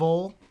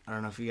 Evil. I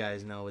don't know if you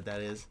guys know what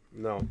that is,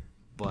 No.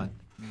 but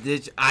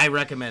I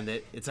recommend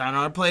it. It's on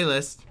our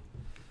playlist.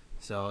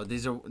 So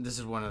this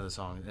is one of the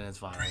songs, and it's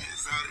fire.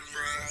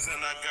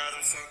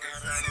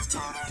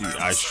 Dude,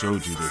 I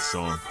showed you this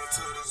song.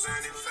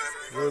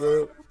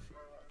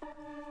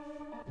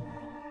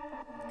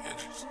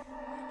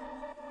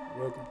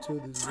 Welcome to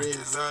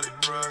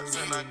the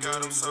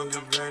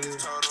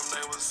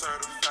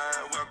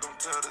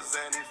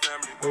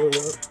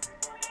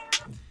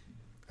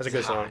That's a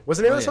good song. What's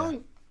the name of the Oh, yeah.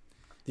 song?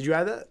 Did you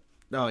add that?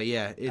 Oh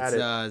yeah, it's Add it.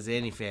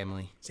 Zanny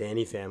Family.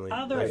 Zanny Family.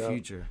 Other Word up.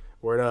 Future.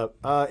 Word up.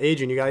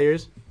 Adrian, you got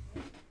yours?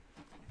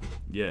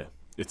 Yeah,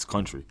 it's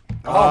country.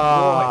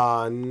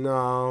 Oh,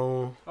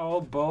 no. Oh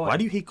boy. Why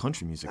do you hate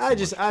country music so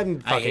I'm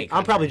much? fucking, hate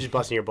I'm probably country. just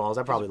busting your balls.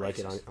 I probably like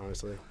it,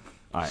 honestly.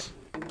 All right.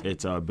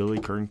 It's Billy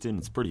Currington.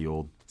 It's pretty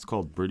old. It's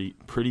called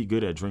Pretty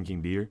Good at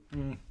Drinking Beer.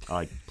 I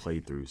like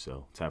played through,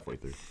 so it's halfway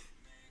through.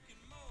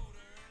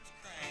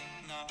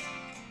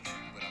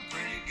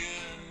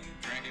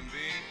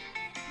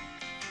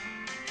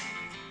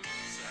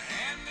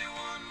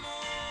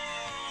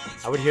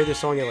 I would hear this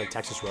song at like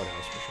Texas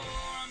Roadhouse for sure.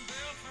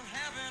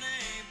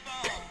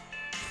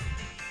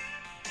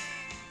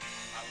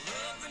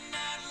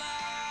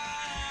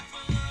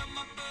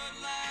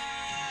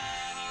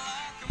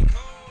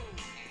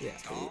 Yeah.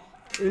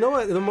 You know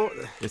what?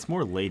 It's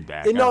more laid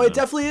back. No, I don't it know.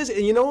 definitely is.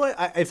 And you know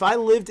what? If I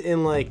lived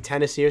in like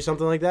Tennessee or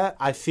something like that,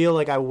 I feel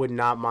like I would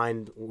not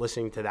mind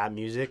listening to that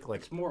music.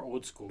 Like, It's more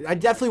old school. I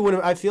definitely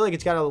wouldn't. I feel like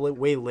it's got a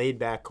way laid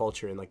back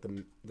culture in like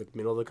the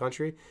middle of the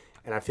country,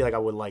 and I feel like I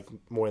would like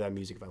more of that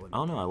music if I lived. I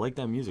don't know. I like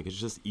that music. It's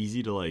just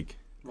easy to like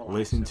Relax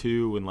listen it.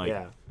 to, and like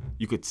Yeah.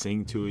 you could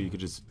sing to it. You could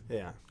just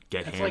Yeah.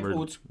 get That's like hammered,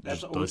 old.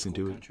 That's just old listen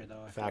school to it. country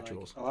though. I feel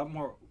Factuals. like a lot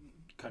more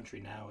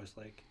country now is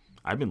like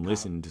I've been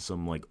listening to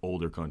some like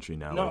older country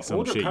now, No, like some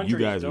older shit you country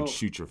is guys would dope.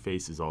 shoot your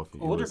faces off. If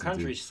you older listened to.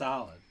 country's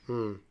solid.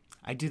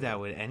 I do that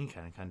with any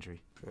kind of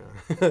country.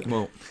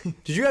 Well,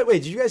 Did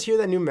you guys hear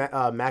that new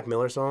Mac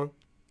Miller song?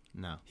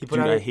 No. He put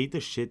dude, out. I hate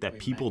the shit that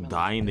people Mac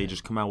die and they Miller's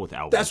just come out with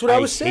albums. That's what I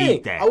was hate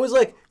saying. That. I was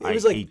like, I it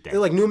was like hate that. they're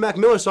like new Mac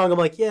Miller song. I'm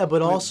like, yeah,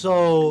 but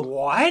also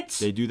What?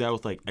 They do that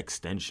with like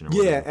Extension. Or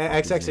yeah, whatever the fuck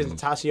his XX name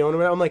is. Tentacion or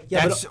whatever. I'm like,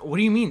 yeah, That's what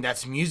do you mean?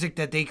 That's music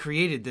that they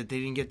created that they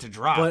didn't get to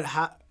drop. but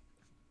how?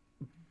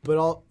 But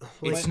all.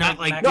 it's Like, not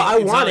like like No, I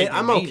it's not want like it. they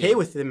I'm made okay it.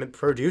 with them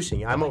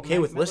producing. I'm okay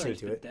Mac with Miller's listening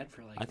to been it. dead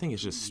for, like, I think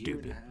it's just a year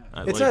and stupid. a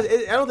half. It's like,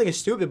 not. I don't think it's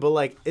stupid, but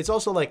like, it's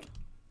also like,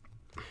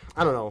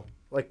 I don't know.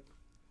 Like,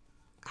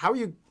 how are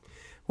you?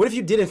 What if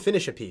you didn't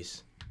finish a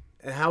piece?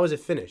 And how is it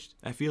finished?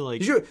 I feel like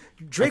Did you,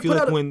 Drake I feel put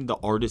like out. when the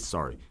artist, Yeah,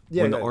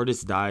 when go the ahead.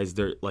 artist dies,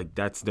 they're like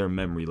that's their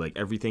memory. Like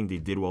everything they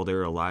did while they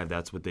were alive,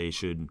 that's what they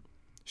should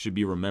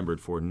be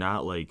remembered for.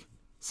 Not like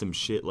some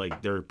shit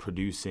like they're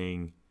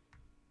producing.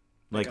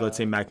 Like let's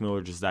say Mac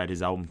Miller just died,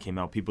 his album came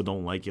out, people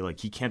don't like it. Like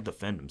he can't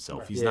defend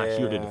himself. He's not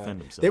here to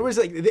defend himself. There was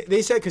like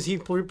they said because he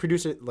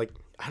produced it. Like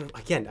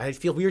I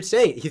feel weird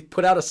saying it. He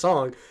put out a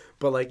song,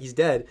 but like he's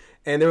dead,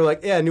 and they were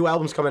like, yeah, new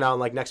album's coming out in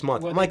like next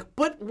month. Well, I'm like,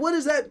 but what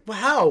is that?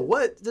 How?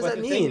 What does But that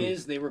the mean? thing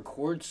is, they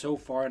record so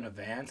far in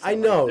advance. I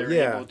that, know, like, they're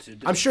yeah. able to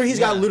I'm sure he's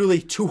got Yeah.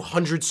 literally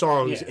 200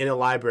 songs Yeah. in a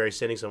library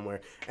sitting somewhere,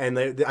 and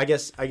I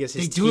guess his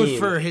They team, do it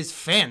for his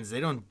fans.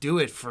 They don't do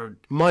it for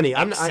money.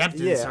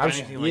 acceptance or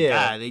anything like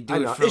that. They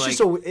do it for it's like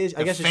just I the guess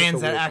it's just a fans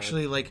that weird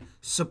actually like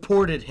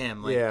supported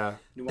him. Like, Yeah,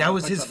 You that wanna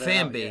was put his something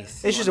fan out, yeah.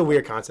 base. it's just a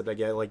weird concept. I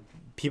get like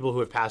people who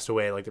have passed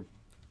away, like they're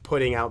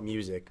putting out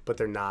music, but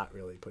they're not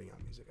really putting out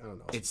music. I don't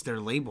know. It's their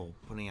label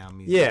putting out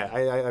music. Yeah,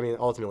 I mean,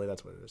 ultimately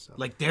that's what it is. So.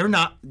 Like they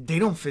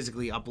don't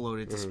physically upload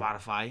it to Mm-hmm.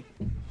 Spotify.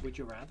 Would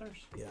you rather?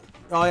 Yeah.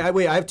 Oh,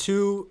 wait. I have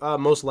two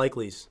most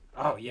likelies.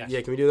 Oh yes. Yeah,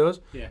 can we do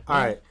those? Yeah. All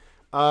right.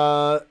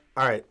 All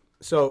right.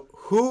 So,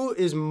 who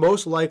is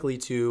most likely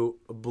to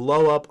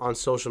blow up on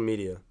social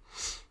media?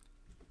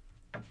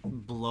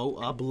 Blow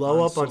up.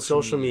 Blow up on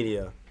social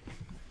media.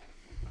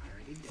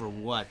 For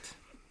what?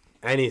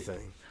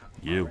 Anything.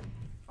 you.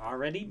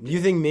 Already?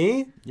 You think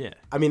me? Yeah.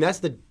 I mean, that's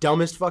the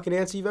dumbest fucking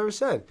answer you've ever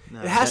said.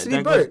 It has to be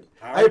that Bert. goes-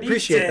 I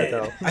appreciate that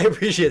Already though. I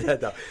appreciate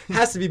that though.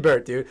 Has to be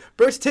Bert, dude.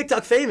 Bert's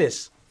TikTok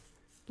famous.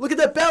 Look at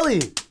that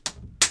belly.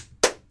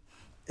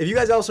 If you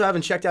guys also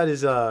haven't checked out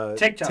his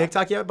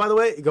TikTok yet, by the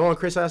way, go on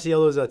Chris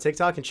Asiello's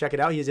TikTok and check it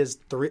out. He has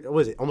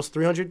almost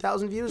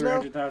 300,000 views now?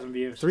 300,000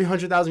 views.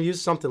 300,000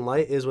 views, something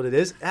light is what it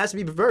is. It has to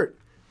be Vert.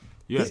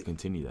 You gotta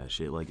continue that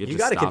shit. Like, it You just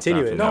gotta stops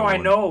continue after it. that No, I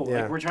one. know.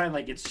 Yeah. Like we're trying.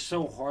 Like it's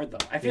so hard though.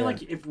 I feel Yeah.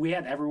 like if we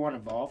had everyone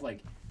involved, like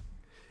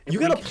if You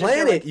we gotta could just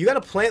plan get, it. You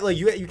gotta plan. Like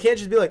you can't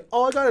just be like,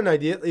 oh, I got an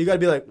idea. You gotta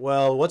be like,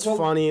 well, what's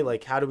funny?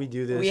 Like, how do we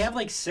do this? We have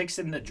like 6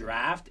 in the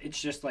draft. It's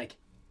just like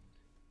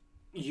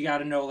you got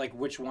to know like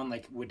which one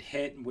like would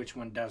hit and which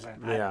one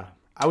doesn't. Yeah,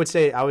 I would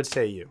say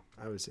you.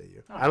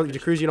 I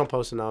don't. Cruz, you don't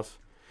post enough.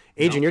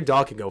 Adrian, your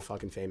dog could go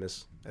fucking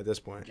famous at this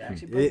point.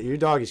 Your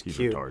dog is He's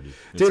cute. retarded.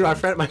 Dude,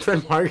 It's my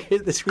friend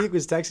Margaret this week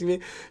was texting me.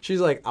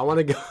 She's like, I want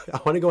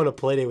to go on a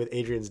play date with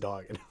Adrian's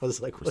dog, and I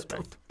was like,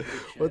 Respect.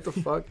 what the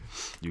fuck?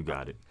 You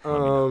got it.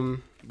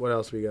 What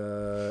else we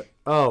got?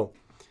 Oh,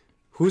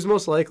 who's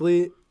most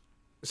likely?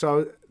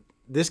 So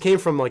this came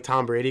from like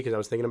Tom Brady because I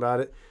was thinking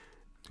about it.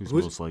 Who's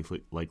most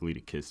likely to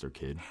kiss their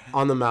kid?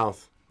 On the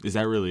mouth. Is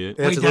that really it?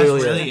 That's Wait, that's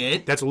literally really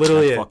it? That's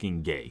literally That's it.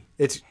 fucking gay.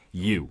 It's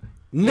You.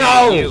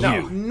 no,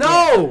 you.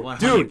 no,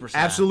 dude, 100%.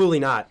 absolutely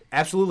not,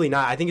 absolutely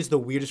not. I think it's the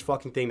weirdest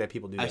fucking thing that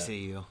people do. I that. see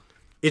you.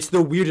 It's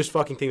the weirdest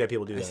fucking thing that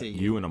people do. I that. see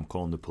you. You and I'm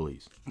calling the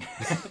police.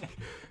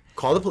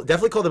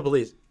 Definitely call the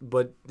police,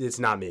 but it's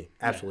not me.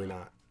 Absolutely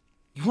not.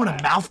 You want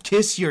to mouth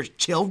kiss your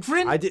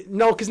children? I did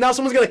no, because now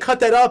someone's gonna cut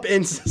that up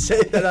and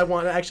say that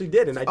I actually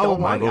did, and I Oh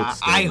don't my want. vote god!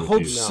 stand I with hope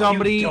you.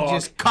 somebody You dog.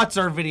 just cuts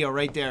our video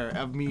right there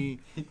of me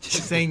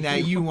saying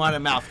that you want to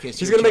mouth kiss.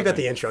 He's your gonna make that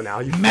the children. intro now.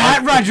 You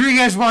Matt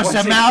Rodriguez wants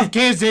to mouth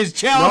kiss his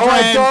children. No,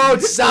 I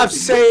don't. Stop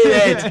saying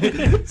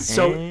it.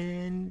 So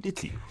And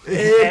it's you.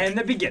 And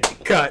the beginning.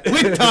 cut.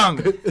 With tongue.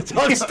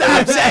 Don't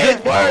stop saying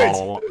words.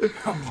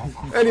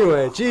 Oh,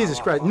 Anyway, Jesus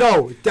Christ.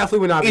 No, definitely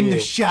would not be In the me.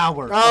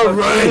 shower. All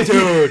right,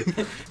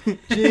 dude.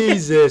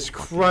 Jesus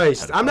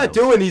Christ. I'm not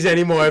doing these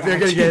anymore if you're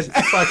going to get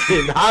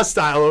fucking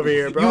hostile over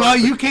here, bro. Well,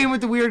 you came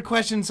with the weird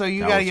question, so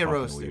you that gotta was get fucking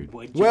roasted.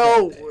 weird.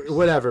 Well,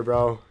 whatever,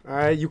 bro. All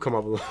right, you come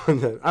up with one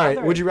then. All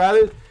right, would you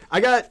rather?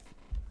 I got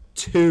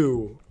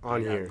 2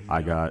 on here.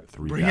 I got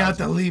 3. Bring out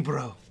the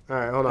Libro. All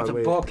right, hold on, It's a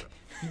wait. book.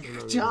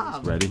 Good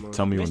job. Ready?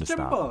 Tell me when to Mr.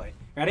 stop. Boy.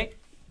 Ready?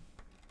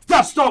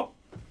 Stop! Stop!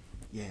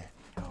 Yeah.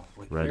 Oh,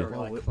 wait, Ready? we were,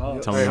 like,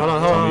 close. Tell All right, hold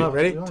on.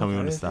 Ready? Tell me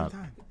when to stop.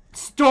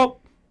 Stop!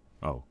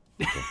 Oh.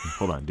 Okay.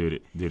 Hold on. Do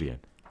it again.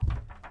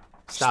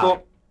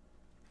 Stop.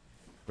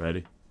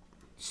 Ready?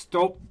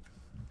 Stop.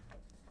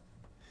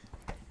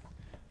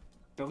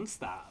 Don't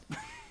stop.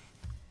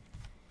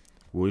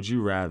 Would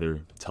you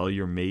rather tell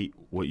your mate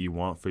what you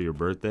want for your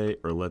birthday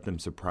or let them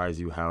surprise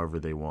you however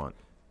they want?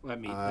 Let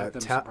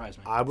them Tell- surprise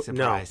me. No,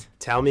 Surprise.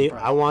 tell me.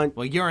 I want.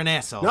 Well, you're an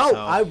asshole. No, so.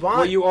 I want.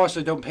 Well, you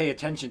also don't pay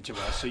attention to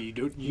us, so you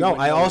do. You No,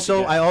 wouldn't I know what also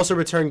to get. I also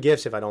return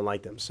gifts if I don't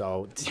like them.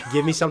 So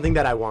give me something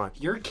that I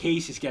want, Your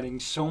case is getting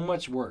so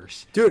much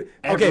worse. dude.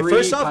 Okay, Every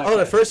first off,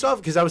 podcast.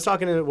 because I was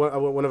talking to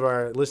one of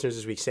our listeners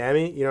this week,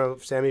 Sammy. You know,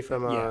 Sammy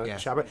from Yeah.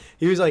 Shopper.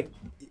 He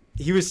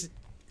was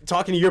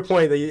talking to your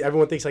point that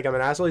everyone thinks like I'm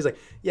an asshole. He's like,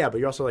 yeah, but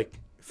you're also like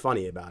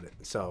funny about it.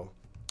 So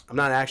I'm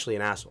not actually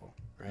an asshole.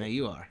 No,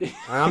 you are.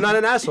 I'm not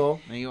an asshole.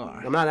 No, you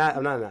are. I'm not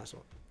an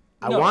asshole.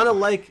 I No. want to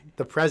like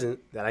the present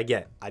that I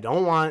get. I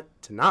don't want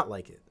to not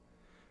like it.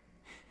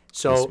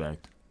 So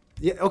Respect.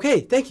 yeah,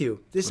 okay, thank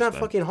you. It's not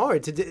Respect. fucking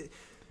hard to.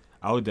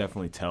 I would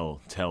definitely tell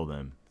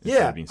them. instead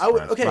Yeah, of being I would-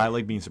 surprised. okay. But I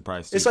like being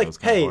surprised too. It's so like, it's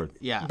kinda hey, hard.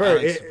 Yeah,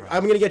 Bert, I like surprise.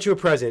 I'm gonna get you a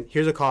present.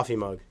 Here's a coffee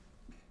mug.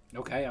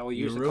 Okay, I will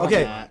use You're it. rude.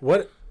 Okay, that.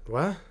 what?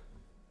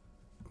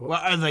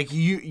 Well, like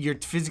you're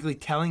physically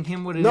telling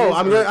him what it is. No,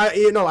 I'm or-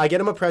 gonna. I get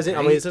him a present.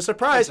 I'm Right? like, it's a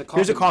surprise. It's a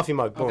Here's a coffee coffee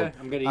mug. Boom. Okay,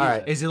 I'm gonna use All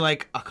right. it. Is it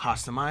like a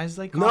customized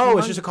like? No, coffee it's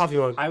mug? just a coffee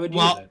mug. I would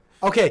Well, use it.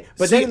 Okay,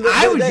 but See, then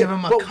I would give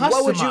him a but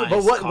what would you? But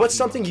customized what's coffee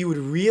something mug. you would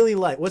really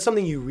like? What's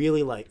something you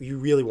really like? You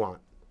really want?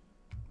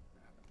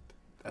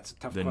 That's a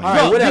tough Then question. All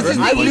right, No, whatever. this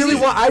is I the really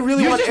easiest- want. I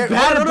really You're want. just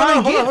bad at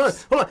buying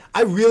gifts. Hold on.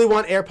 I really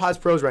want AirPods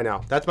Pros right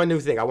now. That's my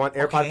new thing. I want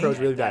AirPods Okay. Pros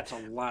really bad. That's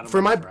a lot of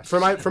for money my for us for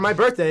to my spend. for my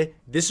birthday.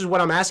 This is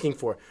what I'm asking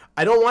for.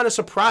 I don't want a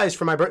surprise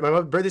for my birthday.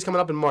 My birthday's coming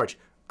up in March.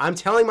 I'm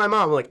telling my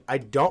mom, like, I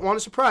don't want a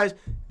surprise.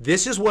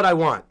 This is what I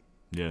want.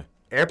 Yeah.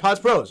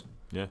 AirPods Pros.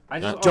 Yeah. I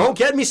just- That- Don't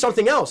get me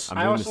something else. I'm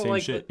I doing the also same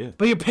like shit. the- Yeah.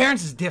 But your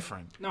parents is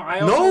different. No, I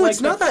No, also like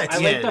it's not. I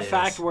Yeah, like the it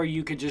fact is. where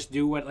you could just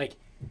do what like.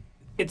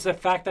 It's the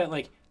fact that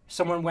like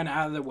someone went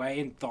out of their way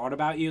and thought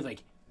about you.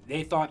 Like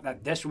they thought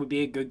that this would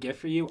be a good gift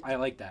for you. I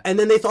like that. And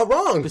then they thought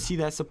wrong. But see,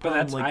 that's the But problem.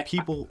 that's- Like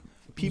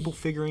I- people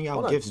figuring Hold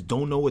out on. gifts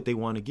don't know what they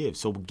want to give.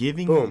 So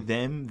giving Boom.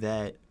 them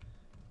that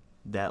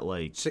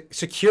like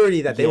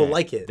Security that they will yeah,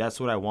 like it. That's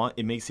what I want.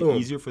 It makes it Boom.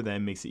 easier for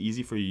them. Makes it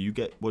easy for you. You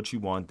get what you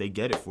want. They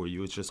get it for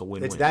you. It's just a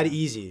win-win. It's that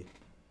easy.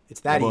 It's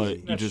that But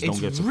easy. you just It's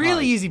don't get surprised.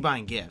 really easy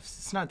buying gifts.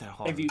 It's not that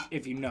hard.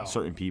 if you know.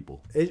 Certain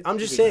people. I'm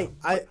just saying.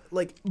 I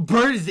like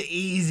Bert is the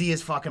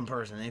easiest fucking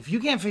person. If you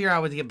can't figure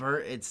out what to get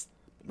Bert, it's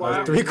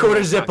Well,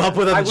 3/4 zip up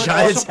with a I would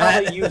Giants also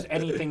probably hat. use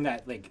anything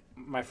that like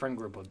my friend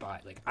group would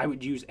buy. Like I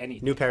would use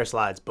anything. New pair of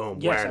slides. Boom.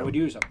 Yes, wearing I would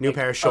them. use them. New Like,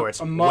 pair of shorts.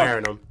 a mug.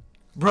 Wearing them.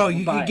 Bro,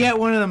 you Buy could it. get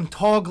one of them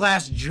tall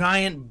glass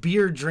giant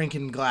beer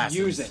drinking glasses.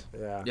 Use it.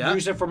 Yeah. Yeah.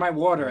 Use it for my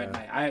water at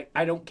night.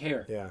 I don't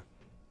care. Yeah.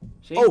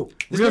 See? Oh,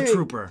 this Real made me-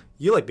 trooper.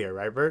 You like beer,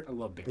 right, Bert? I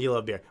love beer. You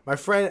love beer. My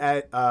friend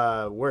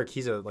at work,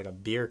 he's a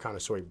beer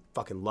connoisseur. He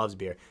fucking loves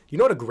beer. You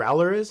know what a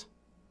growler is?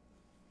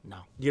 No.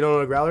 You know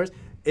what a growler is?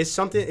 It's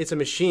a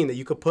machine that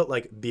you could put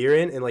like beer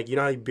in, and like you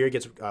know how beer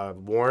gets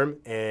warm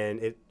and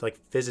it like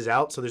fizzes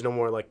out, so there's no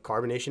more like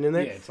carbonation in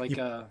there. Yeah, it's like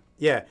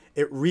Yeah,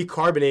 it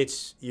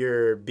recarbonates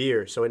your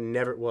beer, so it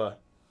never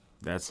what.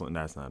 That's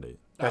not it.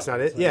 That's not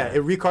it. Yeah,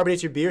 it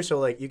recarbonates your beer, so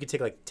like you could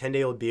take like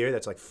 10-day-old beer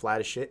that's like flat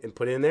as shit and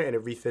put it in there, and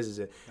it refizzes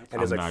it, and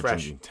I'm it's like not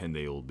fresh. drinking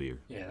 10-day-old beer.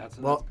 yeah, that's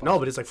Well, no,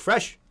 but it's like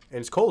fresh and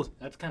it's cold.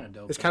 that's kind of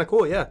dope. It's kind of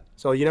cool, yeah.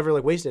 So you never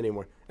like waste it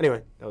anymore.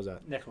 Anyway, that was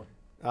that. Next one.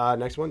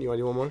 Next one, you want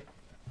to do one more?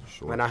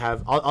 Sure. And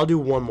I'll do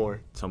one more.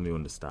 Tell me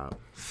when to stop.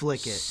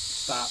 Flick it.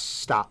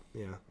 Stop.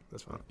 Yeah,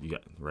 that's fine. You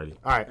got ready?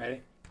 All right.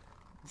 Ready?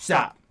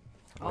 Stop.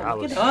 Oh, That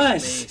look was- at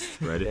us.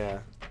 Ready? Yeah.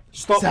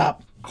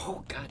 Stop.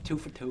 Oh God, 2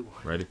 for 2.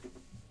 Ready?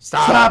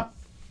 Stop.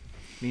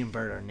 Me and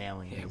Bert are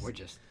nailing Yeah, this. we're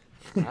just.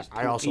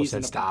 I also peas said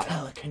in a stop.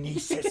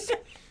 Telekinesis.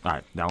 All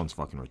right, that one's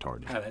fucking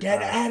retarded.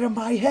 Get out of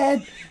my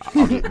head.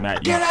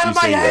 Matt, Get you, out you of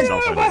my say head. yours, Get I'll out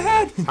of find my a good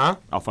head. one. Huh?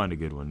 I'll find a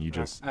good one. You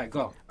just. All right,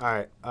 go.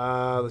 All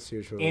right. Let's see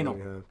which one Anal.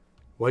 we have.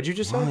 What'd you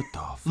just say? What the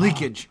fuck?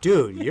 Leakage.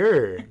 Dude,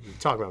 you're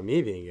talking about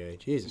me being gay.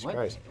 Jesus What?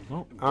 Christ.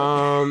 Well,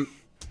 All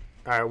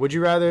right. Would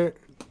you rather?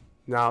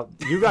 Now,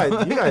 you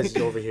guys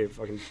over here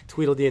fucking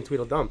Tweedledee and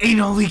Tweedledum.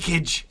 Anal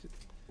leakage.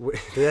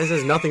 This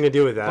has nothing to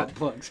do with that. Butt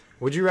plugs.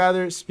 Would you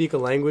rather speak a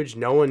language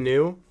no one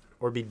knew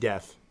or be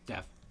deaf?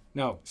 Deaf.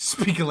 No.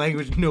 Speak a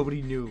language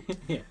nobody knew.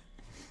 Yeah.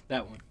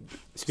 That one.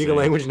 Speak a Same.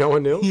 language no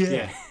one knew?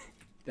 Yeah.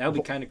 That would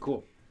be kind of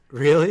cool.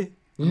 Really?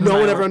 No my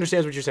one ever own-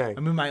 understands what you're saying.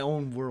 I'm in my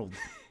own world.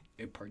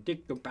 A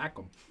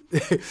predictobacum.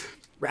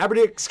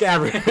 Rabberdick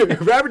Scavern.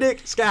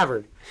 Rabberdick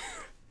Scavern.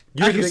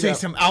 You I can could think say of-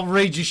 some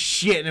outrageous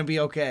shit and it'd be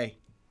okay.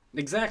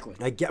 Exactly.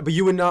 I get, but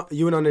you would not.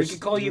 You would We understand.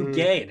 could call you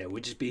gay, and it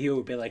would just be you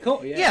would be like,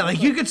 oh yeah. Yeah, like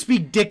you could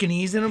speak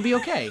Dickanese and it'll be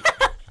okay.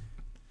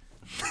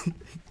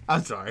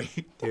 I'm sorry.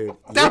 Dude,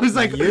 That was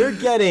like you're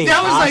getting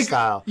that was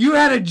hostile. like you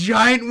had a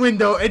giant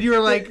window and you were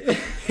like,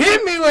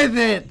 hit me with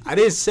it. I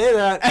didn't say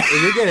that.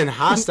 And you're getting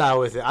hostile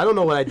with it. I don't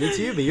know what I did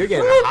to you, but you're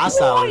getting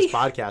hostile on this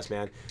podcast,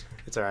 man.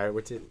 It's all right.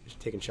 We're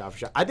taking shot for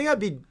shot. I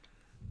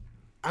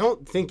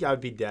don't think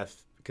I'd be deaf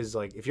because,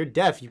 like, if you're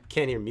deaf, you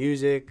can't hear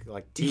music,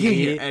 like TV, You can't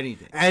hear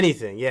anything.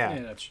 Anything, yeah.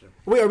 Yeah, that's true.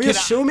 Wait, are we Can I-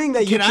 assuming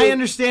that you Can I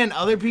understand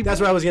other people? That's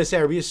what I was gonna say.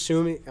 Are we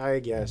assuming? I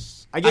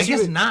guess. I you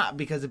guess would- not,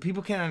 because if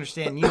people can't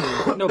understand you,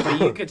 No,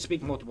 but you could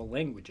speak multiple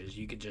languages.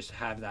 You could just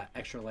have that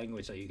extra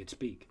language that you could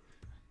speak.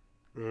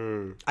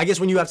 I guess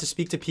when you have to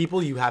speak to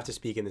people, you have to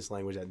speak in this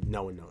language that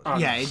no one knows. Oh,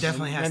 yeah, no. it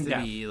definitely has Then to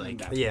deaf. be Then like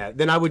deaf. Yeah,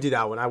 then I would do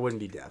that one. I wouldn't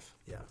be deaf.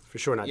 Yeah, for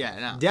sure not. Yeah,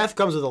 no. Deaf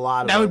comes with a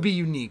lot of. that would be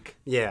unique.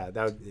 Yeah,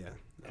 that would. Yeah.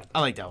 I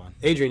like that one.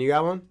 Adrian, you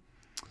got one?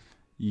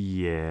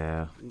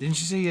 yeah. Didn't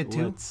you say you had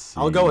two? Let's see.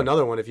 I'll go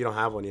another one if you don't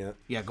have one yet.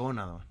 Yeah, go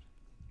another one.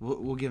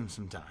 We'll give him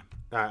some time.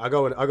 All right,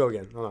 I'll go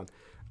again. Hold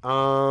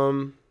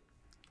on.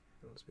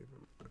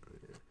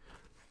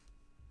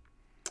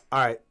 All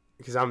right,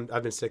 because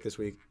I've been sick this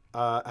week.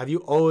 Have you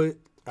always?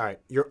 All right,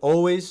 you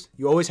always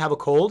have a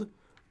cold,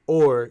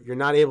 or you're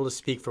not able to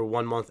speak for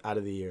 1 month out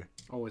of the year.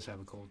 Always have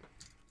a cold.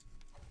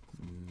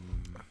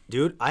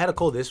 Dude, I had a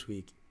cold this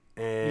week,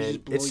 and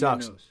just blow it your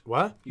sucks. nose.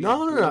 What? You No.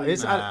 just blow your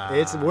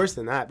It's it's worse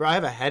than that, bro. I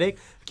have a headache.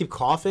 I keep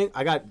coughing.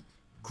 I got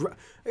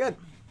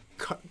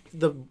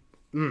the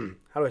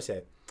how do I say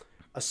it?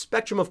 A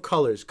spectrum of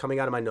colors coming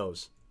out of my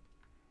nose.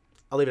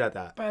 I'll leave it at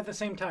that. But at the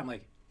same time,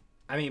 like,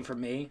 I mean, for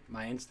me,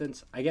 my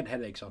instance, I get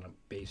headaches on a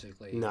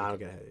basically No, I don't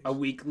get headaches. a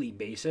weekly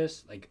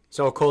basis, like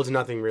So a cold's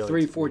nothing really.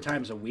 3-4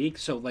 times a week.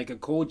 So like a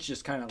cold's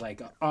just kind of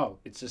like, oh,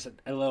 it's just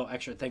a little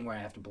extra thing where I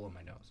have to blow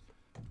my nose.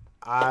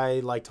 I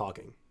like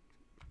talking.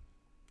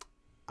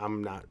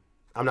 I'm not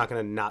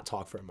gonna not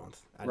talk for a month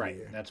out of the Right.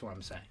 year. That's what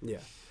I'm saying. Yeah.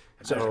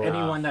 So So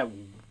anyone that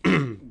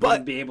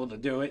would be able to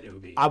do it, it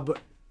would be.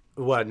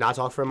 What? Not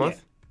talk for a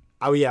month?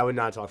 Oh yeah, I would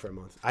not talk for a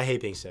month. I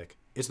hate being sick.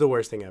 It's the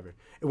worst thing ever.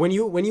 When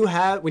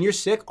you're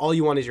sick, all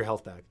you want is your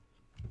health back.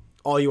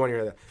 All you want is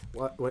your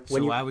health. When So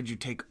you, why would you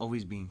take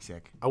always being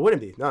sick? I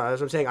wouldn't be. No, that's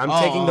what I'm saying. I'm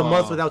taking the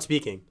month Oh. without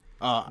speaking.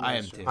 I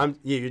am too.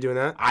 You're doing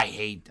that. I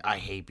hate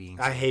being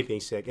sick. I hate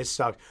being sick. It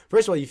sucks.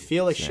 First of all, you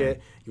feel like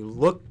shit. You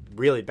look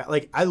really bad.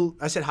 Like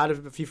I said hi to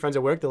a few friends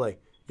at work. They're like,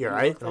 "You all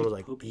right?" look And I was like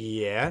like, poopy.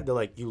 "Yeah." They're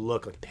like, "You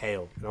look like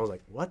pale." And I was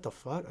like, "What the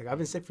fuck?" Like I've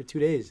been sick for 2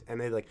 days, and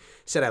they like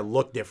said I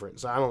look different.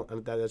 So I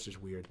don't. That's just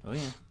weird. Oh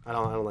yeah. I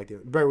don't like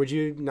it. Bert, would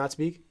you not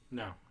speak?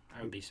 No,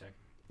 I would be sick.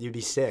 You'd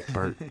be sick.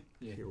 Bert,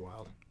 You're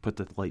wild. put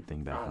the light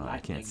thing back on. I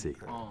that can't see.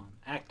 thing On.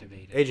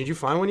 Activated. Hey, did you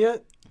find one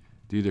yet?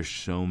 Dude, there's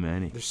so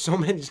many. There's so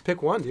many. Just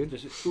pick one, dude.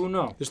 Just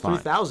uno. There's Fine.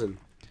 3,000.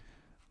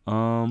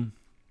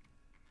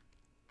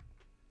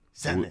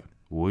 Send it.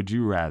 Would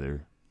you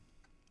rather?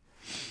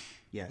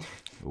 Yeah.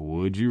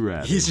 Would you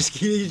rather? He's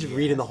just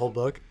reading the whole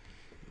book.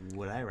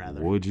 Would I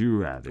rather? Would you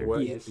rather?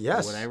 What? Yes.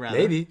 Yes. Would I rather?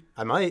 Maybe.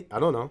 I might. I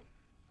don't know.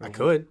 I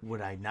could.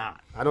 Would I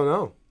not? I don't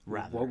know.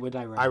 What would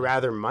I rather? I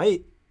rather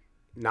might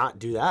not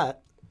do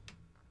that.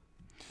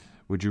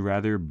 Would you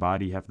rather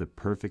body have the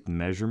perfect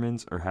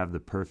measurements or have the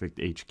perfect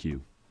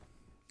HQ?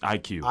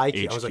 IQ.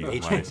 IQ. I was like, HQ.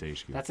 HQ. Why did I say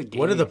HQ? That's a game.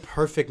 What are the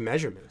perfect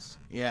measurements?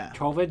 Yeah.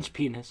 12-inch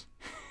penis?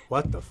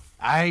 What the?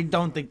 I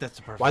don't think that's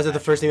the perfect. Why is that the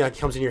match. first thing that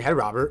comes in your head,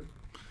 Robert?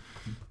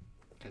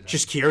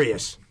 Just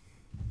curious.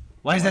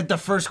 Why is that the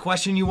first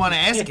question you want to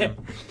ask him?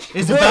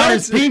 Is about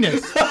his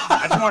penis.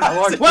 I just want a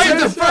large Why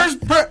penis.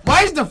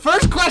 is the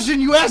first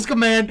question you ask a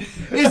man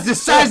is the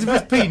size of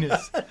his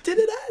penis? I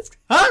didn't ask.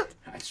 Huh?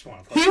 I just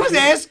want He was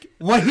asked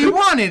what he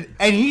wanted,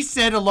 and he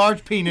said a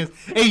large penis.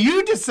 And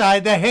you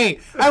decide that, hey,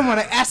 I want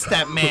to ask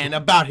that man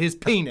about his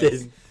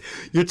penis.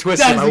 You're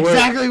twisting That is my word.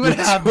 exactly what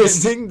You're happened.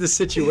 twisting the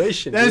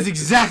situation. That is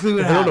exactly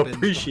what I don't happened.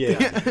 appreciate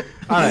it.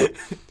 All right.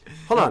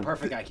 Hold on.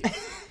 Perfect IQ.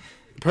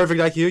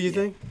 Perfect IQ, you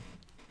think?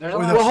 There's a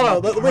Or lot the- Well, hold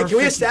on. Perfect. Wait, can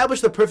we establish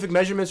the perfect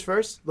measurements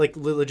first? Like,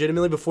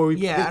 legitimately before we...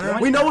 Yeah, I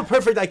don't we know what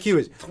perfect IQ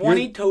is.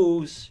 You're-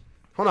 22s.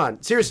 Hold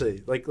on.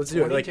 Seriously. Like, let's do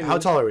it. Like, 22. how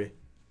tall are we?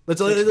 Let's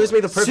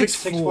make the perfect...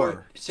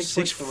 6'4".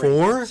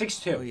 6'4"?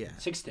 6'2". Oh, yeah.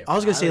 6'2". I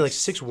was going to say, like,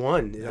 Alex-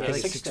 6'1". Yeah, I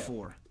like 6'2".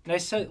 6'4".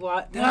 Nice.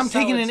 Well, Then I'm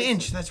taking an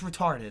inch. That's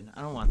retarded.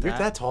 I don't want You're that.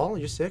 that tall?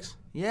 You're 6?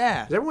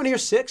 Yeah. Is everyone here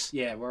 6?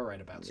 Yeah, we're right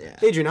about 6.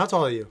 Yeah. Adrian, how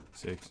tall are you?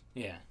 6.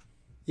 Yeah.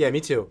 Yeah, me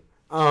too.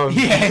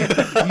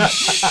 Yeah. You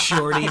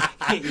shorty.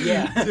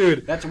 Yeah.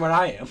 Dude. That's what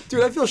I am.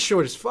 Dude, I feel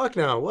short as fuck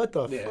now. What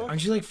the Yeah. fuck?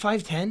 Aren't you like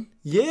 5'10"?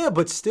 Yeah,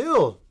 but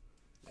still.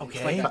 It's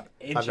Okay. like an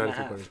inch 5'9" and a 3/4.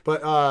 half.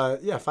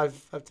 But yeah,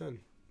 5'10".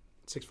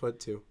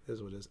 6'2"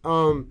 is what it is.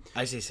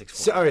 I say 6'4".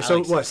 So, all right. I So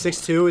like what? 6'4".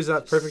 6'2" is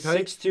that perfect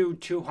height? 6'2",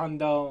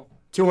 200.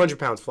 200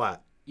 pounds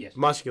flat. Yes.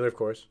 Muscular, of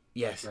course.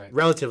 Yes. Right.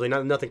 Relatively,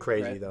 nothing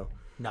crazy Right. though.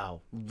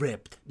 No.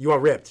 Ripped. You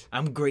want ripped?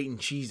 I'm grating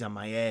cheese on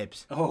my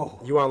abs. Oh.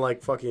 You want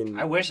like fucking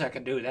I wish I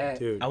could do that.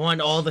 dude? I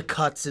want all the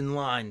cuts and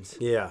lines.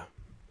 Yeah.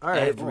 All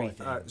right.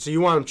 Everything. All right. So you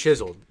want them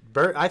chiseled?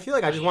 I feel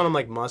like I just want them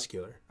like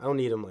muscular. I don't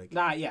need them like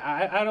Nah,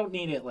 yeah, I don't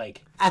need it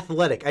like.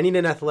 athletic. I need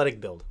an athletic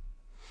build.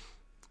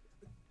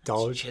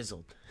 Dollars?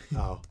 Chiseled.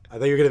 Oh, I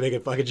thought you were gonna make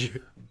it fucking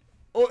you.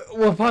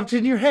 What popped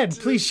in your head?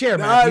 Please share,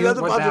 Nah, Matthew.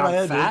 nothing What popped in now, my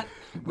head, fat?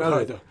 dude.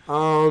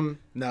 No.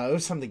 No, it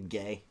was something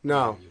gay.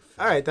 No.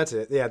 All right, that's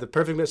it. Yeah, the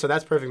perfect. So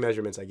that's perfect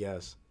measurements, I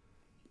guess.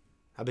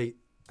 How big?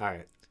 All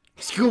right.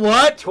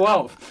 What?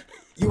 12.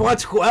 You want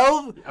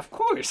 12? Of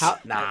course.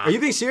 Nah. Are you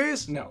being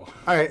serious? No.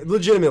 All right,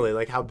 legitimately,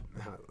 like how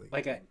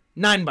Like a.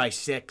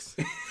 9x6.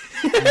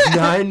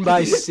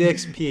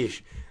 9x6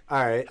 piece.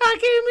 All right. I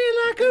came in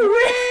like a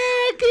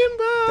wrecking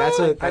ball. That's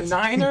A that's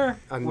niner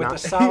a with ni- a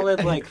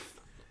solid like.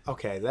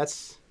 okay.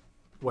 That's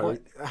what?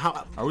 What?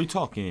 How Are we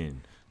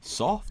talking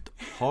soft,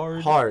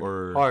 hard, Hard,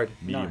 or hard.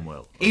 medium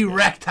well?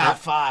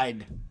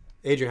 Erectified.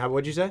 Adrian?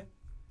 What'd you say?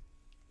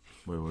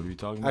 Wait, what are we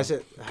talking I about?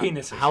 said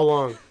Penises. How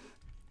long?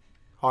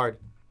 Hard.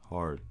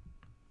 Hard.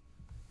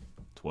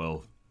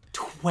 12.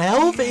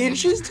 12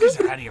 inches, You're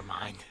dude? out of your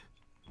mind.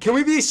 Can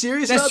we be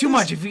serious? That's about too this?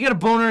 much. If you get a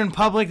boner in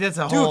public, that's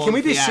a Dude, whole can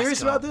we be fiasco.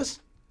 serious about this?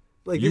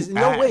 Like, You there's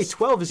no way. asked,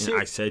 12 is and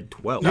serious. I said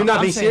 12. You're not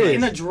I'm being saying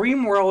serious. In a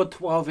dream world,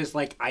 12 is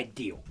like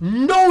ideal.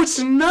 No, it's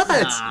not.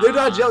 They're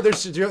not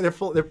jealous. They're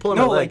pulling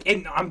No, my leg.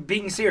 like I'm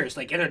being serious.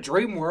 Like in a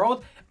dream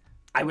world,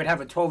 I would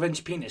have a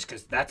 12-inch penis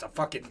because that's a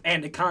fucking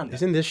anaconda.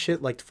 Isn't this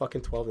shit like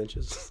fucking 12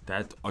 inches?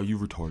 Are you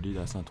retarded?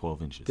 That's not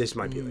 12 inches. This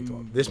might be like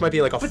 12. This might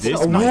be like a,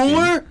 this a might be.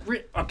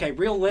 ruler. Okay,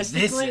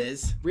 realistically,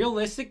 This is.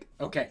 realistic.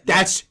 Okay,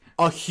 That's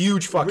a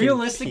huge fucking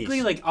realistically,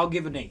 piece. like I'll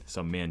give an 8.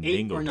 Some man 8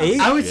 dingo. or shit.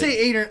 9. I would say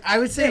 8 or I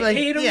would say Hey, like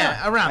 8 or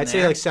yeah, around I'd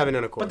there. say like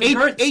 7.25. But the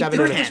girth, Seven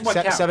girth and a is half. what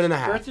counts.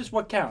 7.5. Girth is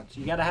what counts.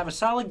 You got to have a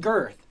solid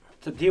girth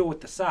to deal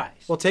with the size.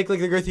 Well, take like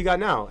the girth you got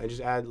now and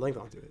just add length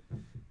onto it.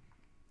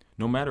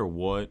 No matter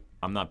what,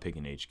 I'm not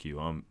picking HQ.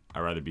 I'd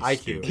rather be IQ.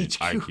 stupid. HQ.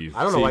 IQ.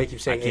 I don't know See, why you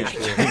keep saying I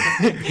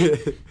can't-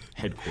 HQ.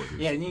 Headquarters.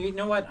 Yeah, and you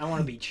know what? I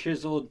want to be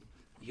chiseled,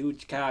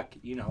 huge cock,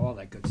 all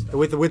that good stuff.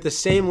 with the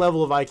same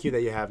level of IQ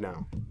that you have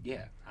now.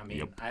 Yeah, I mean,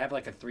 Yep. I have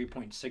like a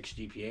 3.6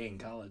 GPA in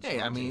college. Hey,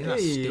 so I I'll mean, take you're not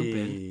it.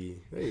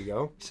 stupid. There you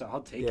go. So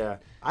I'll take Yeah, it.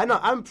 I know.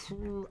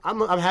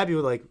 I'm happy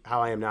with like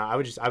how I am now. I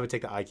would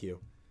take the IQ.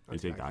 You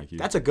take the IQ.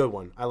 That's a good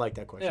one. I like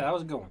that question. Yeah, that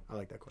was a good one. I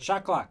like that question.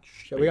 Shot clock.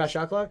 Yeah, we got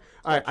shot clock.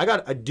 All right,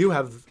 I do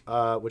have.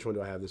 Which one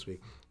do I have this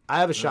week? I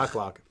have a shot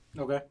clock.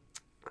 Okay.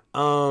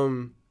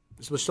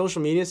 With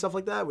social media and stuff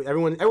like that,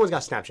 everyone's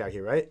got Snapchat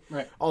here, right?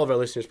 Right. All of our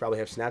listeners probably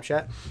have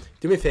Snapchat.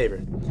 Do me a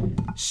favor.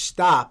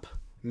 Stop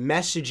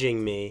messaging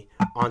me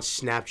on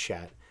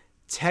Snapchat.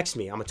 Text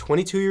me. I'm a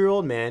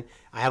 22-year-old man.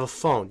 I have a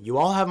phone. You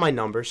all have my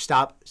number.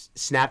 Stop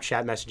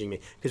Snapchat messaging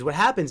me. Because what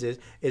happens is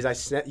you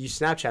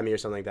Snapchat me or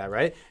something like that,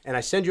 right? And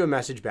I send you a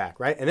message back,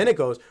 right? And then it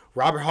goes,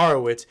 Robert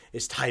Horowitz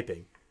is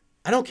typing.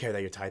 I don't care that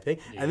you're typing.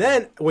 Yeah. And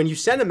then when you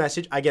send a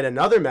message, I get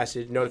another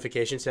message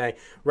notification saying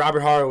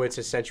Robert Horowitz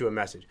has sent you a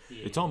message.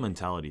 It's all a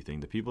mentality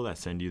thing. The people that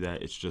send you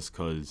that, it's just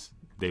because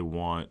they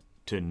want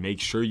to make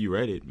sure you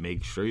read it,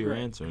 make sure you're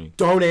answering.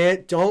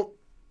 Don't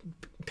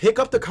pick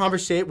up the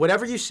conversation.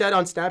 Whatever you said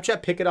on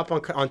Snapchat, pick it up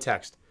on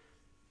text.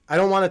 I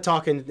don't want to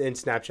talk in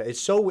Snapchat.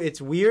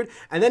 It's weird.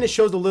 And then it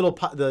shows the little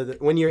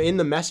when you're in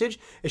the message,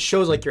 it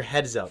shows like your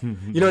heads up. You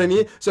know what I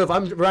mean? So if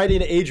I'm writing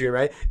to Adrian,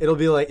 right, it'll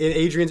be like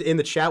Adrian's in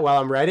the chat while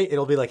I'm writing.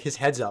 It'll be like his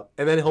heads up,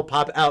 and then he'll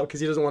pop out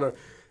because he doesn't want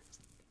to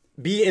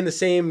be in the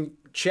same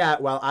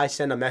chat while I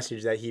send a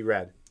message that he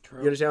read. True.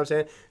 You understand what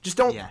I'm saying?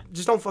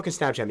 Just don't fucking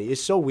Snapchat me.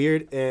 It's so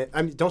weird. Don't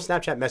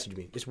Snapchat message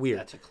me. It's weird.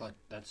 That's a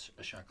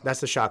shot clock. That's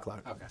the shot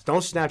clock. Okay.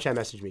 Don't Snapchat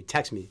message me.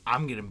 Text me.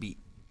 I'm gonna be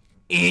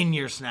in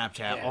your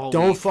Snapchat all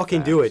Don't week.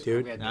 fucking do it,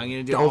 dude. I'm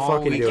gonna do Don't all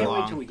fucking week do it. Can't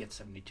long. wait till we get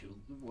 72.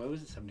 What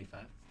was it?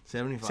 75.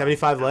 75.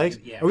 75 likes?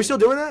 Yeah. Are we still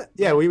doing that?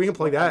 Yeah, we can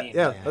plug Well, I that. mean,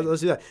 Yeah, yeah.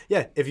 let's do that.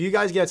 Yeah, if you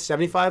guys get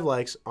 75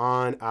 likes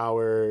on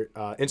our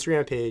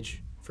Instagram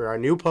page for our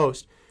new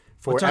post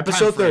for What's our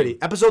episode time frame? 30.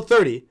 Episode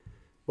 30.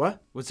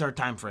 What? What's our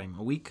time frame?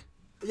 A week?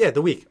 Yeah,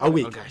 the week. A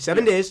week. Okay.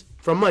 7 days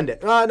from Monday.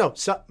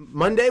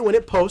 Monday when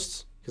it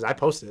posts, because I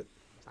post it.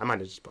 I might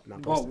have just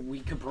not Well, posted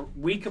it.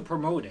 we could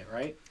promote it,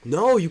 right?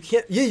 No, you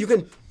can't. Yeah, you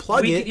can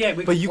plug We it, could- yeah,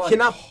 we but can you plug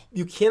cannot. it.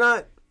 You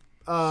cannot.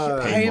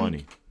 Pay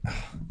money.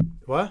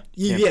 What? Can't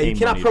Yeah, pay you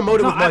cannot money. promote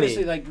it No, with money.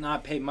 obviously, like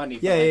not pay money.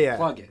 But Yeah, like, yeah, yeah.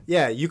 Plug it.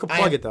 Yeah, you can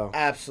plug it though.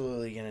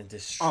 Absolutely gonna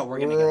destroy. Oh, we're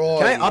gonna get that.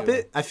 Can I up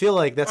it? I feel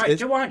like that's. All right, it's-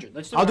 do 100.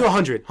 Let's do. I'll do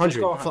 100.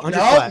 100. 100. Let's go 100.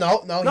 100 flat.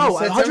 No, No, you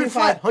said 100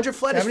 flat. 75. 100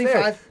 flat is fair.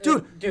 75.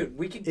 Dude, Dude,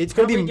 we can. It's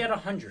gonna probably be- get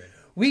 100.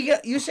 We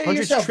get. You say 100's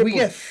yourself. We triple.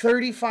 get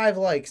 35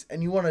 likes,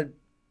 and you want to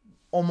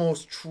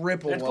almost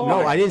triple. Let's what go we-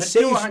 no, I didn't Let's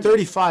say do 100.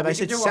 35. I We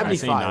said can do 100. I say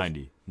 75.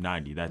 90.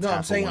 90. That's No, I'm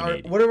half saying of our,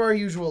 180. what are our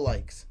usual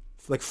likes?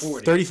 Like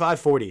 40. 35,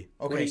 40. Okay,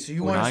 40. so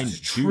you want us 90,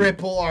 to dude.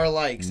 triple our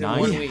likes in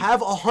 90. one We week.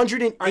 have All right,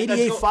 188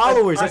 let's go.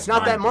 followers. All That's right,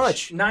 not that fine.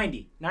 much.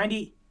 90.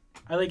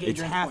 I like It's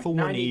Adrian's half point.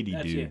 of 90, 180,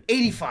 that's dude. it.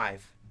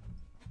 85.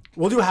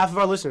 We'll do half of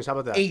our listeners. How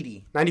about that?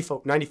 80.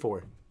 94.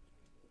 94.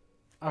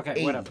 Okay,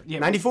 80. whatever. Yeah,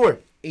 94.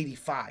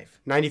 85.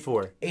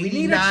 94. We need a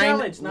 89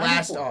 challenge,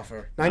 last 94.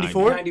 offer.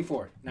 94?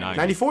 94. 90.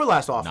 94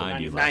 last offer.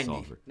 90 90. last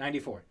offer.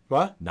 94.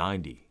 What?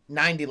 90.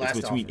 90 It's last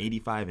between offer.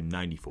 85 and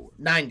 94.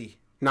 90.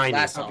 90.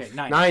 Last Okay, offer.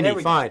 90. 90, There we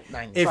go. fine.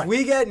 90. If Fine.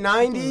 we get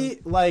 90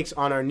 likes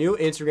on our new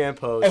Instagram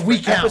post, If we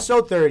for count.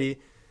 episode 30,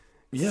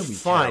 Yeah, we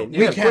fine. count. Yeah,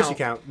 We of course you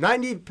count. count.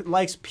 90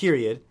 likes,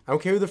 period. I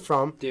don't care who they're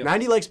from. Deal.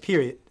 90 likes,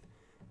 period.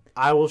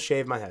 I will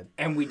shave my head.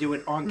 And we do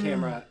it on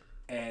camera,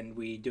 and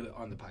we do it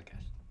on the podcast.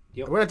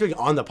 Yep. We're not doing it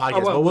on the podcast,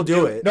 well, but we'll we'll do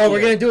do it. No, we're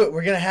Yeah. going to do it.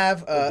 We're going to have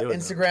do it, though.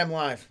 Instagram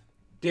Live.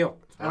 Deal.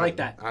 I like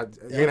that. You're Look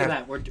gonna at have,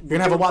 that. We're you're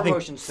gonna have a doing whopping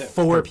promotions, too.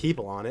 4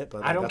 people on it,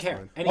 but I don't that's care.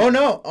 fine. Anyway, Oh,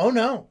 no. Oh,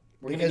 no.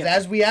 We're gonna Because get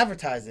as we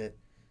advertise it,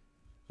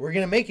 we're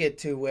going to make it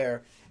to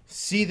where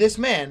see this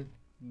man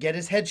get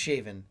his head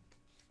shaven.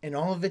 And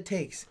all of it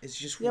takes is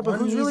just Yeah, but one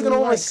who's really easy gonna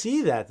want like. to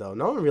see that though?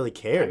 No one really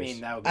cares. I mean,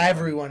 that would be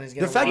Everyone is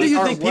going the to fact that like you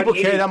Our think people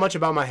 180 care that much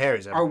about my hair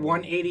is our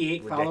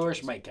 188 ridiculous.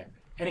 followers might care.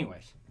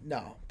 Anyways,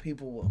 No,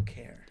 people will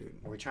care.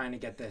 we're trying to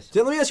get this.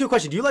 Let me ask you a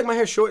question. Do you like my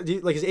hair short? Do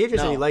you, like, his Adrian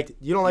said No. he liked it.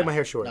 You don't like my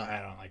hair short? No. I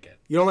don't like it.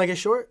 You don't like it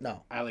short?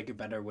 No. I like it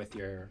better with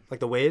your. Like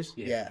the waves?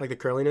 Yeah. Like the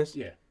curliness?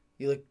 Yeah.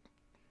 You look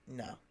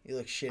you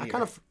look shitty. I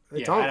kind of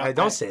Yeah, don't. I I don't-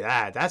 don't I- say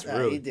that. That's You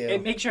rude. do.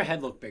 It makes your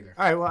head look bigger.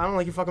 All right. Well, I don't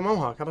like your fucking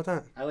mohawk. How about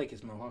that? I like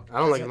his mohawk. I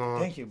don't like your mohawk.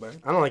 Thank you, bro.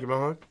 I don't like your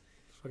mohawk.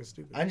 It's fucking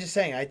stupid. I'm just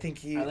saying. I think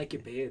he I like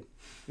your beard.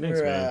 Thanks,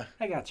 you're, man.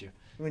 I got you.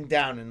 went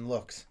down in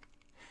looks.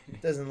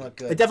 Doesn't look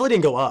good. It definitely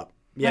didn't go up.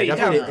 Yeah, No, you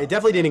definitely. don't. It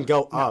definitely didn't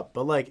go up.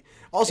 But like,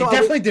 also, It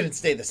definitely didn't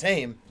stay the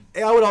same.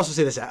 I would also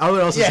say this. I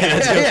would also Yeah, say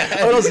that too.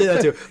 yeah. I would also say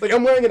that too. Like,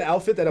 I'm wearing an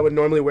outfit that I would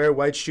normally wear: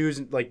 white shoes,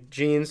 and, like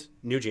jeans,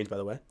 new jeans, by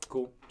the way.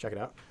 Cool. Check it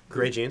out.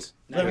 Gray jeans.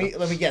 Let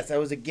me guess. That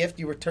was a gift.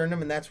 You returned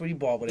them, and that's what you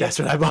bought with That's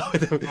it. what I bought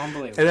with them.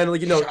 Unbelievable. And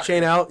then, like,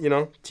 chain out,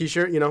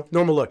 t-shirt,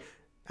 normal look.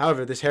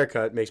 However, this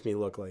haircut makes me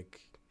look like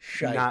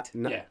Shite.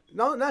 Yeah.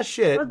 not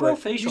shit. Or grow But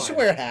facial You should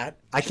hair. wear a hat.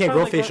 I can't Probably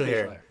grow like facial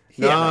hair.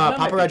 Yeah, Nah, that might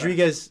Papa be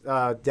Rodriguez,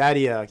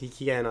 daddy,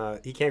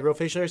 he can't grow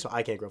facial hair, so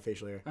I can't grow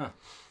facial hair.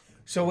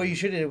 So what you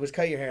should have did was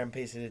cut your hair and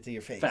pasted it to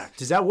your face. Fact.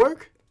 Does that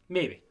work?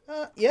 Maybe.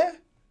 Yeah.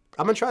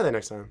 I'm gonna try that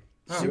next time.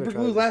 I'm gonna Super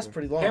try glue that lasts next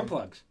pretty long. Hair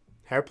plugs. time.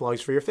 Hair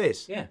plugs for your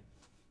face. Yeah.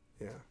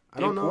 Yeah. I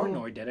don't know.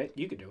 Portnoy did it.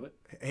 You could do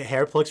it.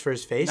 Hair plugs for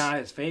his face. Not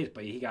his face,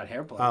 but he got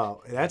hair plugs.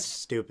 Oh, that's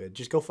stupid.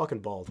 Just go fucking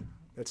bald.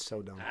 That's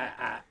so dumb.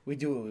 We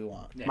do what we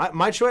want. Yeah.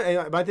 My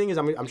choice. My thing is,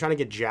 I'm trying to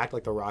get jacked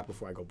like The Rock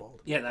before I go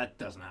bald. Yeah, that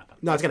doesn't happen.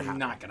 No, it's gonna That's happen.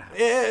 Not gonna happen.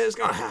 Yeah, it's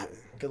gonna happen.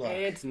 Good luck.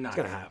 It's not It's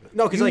gonna gonna happen. happen.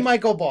 No, because You like,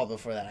 might go bald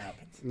before that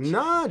happens.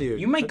 nah,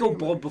 dude. You might go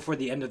bald before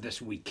the end of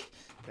this week.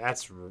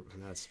 That's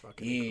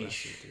fucking Yeesh.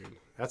 aggressive, dude.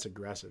 That's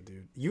aggressive,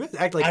 dude. You guys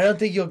act like I don't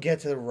think you'll get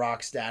to the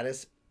rock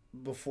status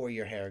before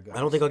your hair goes. I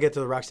don't think I'll get to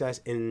the rock status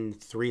in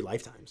 3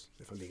 lifetimes.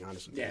 If I'm being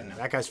honest with you. Yeah, no.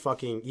 That guy's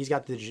fucking. He's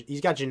got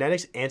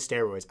genetics and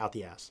steroids out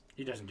the ass.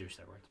 He doesn't do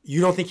steroids.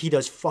 You don't think he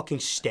does fucking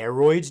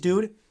steroids,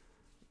 dude?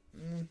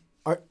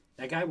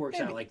 That guy works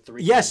out like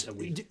 3 Yes, times a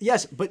week.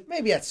 yes, but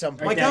Maybe at some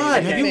point. my Okay, God,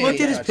 okay. have you Maybe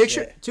looked at his touched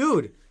picture, it.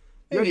 dude?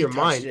 You're out of Maybe your he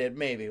touched mind. it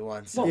maybe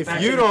once. Well, If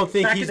back you in- don't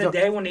think back he's in the the-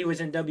 day when he was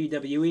in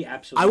WWE,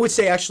 absolutely. I would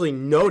say actually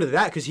no to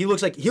that because he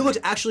looks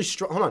actually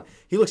strong. Hold on,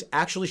 he looks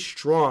actually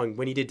strong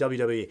when he did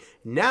WWE.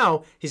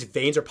 Now his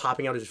veins are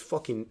popping out of his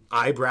fucking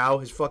eyebrow.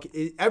 His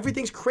fucking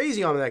everything's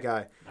crazy on that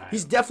guy.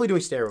 He's definitely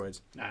doing steroids.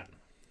 Nah.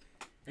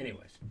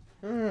 Anyways,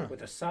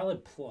 with a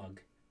solid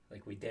plug,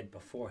 like we did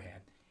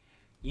beforehand,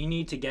 you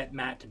need to get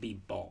Matt to be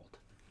bald.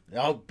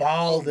 Oh,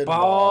 bald and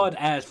Bald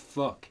as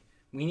fuck.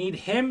 We need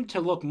him to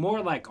look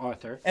more like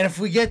Arthur. And if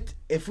we get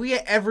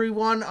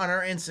everyone on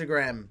our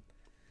Instagram,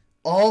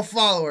 all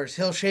followers,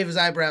 he'll shave his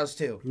eyebrows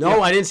too.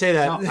 No, I didn't say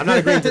that. I'm not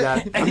agreeing to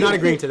that. I'm not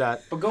agreeing to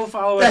that. But go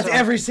follow us. That's on,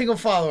 every single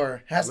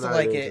follower has to not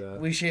like agreeing it. to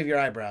that. We shave your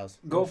eyebrows.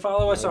 Go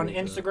follow us on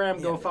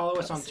Instagram. Go follow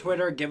us on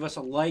Twitter. Give us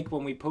a like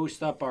when we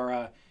post up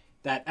our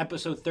that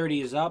episode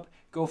 30 is up.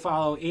 Go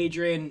follow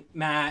Adrian,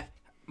 Matt,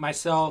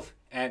 myself,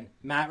 and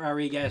Matt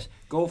Rodriguez.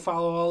 Go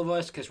follow all of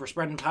us because we're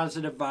spreading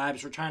positive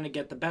vibes. We're trying to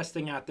get the best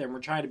thing out there, and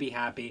we're trying to be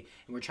happy,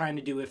 and we're trying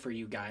to do it for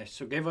you guys.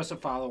 So give us a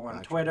follow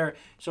on Twitter,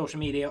 social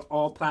media,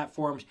 all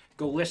platforms.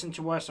 Go listen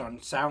to us on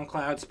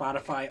SoundCloud,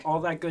 Spotify, all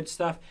that good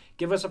stuff.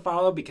 Give us a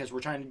follow because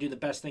we're trying to do the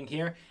best thing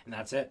here, and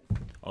that's it.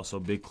 Also,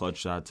 big clutch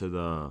shot to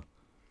the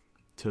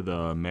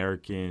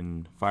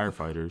American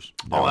firefighters.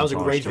 Oh, that was a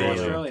great Australia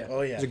video. Australia.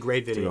 Oh yeah. It's a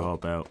great To video.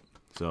 help out.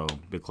 So,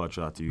 big clutch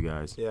shot to you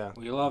guys. Yeah.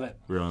 We love it.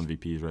 Real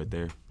MVPs right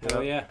there.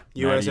 Hell yeah. Matt,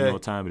 you know USA.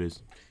 what time it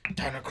is.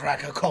 Time to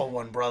crack a cold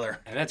one, brother.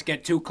 And let's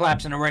get 2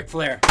 claps and a Ric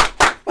Flair.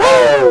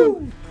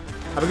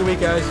 Have a good week,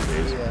 guys.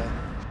 Yeah.